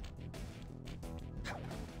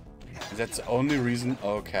 That's the only reason...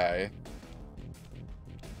 Okay.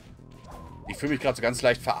 Ich fühle mich gerade so ganz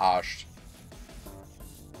leicht verarscht.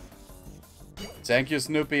 Thank you,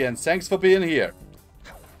 Snoopy, and thanks for being here.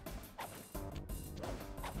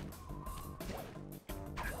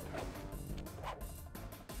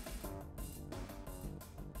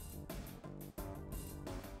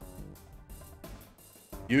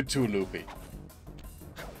 You too, Loopy.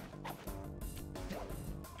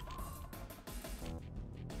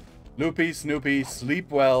 Loopy, Snoopy, sleep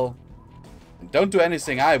well. And don't do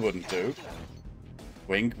anything I wouldn't do.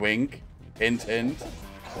 Wink, wink. Hint, hint.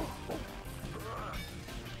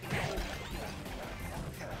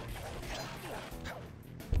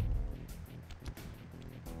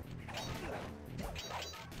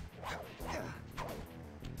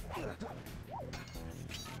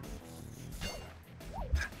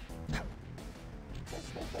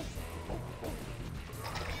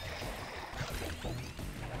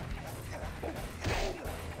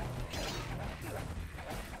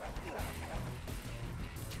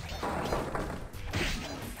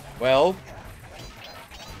 Well,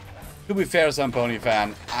 to be fair, Zamponi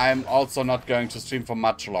fan, I'm also not going to stream for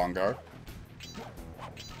much longer.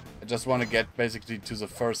 I just want to get basically to the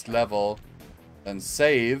first level, then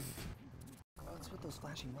save. What's with those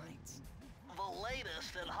flashing lights? The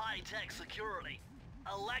latest in high-tech security.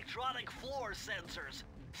 Electronic floor sensors.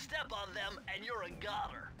 Step on them and you're a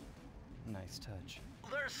goner. Nice touch.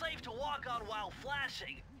 They're safe to walk on while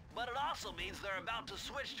flashing, but it also means they're about to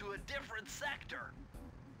switch to a different sector.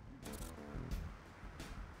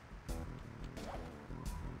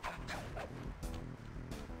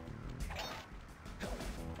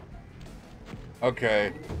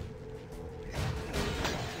 Okay.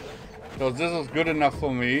 So this is good enough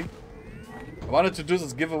for me. I wanted to do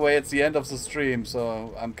this giveaway at the end of the stream,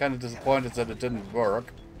 so I'm kind of disappointed that it didn't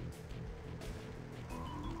work.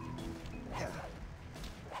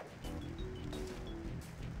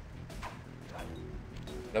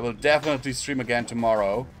 I will definitely stream again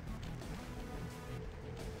tomorrow.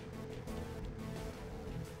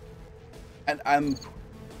 And I'm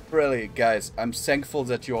really, guys, I'm thankful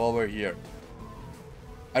that you all were here.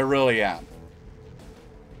 I really am.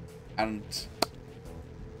 And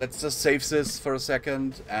let's just save this for a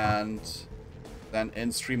second, and then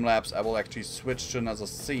in Streamlabs I will actually switch to another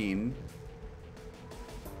scene.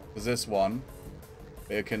 To this one,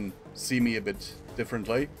 where you can see me a bit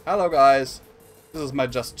differently. Hello guys! This is my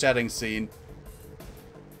just chatting scene.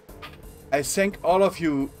 I thank all of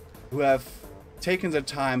you who have taken the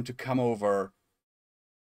time to come over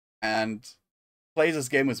and play this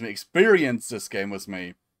game with me, experience this game with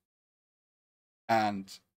me.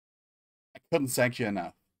 And I couldn't thank you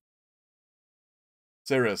enough.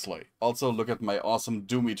 Seriously. Also, look at my awesome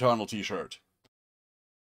Doom Eternal t-shirt.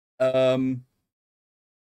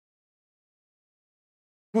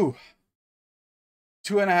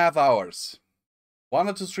 2.5 hours.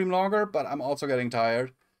 Wanted to stream longer, but I'm also getting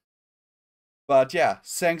tired. But yeah,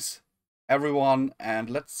 thanks everyone, and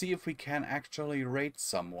let's see if we can actually rate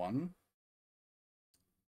someone.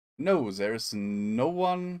 No, there's no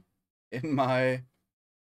one in my...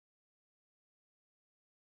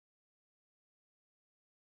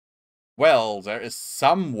 Well, there is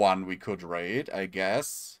someone we could raid, I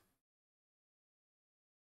guess.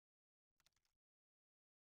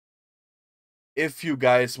 If you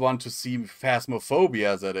guys want to see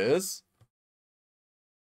Phasmophobia, that is.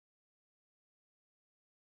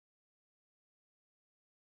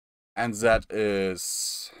 And that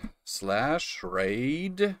is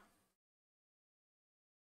 /raid.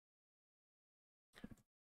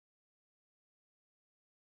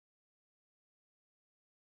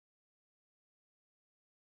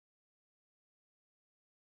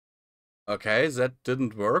 Okay, that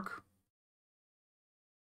didn't work.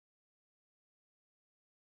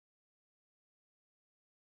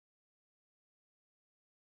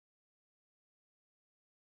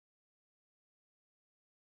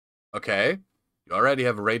 Okay, you already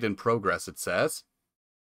have a raid in progress, it says.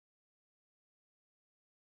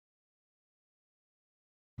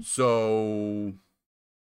 So...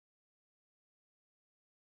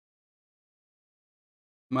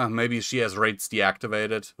 well, maybe she has raids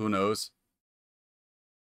deactivated, who knows.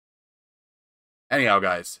 Anyhow,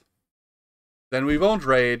 guys. Then we won't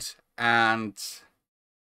raid, and...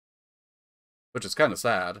 which is kind of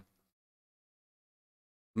sad.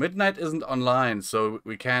 Midnight isn't online, so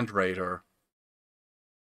we can't raid her.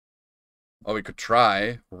 Or we could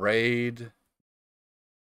try. Raid.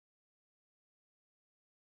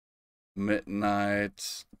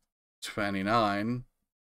 Midnight 29.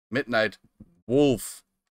 Midnight Wolf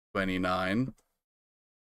 29.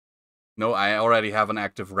 No, I already have an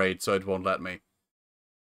active raid, so it won't let me.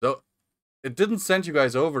 So, it didn't send you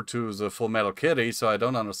guys over to the Full Metal Kitty, so I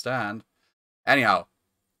don't understand. Anyhow.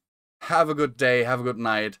 Have a good day, have a good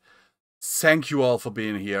night. Thank you all for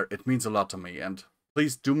being here. It means a lot to me. And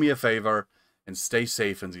please do me a favor and stay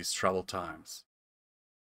safe in these troubled times.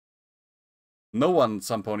 No one,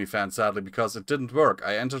 Zamponi fan, sadly, because it didn't work.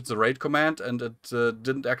 I entered the raid command and it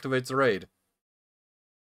didn't activate the raid.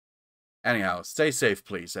 Anyhow, stay safe,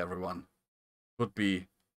 please, everyone. It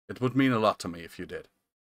would mean a lot to me if you did.